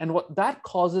 And what that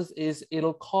causes is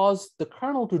it'll cause the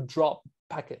kernel to drop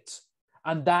packets.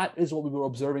 And that is what we were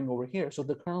observing over here. So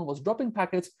the kernel was dropping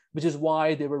packets, which is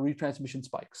why there were retransmission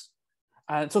spikes.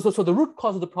 And so the root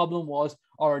cause of the problem was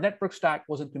our network stack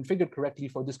wasn't configured correctly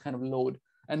for this kind of load.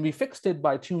 And we fixed it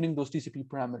by tuning those TCP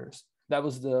parameters.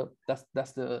 That's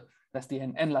the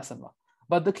end lesson.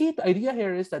 But the key idea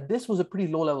here is that this was a pretty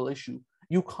low level issue.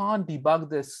 You can't debug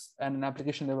this and an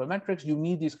application level metrics. You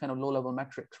need these kind of low level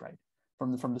metrics, right,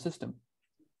 from the system.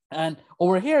 And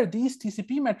over here, these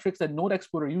TCP metrics that Node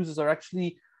Explorer uses it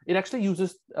actually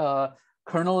uses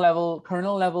kernel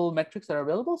level metrics that are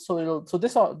available. So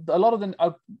a lot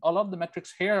of the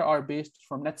metrics here are based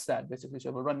from netstat, basically.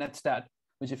 So we'll run netstat,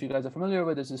 which if you guys are familiar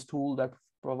with, is this tool that's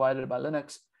provided by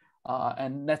Linux,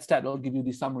 and netstat will give you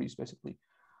these summaries basically.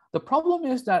 The problem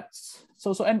is that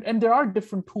and there are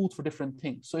different tools for different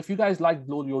things. So if you guys like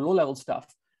your low level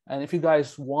stuff, and if you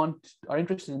guys are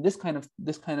interested in this kind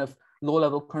of low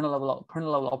level kernel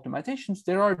level optimizations,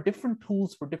 there are different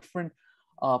tools for different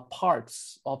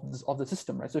parts of the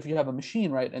system, right? So if you have a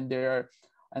machine, right,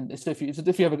 if you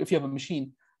have a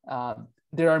machine,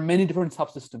 there are many different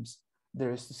subsystems.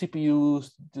 There's the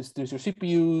CPUs, there's your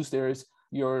CPUs, there's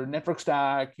your network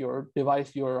stack, your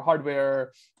device, your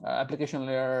hardware, application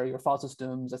layer, your file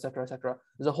systems, etc., etc.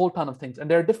 There's a whole ton of things, and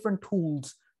there are different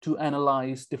tools to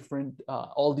analyze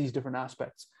all these different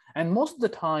aspects. And most of the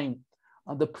time,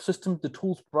 the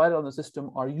tools provided on the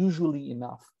system are usually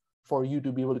enough for you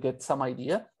to be able to get some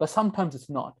idea, but sometimes it's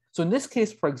not. So in this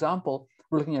case, for example,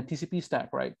 we're looking at TCP stack,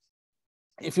 right?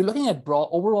 If you're looking at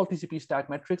overall TCP stack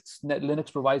metrics,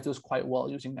 Linux provides those quite well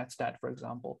using netstat, for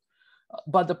example.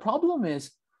 But the problem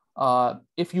is,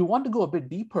 if you want to go a bit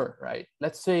deeper, right?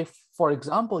 Let's say, for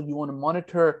example, you want to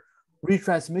monitor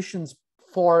retransmissions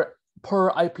per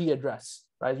IP address,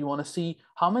 right? You want to see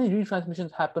how many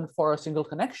retransmissions happen for a single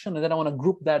connection, and then I want to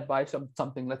group that by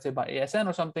something, let's say by ASN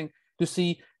or something, to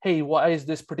see, hey, why is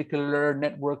this particular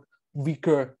network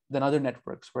weaker than other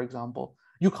networks, for example?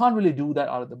 You can't really do that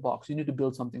out of the box. You need to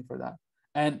build something for that.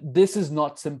 And this is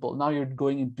not simple. Now you're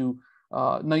going into,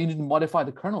 now you need to modify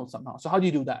the kernel somehow. So how do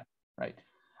you do that, right?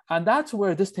 And that's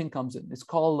where this thing comes in. It's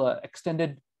called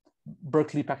Extended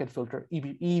Berkeley Packet Filter,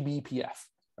 eBPF,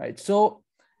 right? So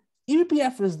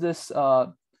eBPF is this,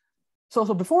 so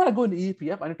before I go into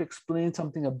eBPF, I need to explain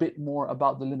something a bit more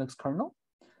about the Linux kernel.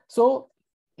 So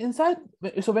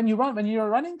when you're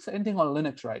running anything on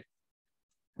Linux, right,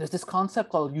 there's this concept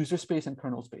called user space and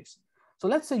kernel space. So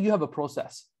let's say you have a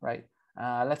process, right?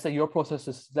 Let's say your process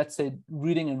is, let's say,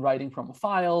 reading and writing from a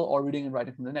file or reading and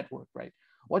writing from the network, right?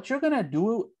 What you're gonna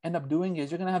end up doing is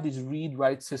you're gonna have these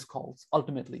read-write syscalls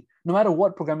ultimately. No matter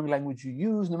what programming language you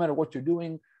use, no matter what you're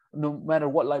doing, no matter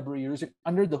what library you're using,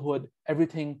 under the hood,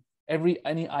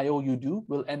 any IO you do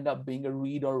will end up being a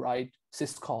read or write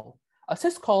syscall. A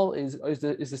syscall is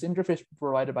this interface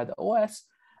provided by the OS.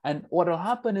 And what will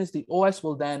happen is the OS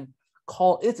will then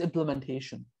call its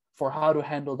implementation for how to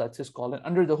handle that syscall. And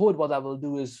under the hood, what that will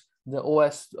do is the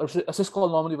OS, or a syscall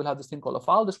normally will have this thing called a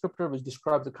file descriptor, which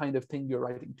describes the kind of thing you're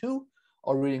writing to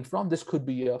or reading from. This could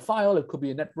be a file, it could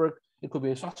be a network, it could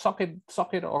be a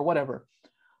socket or whatever.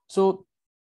 So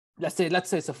let's say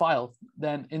it's a file.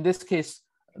 Then in this case,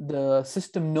 the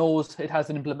system knows it has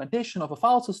an implementation of a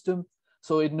file system,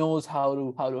 so it knows how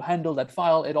to handle that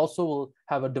file. It also will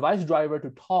have a device driver to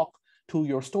talk to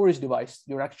your storage device,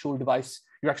 your actual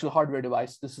hardware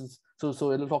device. This is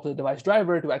so it'll talk to the device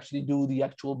driver to actually do the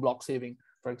actual block saving,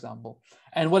 for example,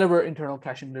 and whatever internal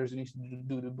caching layers you need to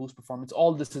do to boost performance.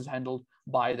 All this is handled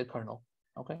by the kernel.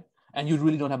 Okay, and you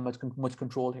really don't have much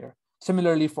control here.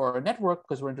 Similarly, for a network,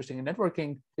 because we're interested in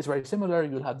networking, it's very similar.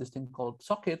 You'll have this thing called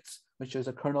sockets, which is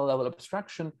a kernel level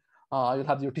abstraction. You'll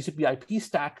have your TCP/IP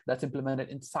stack that's implemented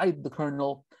inside the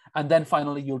kernel, and then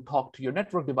finally you'll talk to your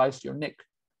network device, your NIC,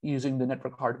 using the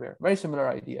network hardware. Very similar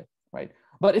idea, right?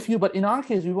 But in our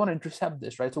case, we want to intercept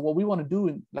this, right? So what we want to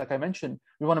do, like I mentioned,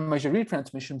 we want to measure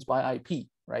retransmissions by IP,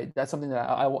 right? That's something that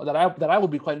I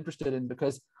would be quite interested in,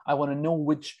 because I want to know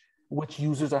which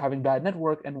users are having bad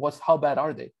network and how bad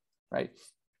are they, right?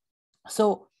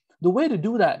 So the way to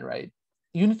do that, right?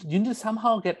 You need to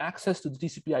somehow get access to the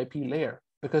TCP/IP layer,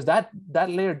 because that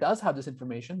layer does have this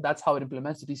information. That's how it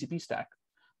implements the TCP stack.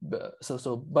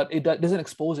 But it doesn't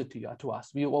expose it to us.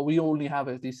 What we only have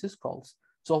is these syscalls.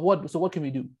 So what can we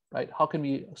do, right? How can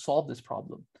we solve this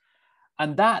problem?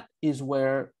 And that is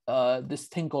where this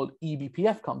thing called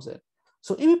eBPF comes in.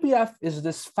 So eBPF is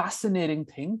this fascinating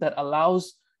thing that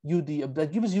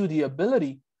gives you the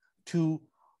ability to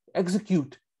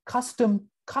execute custom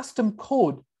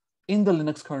code in the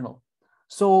Linux kernel.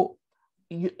 So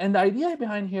and the idea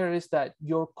behind here is that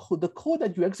the code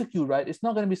that you execute, right, it's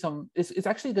not going to be it's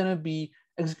actually going to be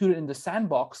executed in the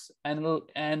sandbox,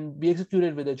 and be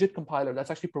executed with a JIT compiler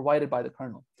that's actually provided by the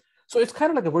kernel. So it's kind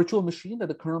of like a virtual machine that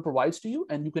the kernel provides to you,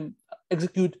 and you can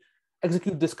execute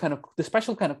this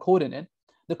special kind of code in it.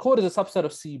 The code is a subset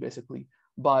of C basically,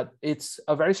 but it's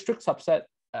a very strict subset,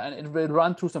 and it will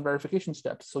run through some verification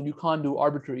steps. So you can't do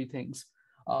arbitrary things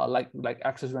like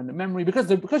access random memory, because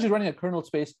you're running a kernel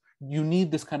space. You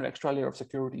need this kind of extra layer of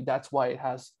security. That's why it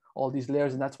has all these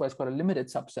layers, and that's why it's got a limited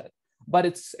subset. But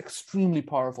it's extremely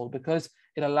powerful because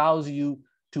it allows you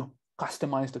to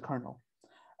customize the kernel.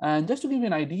 And just to give you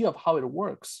an idea of how it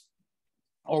works,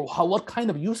 or what kind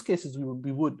of use cases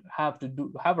we would have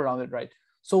around it, right?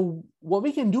 So what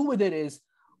we can do with it is,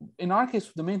 in our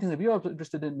case, the main thing that we are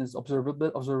interested in is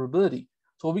observability.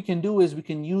 So what we can do is we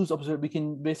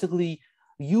can basically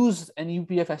use an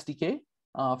eBPF SDK.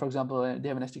 For example, they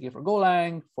have an SDK for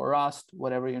Golang, for Rust,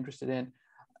 whatever you're interested in.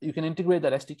 You can integrate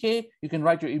that SDK. You can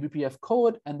write your eBPF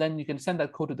code, and then you can send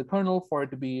that code to the kernel for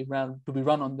it to be run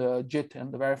on the JIT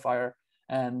and the verifier,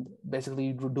 and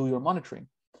basically do your monitoring.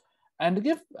 And to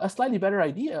give a slightly better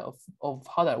idea of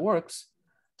how that works,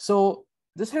 so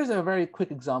here's a very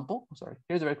quick example.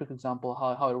 Here's a very quick example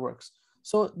how it works.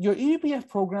 So your eBPF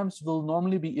programs will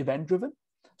normally be event-driven.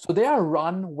 So they are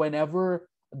run whenever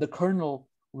the kernel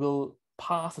will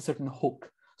pass a certain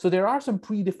hook. So there are some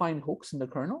predefined hooks in the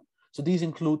kernel. So these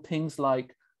include things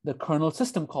like the kernel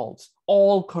system calls,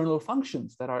 all kernel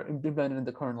functions that are implemented in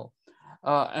the kernel,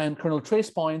 and kernel trace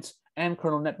points and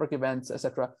kernel network events,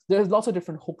 etc. There's lots of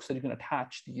different hooks that you can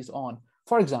attach these on.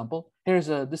 For example,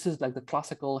 this is like the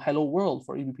classical hello world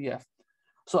for eBPF.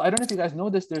 So I don't know if you guys know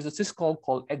this, there's a syscall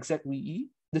called execve.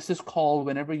 This is called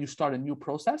whenever you start a new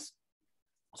process.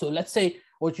 So let's say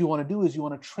what you want to do is you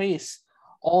want to trace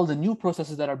all the new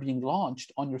processes that are being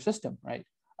launched on your system, right?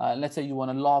 Let's say you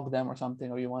want to log them or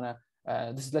something, or you want to,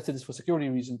 let's say this for security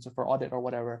reasons or for audit or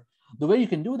whatever. The way you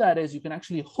can do that is you can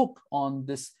actually hook on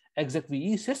this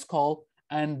execve syscall,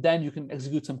 and then you can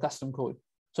execute some custom code.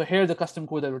 So here the custom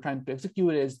code that we're trying to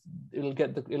execute is it'll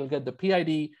get the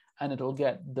PID, and it'll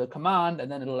get the command,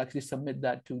 and then it'll actually submit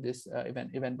that to this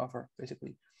event buffer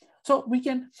basically. So we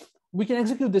can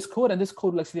execute this code, and this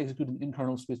code will actually execute in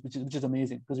kernel space, which is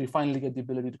amazing, because we finally get the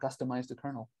ability to customize the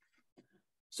kernel.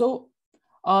 So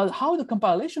how the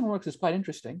compilation works is quite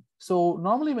interesting. So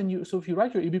normally if you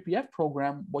write your eBPF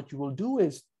program, what you will do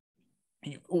is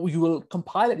you will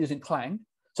compile it using Clang.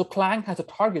 So Clang has a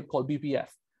target called BPF.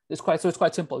 It's quite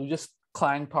simple. You just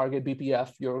Clang target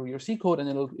BPF your C code, and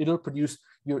it'll produce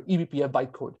your eBPF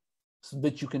bytecode, so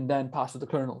that you can then pass to the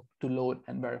kernel to load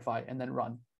and verify and then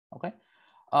run. Okay.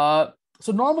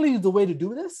 So normally the way to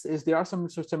do this is there are some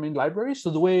main libraries.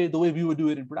 So the way we would do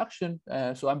it in production.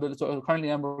 So currently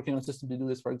I'm working on a system to do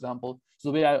this, for example.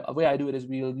 So the way I do it is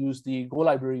we'll use the Go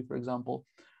library, for example.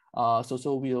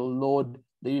 So we'll load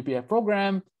the eBPF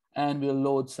program, and we'll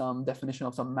load some definition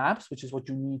of some maps, which is what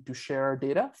you need to share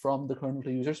data from the kernel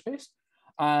to user space.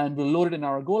 and we'll load it in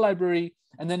our Go library,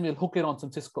 and then we'll hook it on some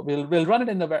syscall. We'll run it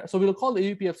in the, so we'll call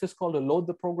the eBPF syscall to load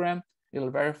the program. It'll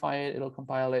verify it, it'll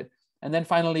compile it. And then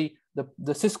finally, the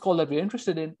syscall that we're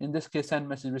interested in this case, send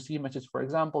message, receive message, for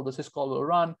example, the syscall will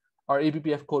run, our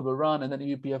eBPF code will run, and then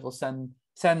eBPF will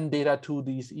send data to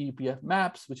these eBPF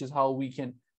maps, which is how we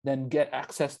can then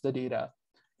access the data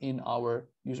in our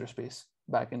user space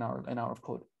back in our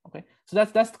code. Okay, so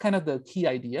that's kind of the key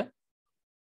idea.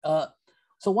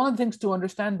 So one of the things to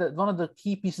understand, that one of the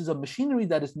key pieces of machinery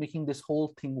that is making this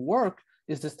whole thing work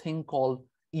is this thing called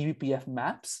eBPF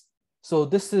maps. So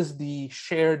this is the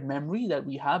shared memory that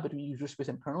we have between user space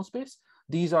and kernel space.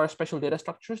 These are special data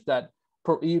structures that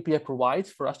eBPF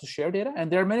provides for us to share data.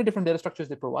 And there are many different data structures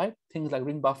they provide, things like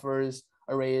ring buffers,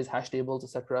 arrays, hash tables,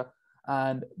 etc.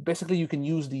 And basically you can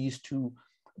use these to,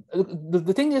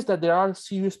 the thing is that there are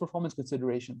serious performance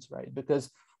considerations, right? Because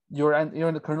you're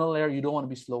in the kernel layer, you don't want to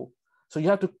be slow. So you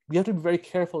have to be very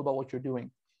careful about what you're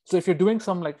doing. So if you're doing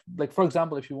some like for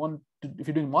example, if you're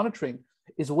doing monitoring,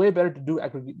 it's way better to do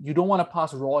aggregate. You don't want to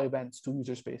pass raw events to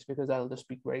user space because that'll just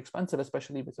be very expensive,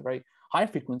 especially if it's a very high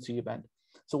frequency event.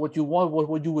 So what you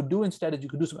would do instead is you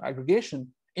could do some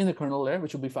aggregation in the kernel layer,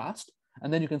 which will be fast,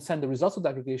 and then you can send the results of the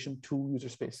aggregation to user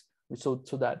space, so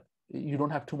that you don't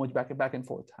have too much back and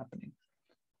forth happening.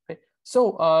 Okay,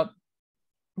 so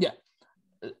yeah,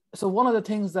 so one of the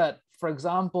things that, for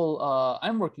example,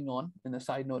 I'm working on in the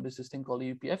side note is this thing called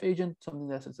eBPF agent, something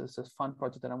that's a fun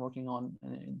project that I'm working on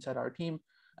inside our team.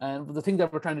 And the thing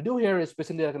that we're trying to do here is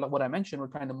basically like what I mentioned. We're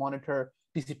trying to monitor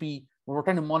TCP. We're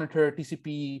trying to monitor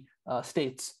TCP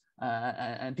states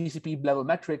and TCP level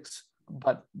metrics,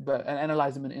 but and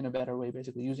analyze them in a better way,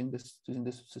 basically using this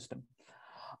system.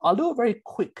 I'll do a very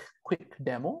quick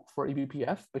demo for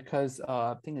eBPF because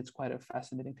I think it's quite a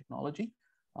fascinating technology.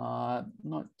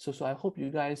 So I hope you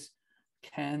guys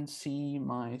can see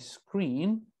my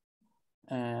screen,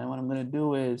 and what I'm going to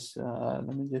do is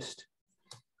let me just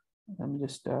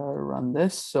run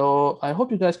this. So I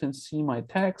hope you guys can see my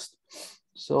text.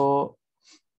 So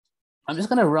I'm just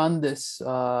going to run this.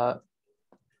 I'm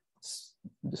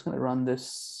just going to run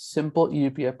this simple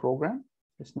eBPF program.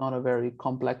 It's not a very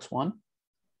complex one.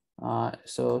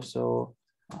 Sorry,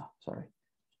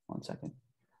 1 second.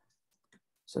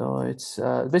 So it's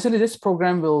basically this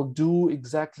program will do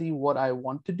exactly what I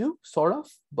want to do, sort of,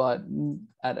 but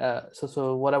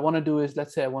so what I want to do is,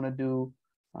 let's say I want to do,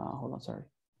 hold on, sorry,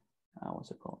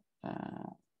 what's it called?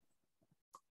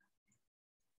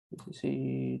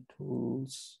 TCP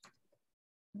tools.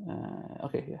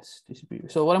 Okay, yes,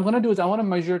 TCP. So what I'm going to do is I want to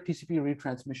measure TCP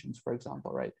retransmissions, for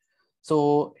example, right?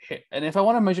 So, and if I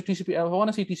want to measure TCP, if I want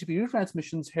to see TCP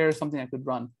retransmissions, here's something I could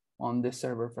run on this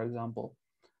server, for example.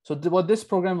 So what this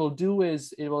program will do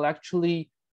is it will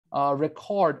actually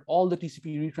record all the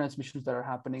TCP retransmissions that are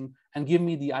happening and give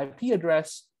me the IP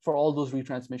address for all those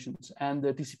retransmissions and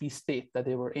the TCP state that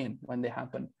they were in when they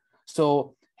happen.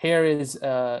 So here's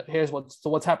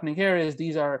what's happening here is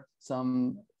these are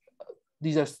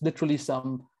literally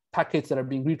some packets that are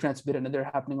being retransmitted and they're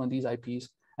happening on these IPs.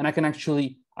 And I can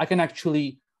actually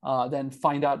then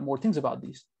find out more things about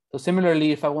these. So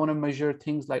similarly, if I want to measure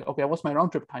things like, okay, what's my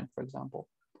round trip time, for example?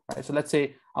 Right, so let's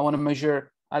say I want to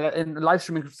measure in live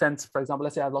streaming sense, for example,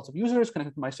 let's say I have lots of users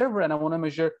connected to my server and I want to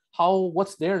measure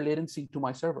what's their latency to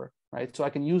my server, right? So I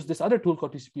can use this other tool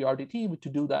called TCP RDT to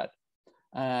do that.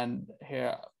 And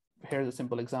here's a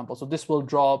simple example. So this will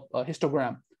draw a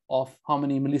histogram of how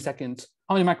many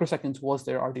microseconds was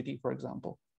their RDT, for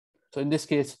example. So in this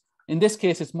case,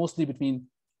 it's mostly between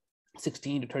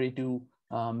 16 to 32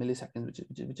 milliseconds,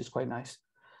 which is quite nice.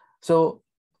 So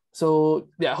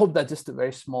yeah, I hope that's just a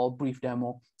very small, brief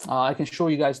demo. I can show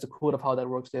you guys the code of how that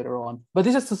works later on. But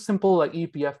this is the simple like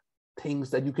eBPF things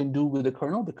that you can do with the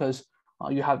kernel because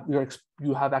you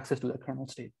have access to the kernel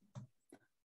state.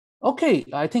 Okay,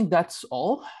 I think that's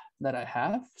all that I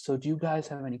have. So do you guys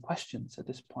have any questions at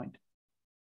this point?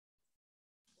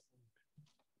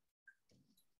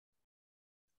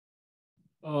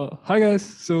 Hi guys.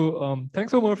 So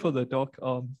thanks so much for the talk.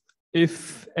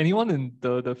 If anyone in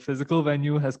the physical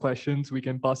venue has questions, we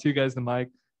can pass you guys the mic.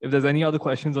 If there's any other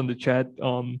questions on the chat,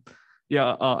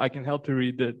 I can help to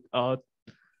read it out.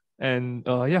 And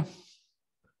yeah,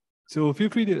 so feel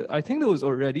free to, I think there was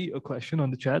already a question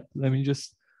on the chat. Let me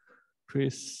just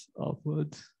trace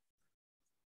upwards.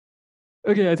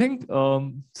 Okay, I think,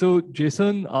 so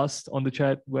Jason asked on the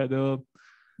chat whether,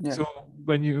 so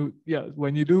when you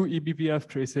do eBPF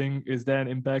tracing, is there an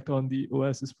impact on the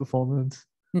OS's performance?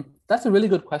 That's a really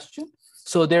good question.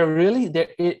 So there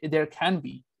can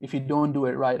be, if you don't do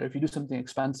it right, or if you do something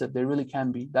expensive, there really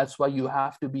can be. That's why you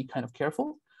have to be kind of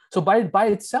careful. So by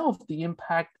itself, the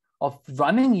impact of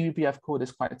running eBPF code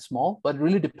is quite small, but it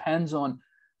really depends on,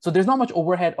 so there's not much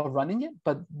overhead of running it,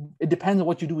 but it depends on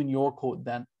what you do in your code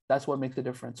then. That's what makes the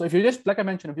difference. So if you're just, like I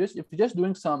mentioned, if you're just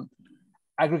doing some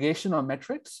aggregation or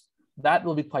metrics, that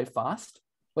will be quite fast.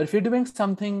 But if you're doing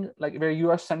something like where you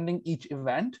are sending each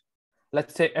event,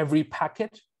 let's say every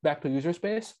packet back to user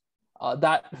space,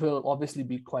 that will obviously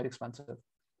be quite expensive.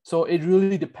 So it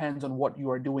really depends on what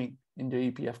you are doing in the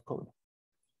eBPF code.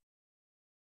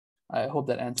 I hope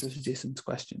that answers Jason's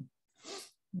question.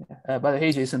 Yeah. By the way,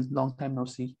 hey, Jason, long time no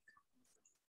see.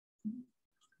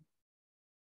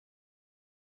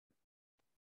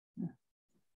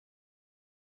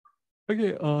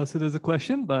 Okay, so there's a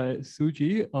question by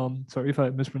Suji. Sorry if I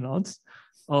mispronounced.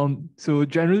 So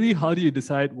generally, how do you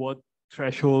decide what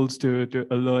thresholds to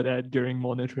alert at during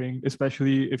monitoring,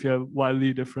 especially if you have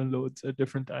wildly different loads at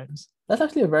different times? That's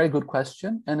actually a very good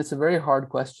question, and it's a very hard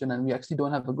question, and we actually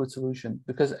don't have a good solution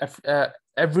because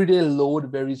everyday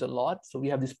load varies a lot. So we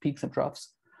have these peaks and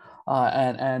troughs,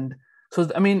 and so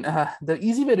I mean, the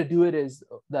easy way to do it is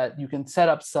that you can set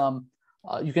up some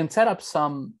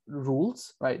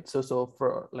rules, right? So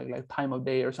for like time of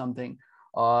day or something,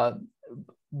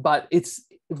 but it's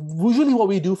usually what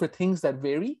we do for things that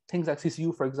vary, things like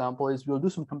CCU, for example, is we'll do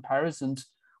some comparisons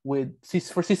with,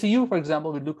 for CCU, for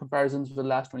example, we do comparisons with the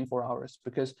last 24 hours,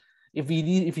 because if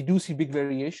you do see big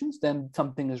variations, then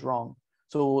something is wrong.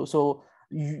 So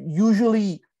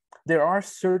usually there are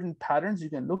certain patterns you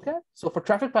can look at. So for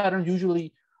traffic patterns,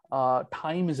 usually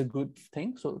time is a good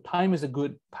thing. So time is a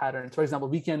good pattern. For example,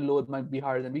 weekend load might be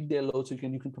higher than weekday load. So you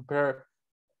can compare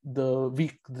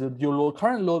your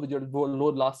current load with your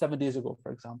load last 7 days ago,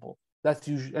 for example. That's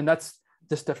usually, and that's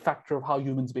just a factor of how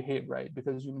humans behave, right?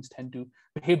 Because humans tend to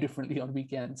behave differently on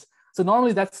weekends. So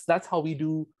normally that's how we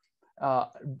do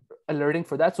alerting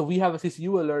for that. So we have a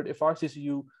CCU alert. If our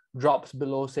CCU drops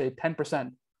below, say,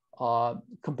 10%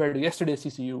 compared to yesterday's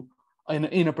CCU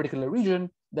in a particular region,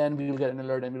 then we will get an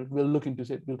alert and we'll look into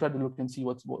it. We'll try to look and see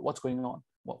what's going on.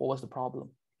 What was the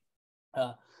problem?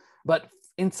 But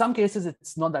in some cases,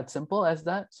 it's not that simple as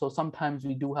that. So sometimes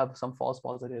we do have some false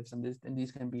positives, and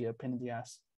these can be a pain in the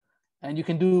ass. And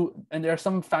there are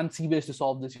some fancy ways to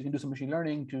solve this. You can do some machine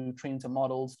learning to train some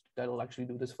models that will actually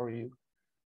do this for you.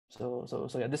 So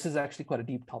yeah, this is actually quite a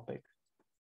deep topic.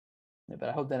 Yeah, but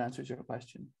I hope that answers your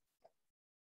question.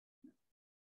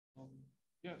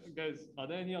 Yeah, guys, are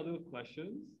there any other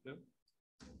questions? Yeah.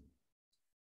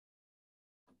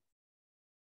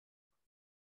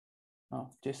 Oh,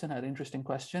 Jason had an interesting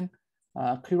question.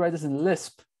 Could you write this in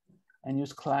Lisp and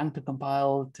use Clang to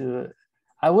compile to?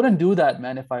 I wouldn't do that,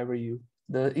 man, if I were you.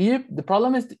 The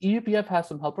problem is the eBPF has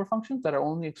some helper functions that are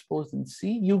only exposed in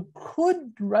C. You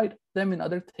could write them in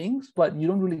other things, but you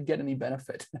don't really get any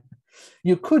benefit.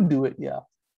 You could do it, yeah.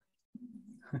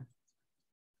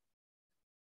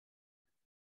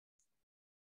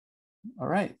 All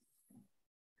right.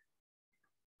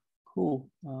 Cool.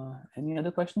 Any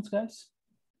other questions, guys?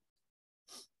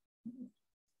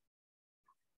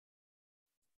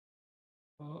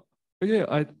 Okay,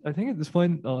 I think at this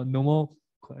point, no more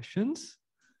questions.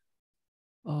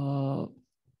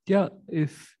 Yeah,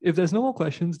 if there's no more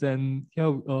questions, then yeah,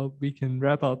 we can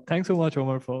wrap up. Thanks so much,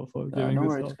 Omar, for giving no this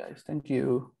worries, guys. Thank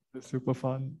you. It's super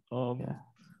fun. Yeah.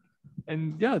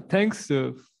 And yeah, thanks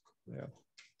to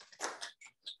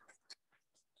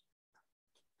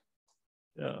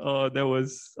there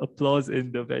was applause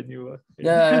in the venue.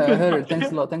 Yeah, I heard it.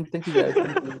 Thanks a lot. Thank you, guys.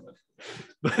 Thank you.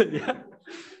 But yeah,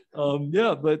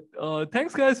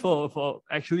 thanks guys for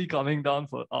actually coming down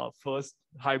for our first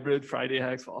hybrid Friday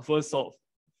hacks, for our first sort of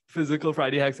physical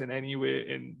Friday hacks in any way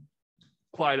in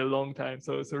quite a long time.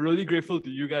 So really grateful to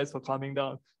you guys for coming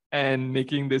down and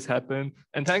making this happen.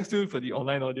 And thanks to for the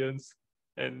online audience.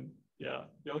 And yeah,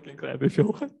 y'all can clap if you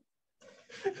want.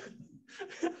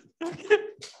 Okay.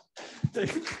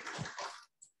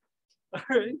 All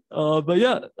right. But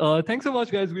yeah, thanks so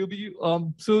much, guys. We'll be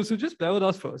so just bear with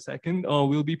us for a second.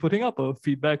 We'll be putting up a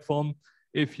feedback form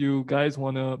if you guys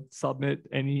want to submit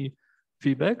any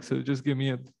feedback. So just give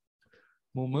me a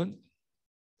moment.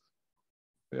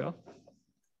 Yeah.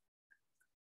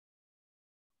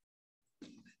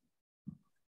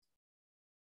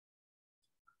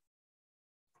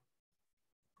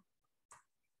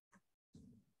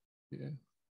 Yeah.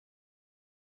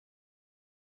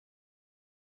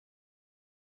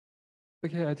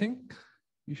 Okay, I think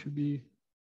you should be.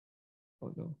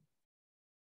 Oh no.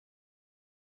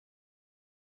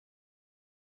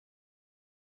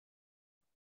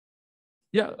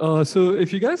 Yeah, so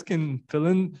if you guys can fill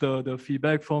in the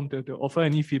feedback form to offer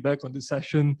any feedback on the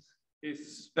session,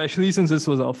 especially since this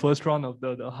was our first round of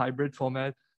the hybrid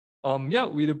format, yeah,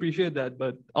 we'd appreciate that.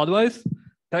 But otherwise,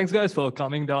 thanks guys for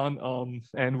coming down.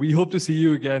 And we hope to see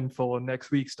you again for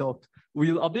next week's talk.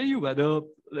 We'll update you whether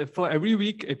for every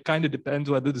week, it kind of depends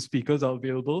whether the speakers are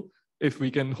available, if we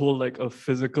can hold like a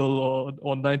physical or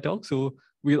online talk. So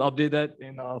we'll update that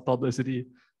in our publicity.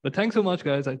 But thanks so much,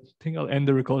 guys. I think I'll end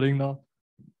the recording now.